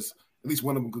this because at least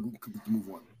one of them could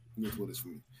move on. That's what it is for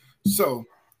me. So,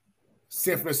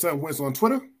 Sanford and Son wins on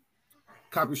Twitter.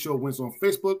 Cosby Show wins on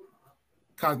Facebook.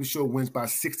 Cosby Show wins by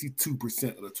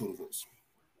 62% of the total votes.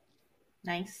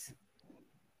 Nice.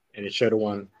 And it should have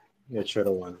won.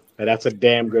 And that's a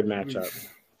damn good matchup.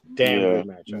 Good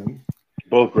matchup. Mm-hmm.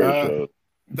 Both great shows.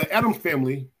 The Addams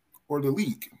Family or The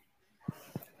League.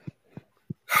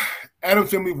 Addams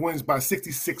Family wins by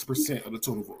 66% of the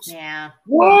total votes. Yeah.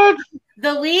 What?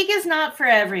 The League is not for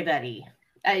everybody.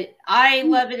 I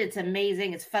love it. It's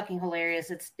amazing. It's fucking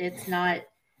hilarious. It's not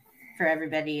for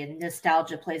everybody, and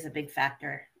nostalgia plays a big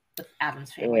factor with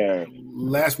Addams Family. Yeah.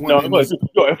 Last one.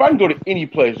 If I can go to any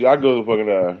place, I go to fucking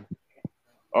the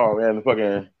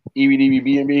fucking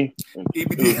EBDB.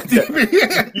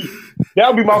 That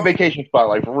would be my vacation spot,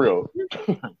 like for real.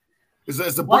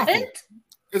 It's a brothel.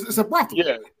 It's a brothel.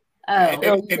 Yeah.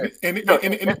 Oh.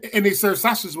 And they serve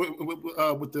sausages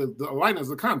with the liners,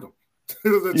 the condom.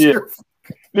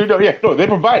 They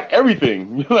provide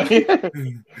everything. They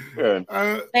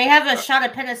have a shot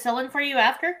of penicillin for you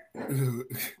after?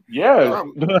 Yeah.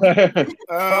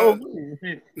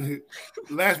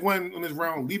 Last one on this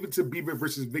round, Leave It to Beaver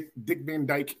versus Dick Van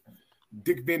Dyke.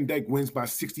 Dick Van Dyke wins by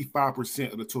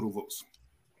 65% of the total votes.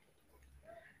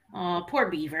 Oh, poor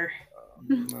Beaver.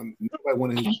 Nobody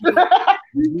wanted his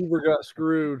Beaver got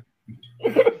screwed.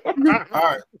 All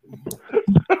right.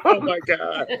 Oh my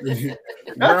god.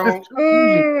 Round,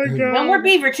 no more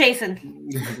beaver chasing.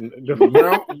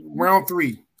 Round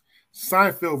 3.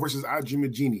 Seinfeld versus I Dream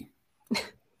of Jeannie.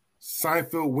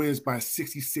 Seinfeld wins by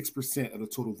 66% of the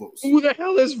total votes. Who the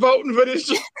hell is voting for this?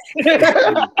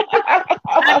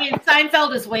 I mean,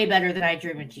 Seinfeld is way better than I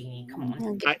Dream of Jeannie. Come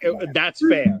on. That's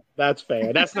fair.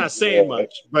 That's not saying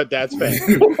much, but that's fair.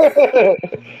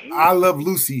 I Love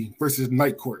Lucy versus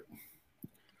Night Court.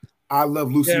 I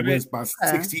Love Lucy wins by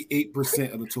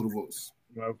 68% of the total votes.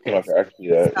 Okay.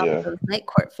 Night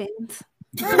Court fans.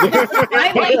 They're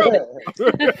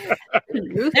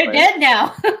dead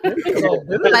now. By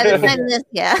the time this,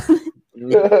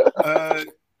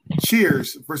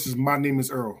 Cheers versus My Name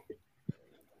is Earl.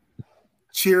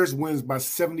 Cheers wins by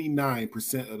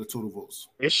 79% of the total votes.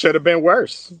 It should have been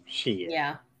worse. Shit.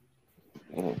 Yeah.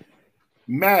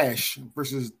 MASH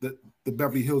versus the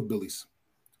Beverly Hillbillies.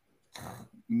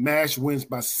 MASH wins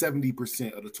by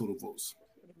 70% of the total votes.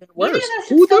 Neither of us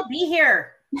should still be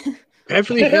here.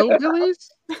 Beverly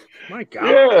Hillbillies? My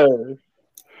God.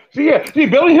 Yeah. See,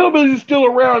 Beverly Hillbillies is still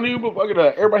around, dude, but fucking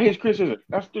everybody hates Chris Isn't.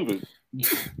 That's stupid.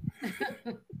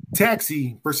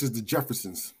 Taxi versus the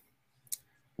Jeffersons.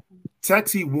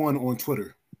 Taxi won on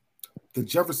Twitter. The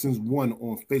Jeffersons won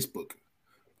on Facebook.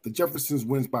 The Jeffersons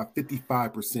wins by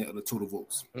 55% of the total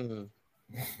votes. Mm-hmm.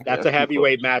 That's a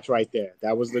heavyweight match right there.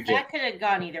 That was legit. That could have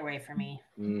gone either way for me.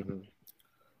 Mm-hmm.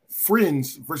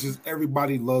 Friends versus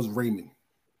Everybody Loves Raymond.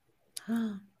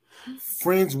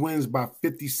 Friends wins by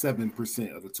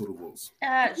 57% of the total votes.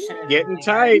 Getting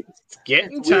tight. It's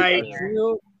getting tight.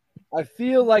 I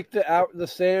feel like the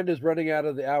sand is running out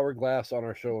of the hourglass on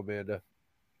our show, Amanda.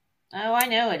 Oh, I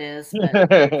know it is.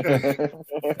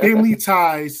 But... Family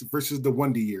Ties versus the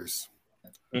Wonder Years.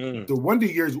 Mm. The Wonder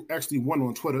Years actually won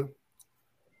on Twitter.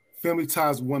 Family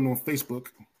Ties won on Facebook.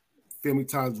 Family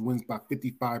Ties wins by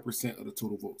 55% of the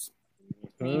total votes.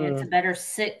 I mean, it's a better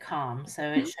sitcom, so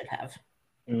it should have.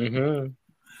 Mm-hmm.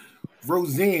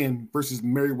 Roseanne versus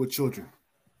Married with Children.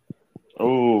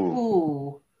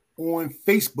 Oh. On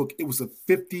Facebook, it was a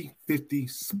 50-50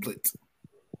 split.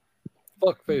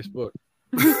 Fuck Facebook.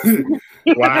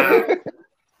 Wow.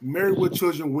 Married with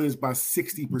Children wins by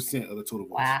 60% of the total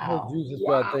votes. Wow. Oh, Jesus,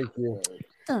 God, thank you.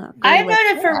 I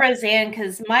voted for Roseanne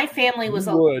because my family was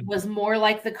more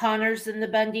like the Connors than the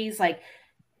Bundys. Like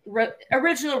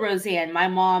original Roseanne, my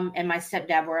mom and my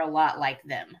stepdad were a lot like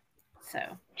them. So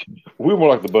we were more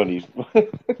like the Bundys.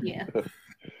 Yeah.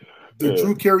 The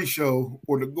Drew Carey Show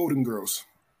or the Golden Girls.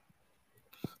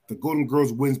 The Golden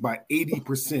Girls wins by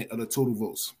 80% of the total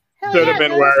votes. Could have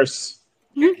been worse.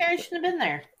 Drew Carey shouldn't have been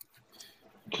there.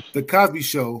 The Cosby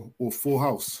Show or Full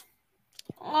House.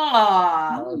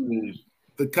 Aww.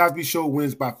 The Cosby Show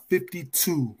wins by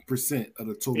 52% of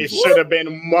the total. It should have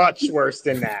been much worse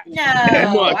than that.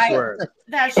 No, much worse.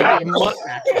 That should be much.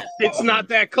 It's not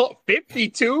that close.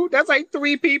 52? That's like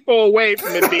 3 people away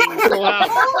from it being full out.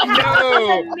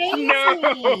 No.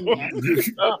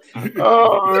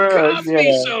 The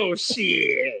Cosby Show,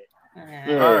 shit.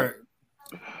 All right.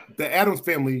 The Addams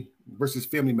Family versus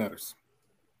Family Matters.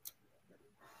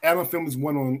 Addams Family's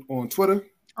won on Twitter.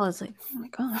 I was like, oh my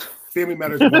God. Family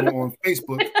Matters won on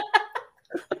Facebook.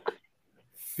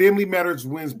 Family Matters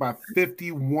wins by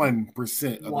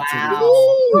 51% of the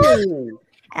total.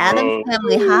 Addams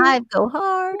Family Hive, go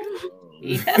hard.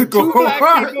 Yeah. Two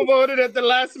black people voted at the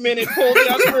last minute, pulled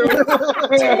out through. 2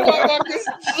 motherfuckers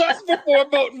just before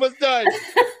voting was done.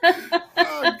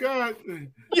 Oh, God.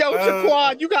 Yo,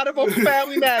 Jaquan, you got to vote for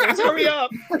Family Matters. Hurry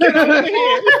up. Get over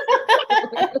here.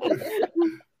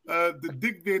 The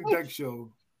Dick Van Dyke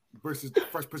Show versus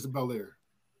Fresh Prince of Bel-Air.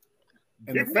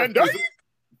 And Dick Van Dyke?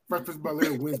 Fresh Prince of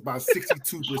Bel-Air wins by 62%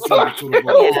 of the total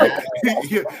vote.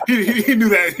 He knew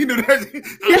that. He knew that.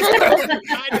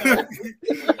 I know.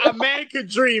 A man could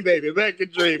dream, baby. A man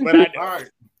could dream, but I know. All right.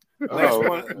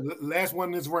 Last one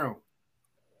in this round.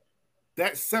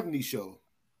 That 70s Show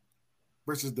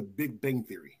versus the Big Bang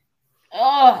Theory.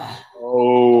 Oh.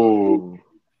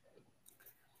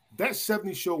 That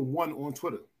 70s Show won on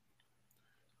Twitter.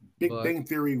 Big Bang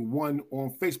Theory won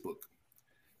on Facebook.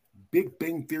 Big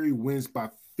Bang Theory wins by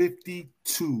 52%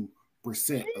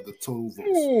 of the total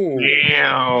votes.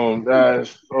 Damn,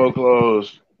 that's so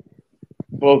close.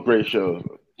 Both great shows.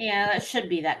 Yeah, that should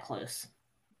be that close.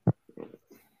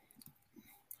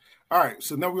 All right,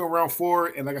 so now we're on round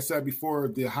 4, and like I said before,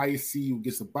 the highest seed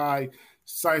gets a bye.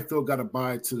 Seinfeld got a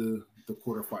bye to the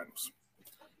quarterfinals.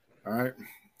 All right.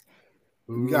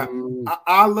 We got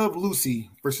I Love Lucy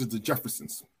versus the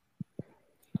Jeffersons.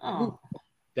 Oh,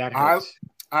 that hurts.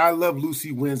 I Love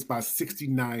Lucy wins by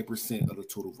 69% of the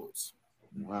total votes.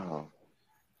 Wow.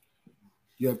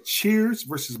 You have Cheers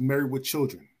versus Married with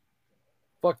Children.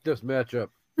 Fuck this matchup.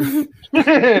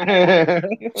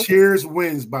 Cheers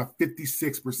wins by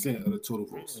 56% of the total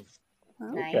votes.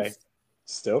 nice. Okay.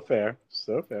 Still fair.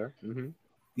 Still fair. Mm-hmm.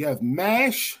 You have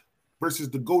MASH versus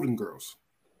the Golden Girls.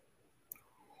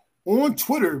 On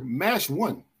Twitter, MASH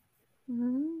won.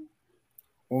 Mm-hmm.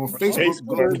 On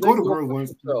Facebook, the Golden Girls won.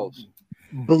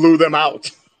 Blew them out.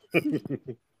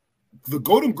 The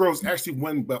Golden Girls actually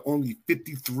won by only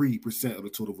 53% of the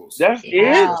total votes. That's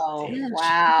Wow.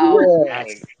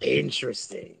 That's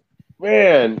interesting.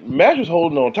 Man, MASH is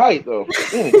holding on tight, though.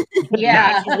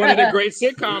 Yeah. It's one of the great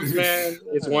sitcoms, man.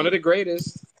 It's one of the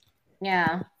greatest.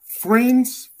 Yeah.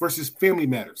 Friends versus Family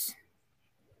Matters.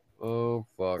 Oh,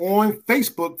 fuck. On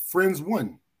Facebook, Friends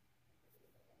won.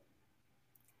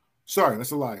 Sorry,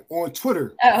 that's a lie. On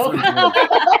Twitter, Oh.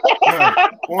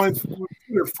 Friends won.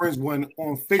 Twitter, Friends won.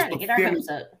 On Trying to Facebook, get our Family, hopes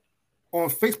up. on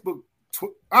Facebook,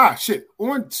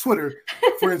 on Twitter,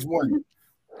 Friends won.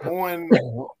 On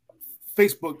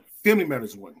Facebook, Family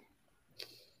Matters won.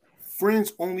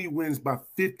 Friends only wins by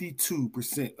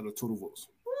 52% of the total votes.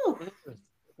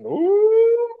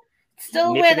 Ooh.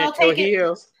 Still Nipping win. I'll at your take it.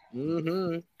 heels.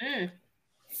 Mm-hmm.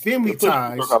 Family Push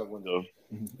Ties. the out the window.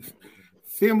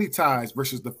 Family Ties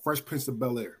versus The Fresh Prince of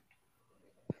Bel-Air.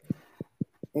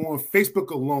 On Facebook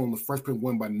alone, The Fresh Prince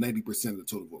won by 90% of the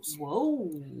total votes.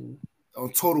 Whoa.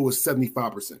 On total was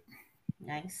 75%.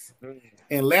 Nice.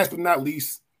 And last but not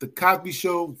least, The Cosby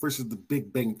Show versus The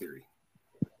Big Bang Theory.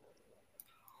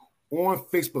 On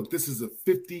Facebook, this is a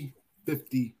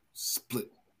 50-50 split.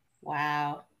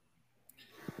 Wow.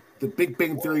 The Big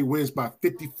Bang Theory wins by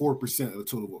 54% of the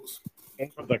total votes.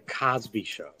 The Cosby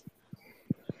Show.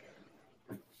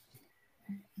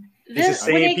 It's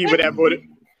the When same it people gets- that voted.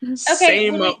 Okay,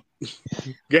 Same. when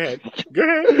Go ahead. Go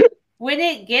ahead. When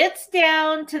it gets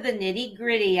down to the nitty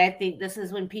gritty, I think this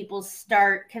is when people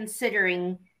start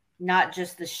considering not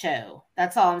just the show.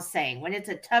 That's all I'm saying. When it's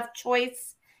a tough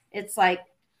choice, it's like,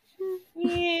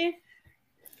 I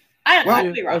don't know. I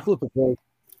could be I wrong. flip a coin.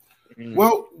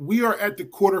 Well, we are at the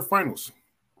quarterfinals.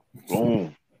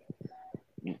 Boom.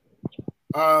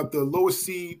 The lowest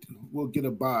seed will get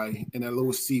a bye, and that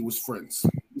lowest seed was Friends.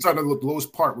 Sorry, the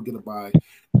lowest part will get a bye,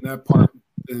 and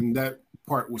that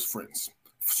part was Friends.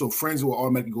 So Friends will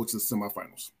automatically go to the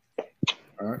semifinals.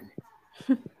 All right.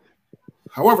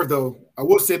 However, though, I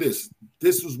will say this: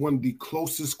 this was one of the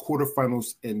closest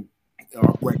quarterfinals in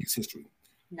our brackets history.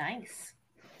 Nice.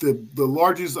 The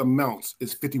largest amount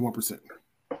is 51%.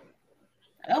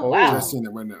 Oh, wow. Just saying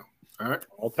that right now. All right.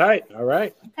 All tight. All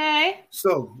right. Okay.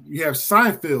 So you have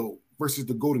Seinfeld versus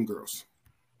the Golden Girls.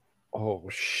 Oh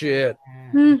shit!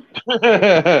 Hmm.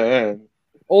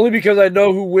 Only because I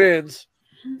know who wins.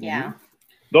 Yeah.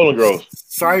 Golden Girls.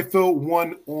 Seinfeld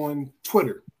won on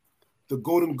Twitter. The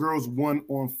Golden Girls won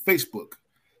on Facebook.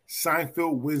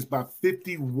 Seinfeld wins by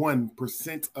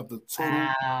 51% of the total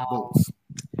Wow. votes.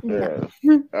 Yeah.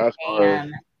 That's hard.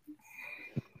 Damn.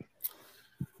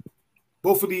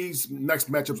 Both of these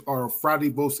next matchups are Friday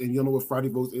votes, and you know what Friday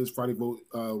votes is. Friday vote.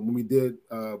 When we did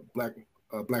black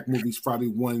movies, Friday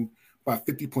won by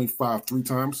 50.5 3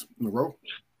 times in a row.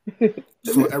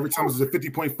 So every time there's a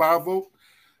 50.5 vote,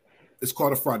 it's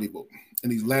called a Friday vote.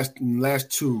 And these last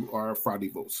two are Friday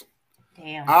votes.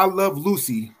 Damn. I Love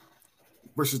Lucy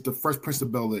versus The Fresh Prince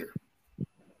of Bel-Air.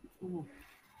 Ooh.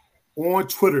 On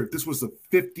Twitter, this was a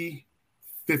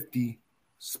 50-50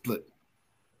 split.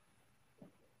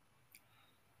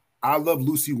 I Love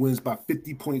Lucy wins by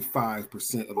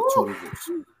 50.5% of the total votes.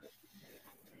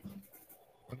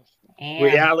 Damn.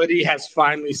 Reality has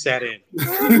finally set in.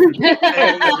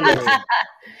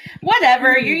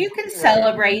 Whatever. You can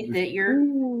celebrate that your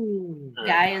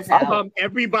guy is out.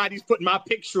 Everybody's putting my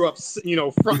picture up,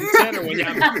 front and center when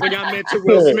y'all mention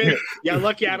Will Smith. Y'all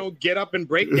lucky I don't get up and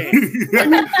break dance.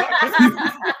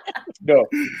 No.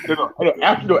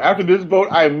 After this vote,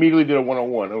 I immediately did a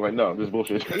one-on-one. I was like, no, this is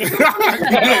bullshit.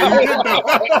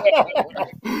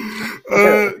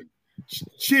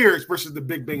 Cheers versus The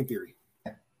Big Bang Theory.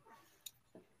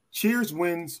 Cheers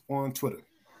wins on Twitter.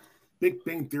 Big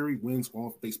Bang Theory wins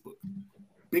on Facebook.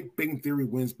 Big Bang Theory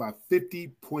wins by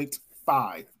 50.5%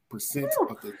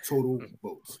 of the total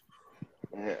votes.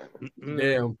 Yeah.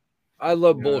 Damn. I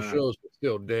love both shows, but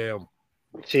still, damn.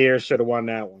 Cheers should have won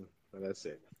that one. But that's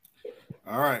it.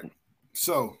 All right.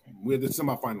 So we're the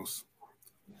semifinals.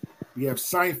 We have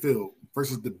Seinfeld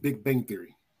versus The Big Bang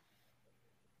Theory.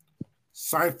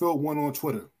 Seinfeld won on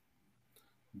Twitter.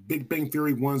 Big Bang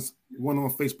Theory won on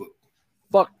Facebook.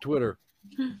 Fuck Twitter.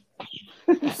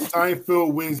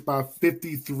 Seinfeld wins by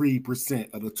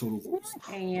 53% of the total votes.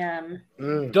 Damn.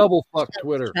 Double fuck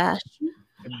Twitter. Trash.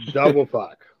 Double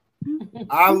fuck.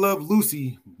 I Love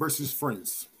Lucy versus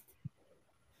Friends.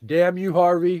 Damn you,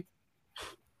 Harvey.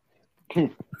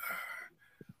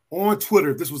 On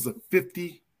Twitter, this was a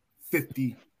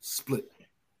 50-50 split.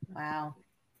 Wow.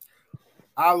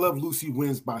 I Love Lucy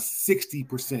wins by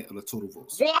 60% of the total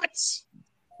votes.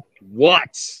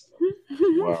 What?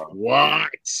 Wow. What?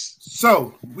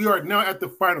 So we are now at the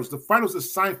finals. The finals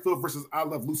is Seinfeld versus I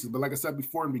Love Lucy. But like I said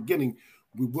before in the beginning,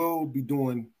 we will be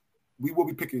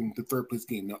picking the third place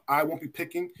game. Now, I won't be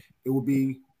picking. It will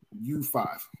be you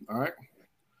 5. All right?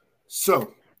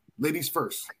 So, ladies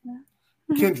first.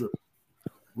 Kendra,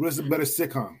 what is a better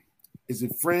sitcom? Is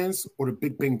it Friends or The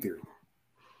Big Bang Theory?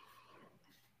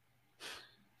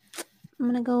 I'm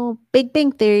gonna go Big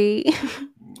Bang Theory.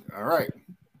 All right.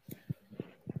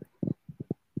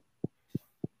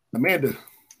 Amanda.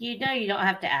 You know you don't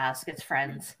have to ask. It's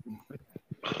Friends.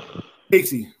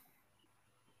 Casey.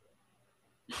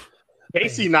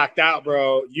 Casey knocked out,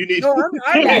 bro. You need. No,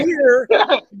 I'm here.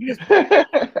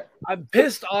 I'm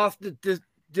pissed off that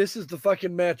this is the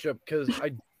fucking matchup because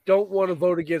I don't want to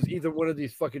vote against either one of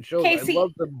these fucking shows. Casey, I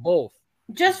love them both.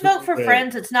 Just vote for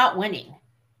Friends. It's not winning.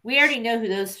 We already know who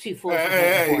those two fools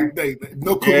are voting for.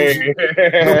 No collusion. No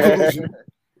collusion.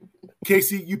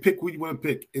 Casey, you pick what you want to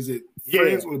pick. Is it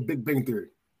Friends or the Big Bang Theory?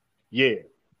 Yeah.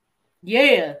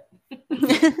 Yeah.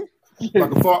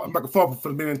 I'm like a fall for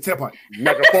the man in the tailpipe.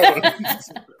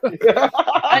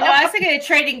 I know. I was thinking of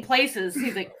Trading Places.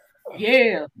 He's like,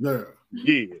 yeah. Yeah.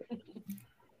 Yeah.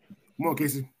 Come on,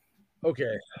 Casey.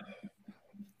 Okay.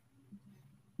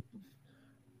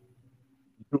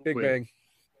 Big Bang.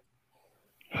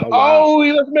 Oh, wow.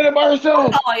 He left Minute by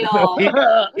herself. Oh, y'all.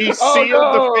 He sealed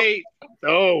the fate.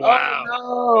 Oh, wow.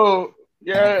 Oh, no.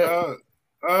 Yeah.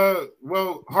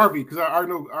 Well, Harvey, because I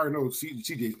already know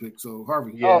CJ's pick. So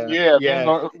Harvey. Yeah.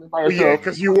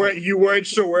 Because you weren't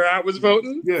sure where I was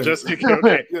voting. Yeah. Just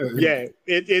okay. Yeah.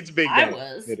 It's Big I Bang.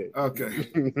 was. It is. Okay.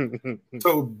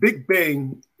 So Big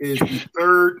Bang is the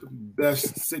third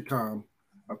best sitcom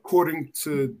according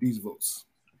to these votes.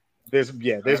 This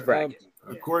bracket.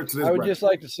 According to this, I would just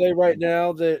like to say right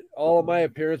now that all of my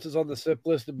appearances on the SIP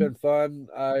list have been fun.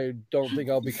 I don't think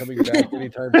I'll be coming back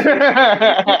anytime soon.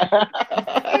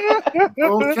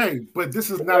 Okay, but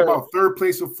this is not about third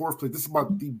place or fourth place. This is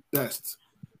about the best.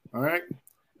 All right.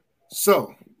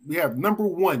 So we have number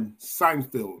 1,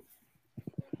 Seinfeld,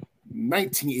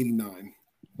 1989,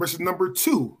 versus number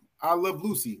 2, I Love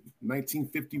Lucy,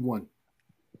 1951.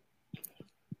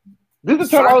 This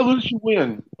is the time I Love Lucy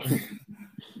win.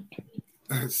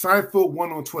 Seinfeld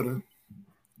won on Twitter.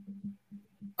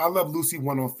 I Love Lucy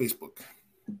won on Facebook.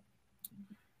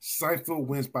 Seinfeld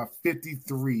wins by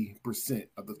 53%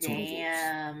 of the total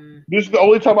votes. This is the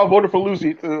only time I voted for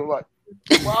Lucy. Like,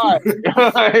 why?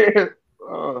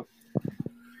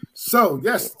 So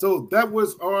that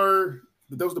was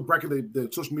the bracket the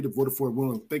social media voted for. We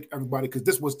want to thank everybody because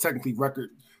this was technically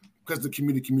record because the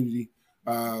community.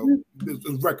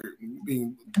 The record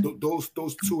being those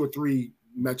 2 or 3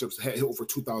 matchups had hit over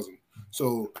 2,000.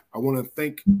 So I want to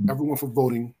thank everyone for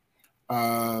voting.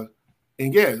 Because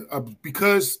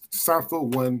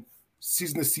Seinfeld won,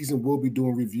 season to season, we'll be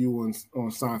doing review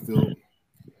on Seinfeld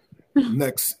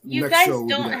next. You next guys show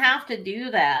don't have to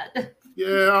do that.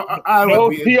 Yeah, I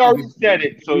he already said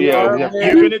it. So yeah,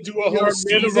 you're gonna do a whole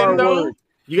season though.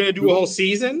 You're gonna do a whole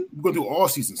season. We're gonna do all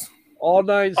seasons. All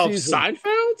 9 of seasons.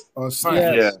 Seinfeld?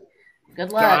 Seinfeld. Yes.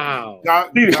 Good luck. Wow.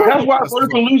 That's why I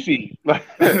voted for Lucy.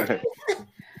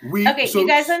 You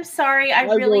guys, I'm sorry. I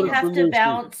really have to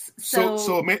bounce.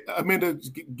 So Amanda,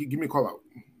 give me a call out.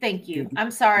 Thank you.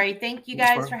 I'm sorry. Thank you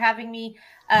guys for having me.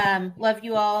 Love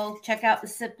you all. Check out the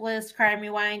SIP list, Crime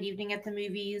Rewind, Evening at the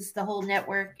Movies, the whole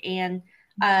network. And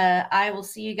I will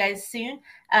see you guys soon.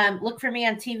 Look for me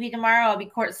on TV tomorrow. I'll be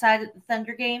courtside at the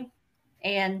Thunder game.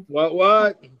 And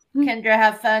what? Kendra,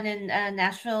 have fun in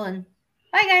Nashville. And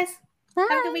bye, guys. Bye.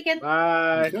 Have a good weekend.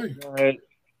 Bye. Okay.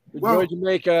 Enjoy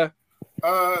Jamaica.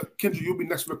 Kendra, you'll be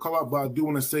next for the call out, but I do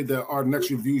want to say that our next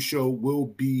review show will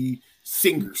be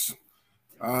singers.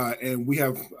 And we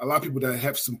have a lot of people that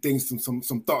have some things, some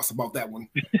thoughts about that one.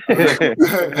 All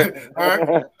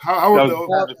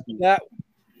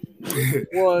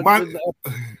right.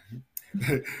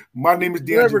 My name is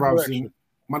DeAndre Robinson.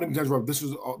 My name is DeAndre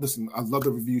Robinson. Listen, I love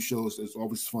the review shows. It's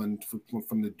always fun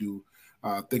to do.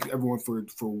 Thank you everyone for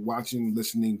watching,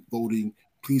 listening, voting.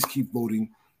 Please keep voting.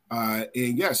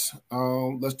 And yes,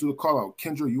 let's do a call out.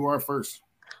 Kendra, you are first.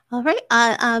 All right.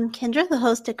 I'm Kendra, the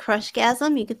host of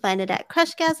Crushgasm. You can find it at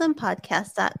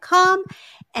crushgasmpodcast.com.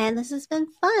 And this has been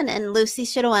fun. And Lucy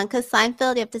should have won because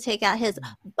Seinfeld, you have to take out his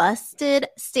busted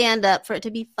stand-up for it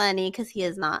to be funny because he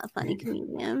is not a funny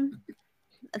comedian.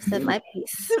 I've said my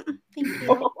piece. Thank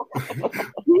you.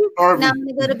 Now I'm going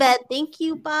to go to bed. Thank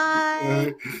you.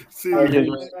 Bye. See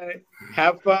you.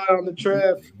 Have fun on the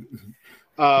trip.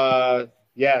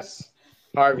 Yes,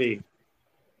 Harvey.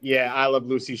 Yeah, I Love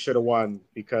Lucy should have won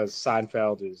because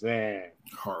Seinfeld is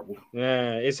horrible.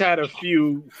 Yeah, it had a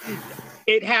few,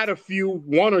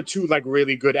 1 or 2 like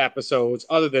really good episodes.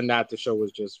 Other than that, the show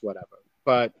was just whatever.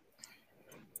 But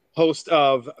host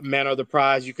of Men Are the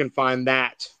Prize, you can find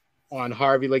that on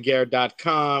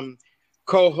HarveyLaguerre.com.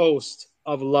 Co-host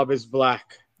of Love is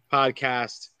Black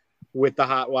podcast with the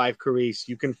hot wife Carice.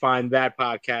 You can find that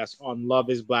podcast on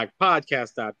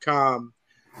loveisblackpodcast.com.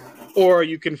 Or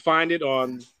you can find it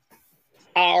on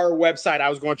our website. I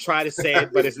was going to try to say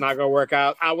it, but it's not going to work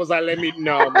out. I was like, I'm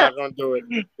not going to do it.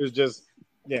 It's just,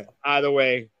 either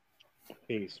way,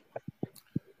 peace.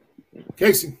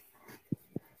 Casey.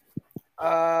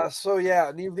 So yeah,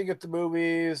 An Evening at the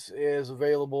Movies is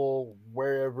available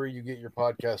wherever you get your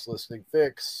podcast listening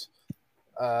fix.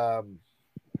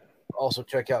 Also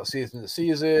check out Season to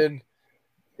Season.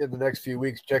 In the next few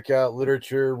weeks, check out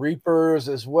Literature Reapers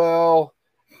as well.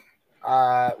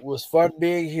 It was fun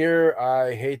being here.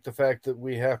 I hate the fact that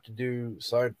we have to do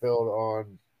Seinfeld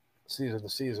on Season to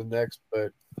Season next,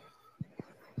 but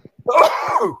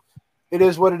it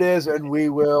is what it is, and we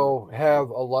will have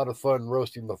a lot of fun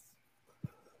roasting the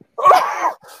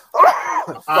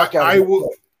fuck out of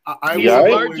it. He's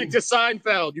allergic to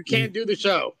Seinfeld. You can't do the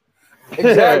show.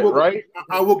 Exactly. Right?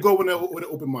 I will go with an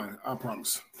open mind. I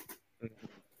promise.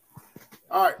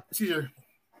 All right, Caesar.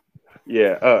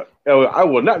 Yeah. I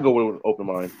will not go with an open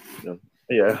mind.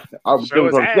 Yeah. I'm Show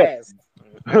his ass.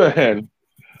 And,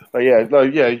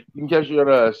 you can catch it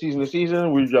on Season to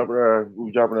Season. We're dropping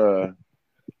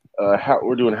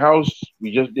we're doing House.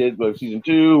 We just did season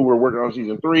 2. We're working on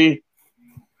season 3.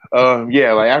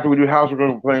 After we do House, we're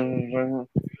going to play, and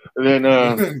then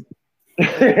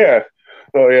yeah.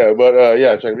 So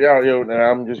check me out, yo. And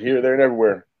I'm just here, there, and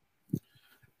everywhere.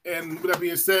 And with that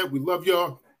being said, we love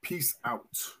y'all. Peace out.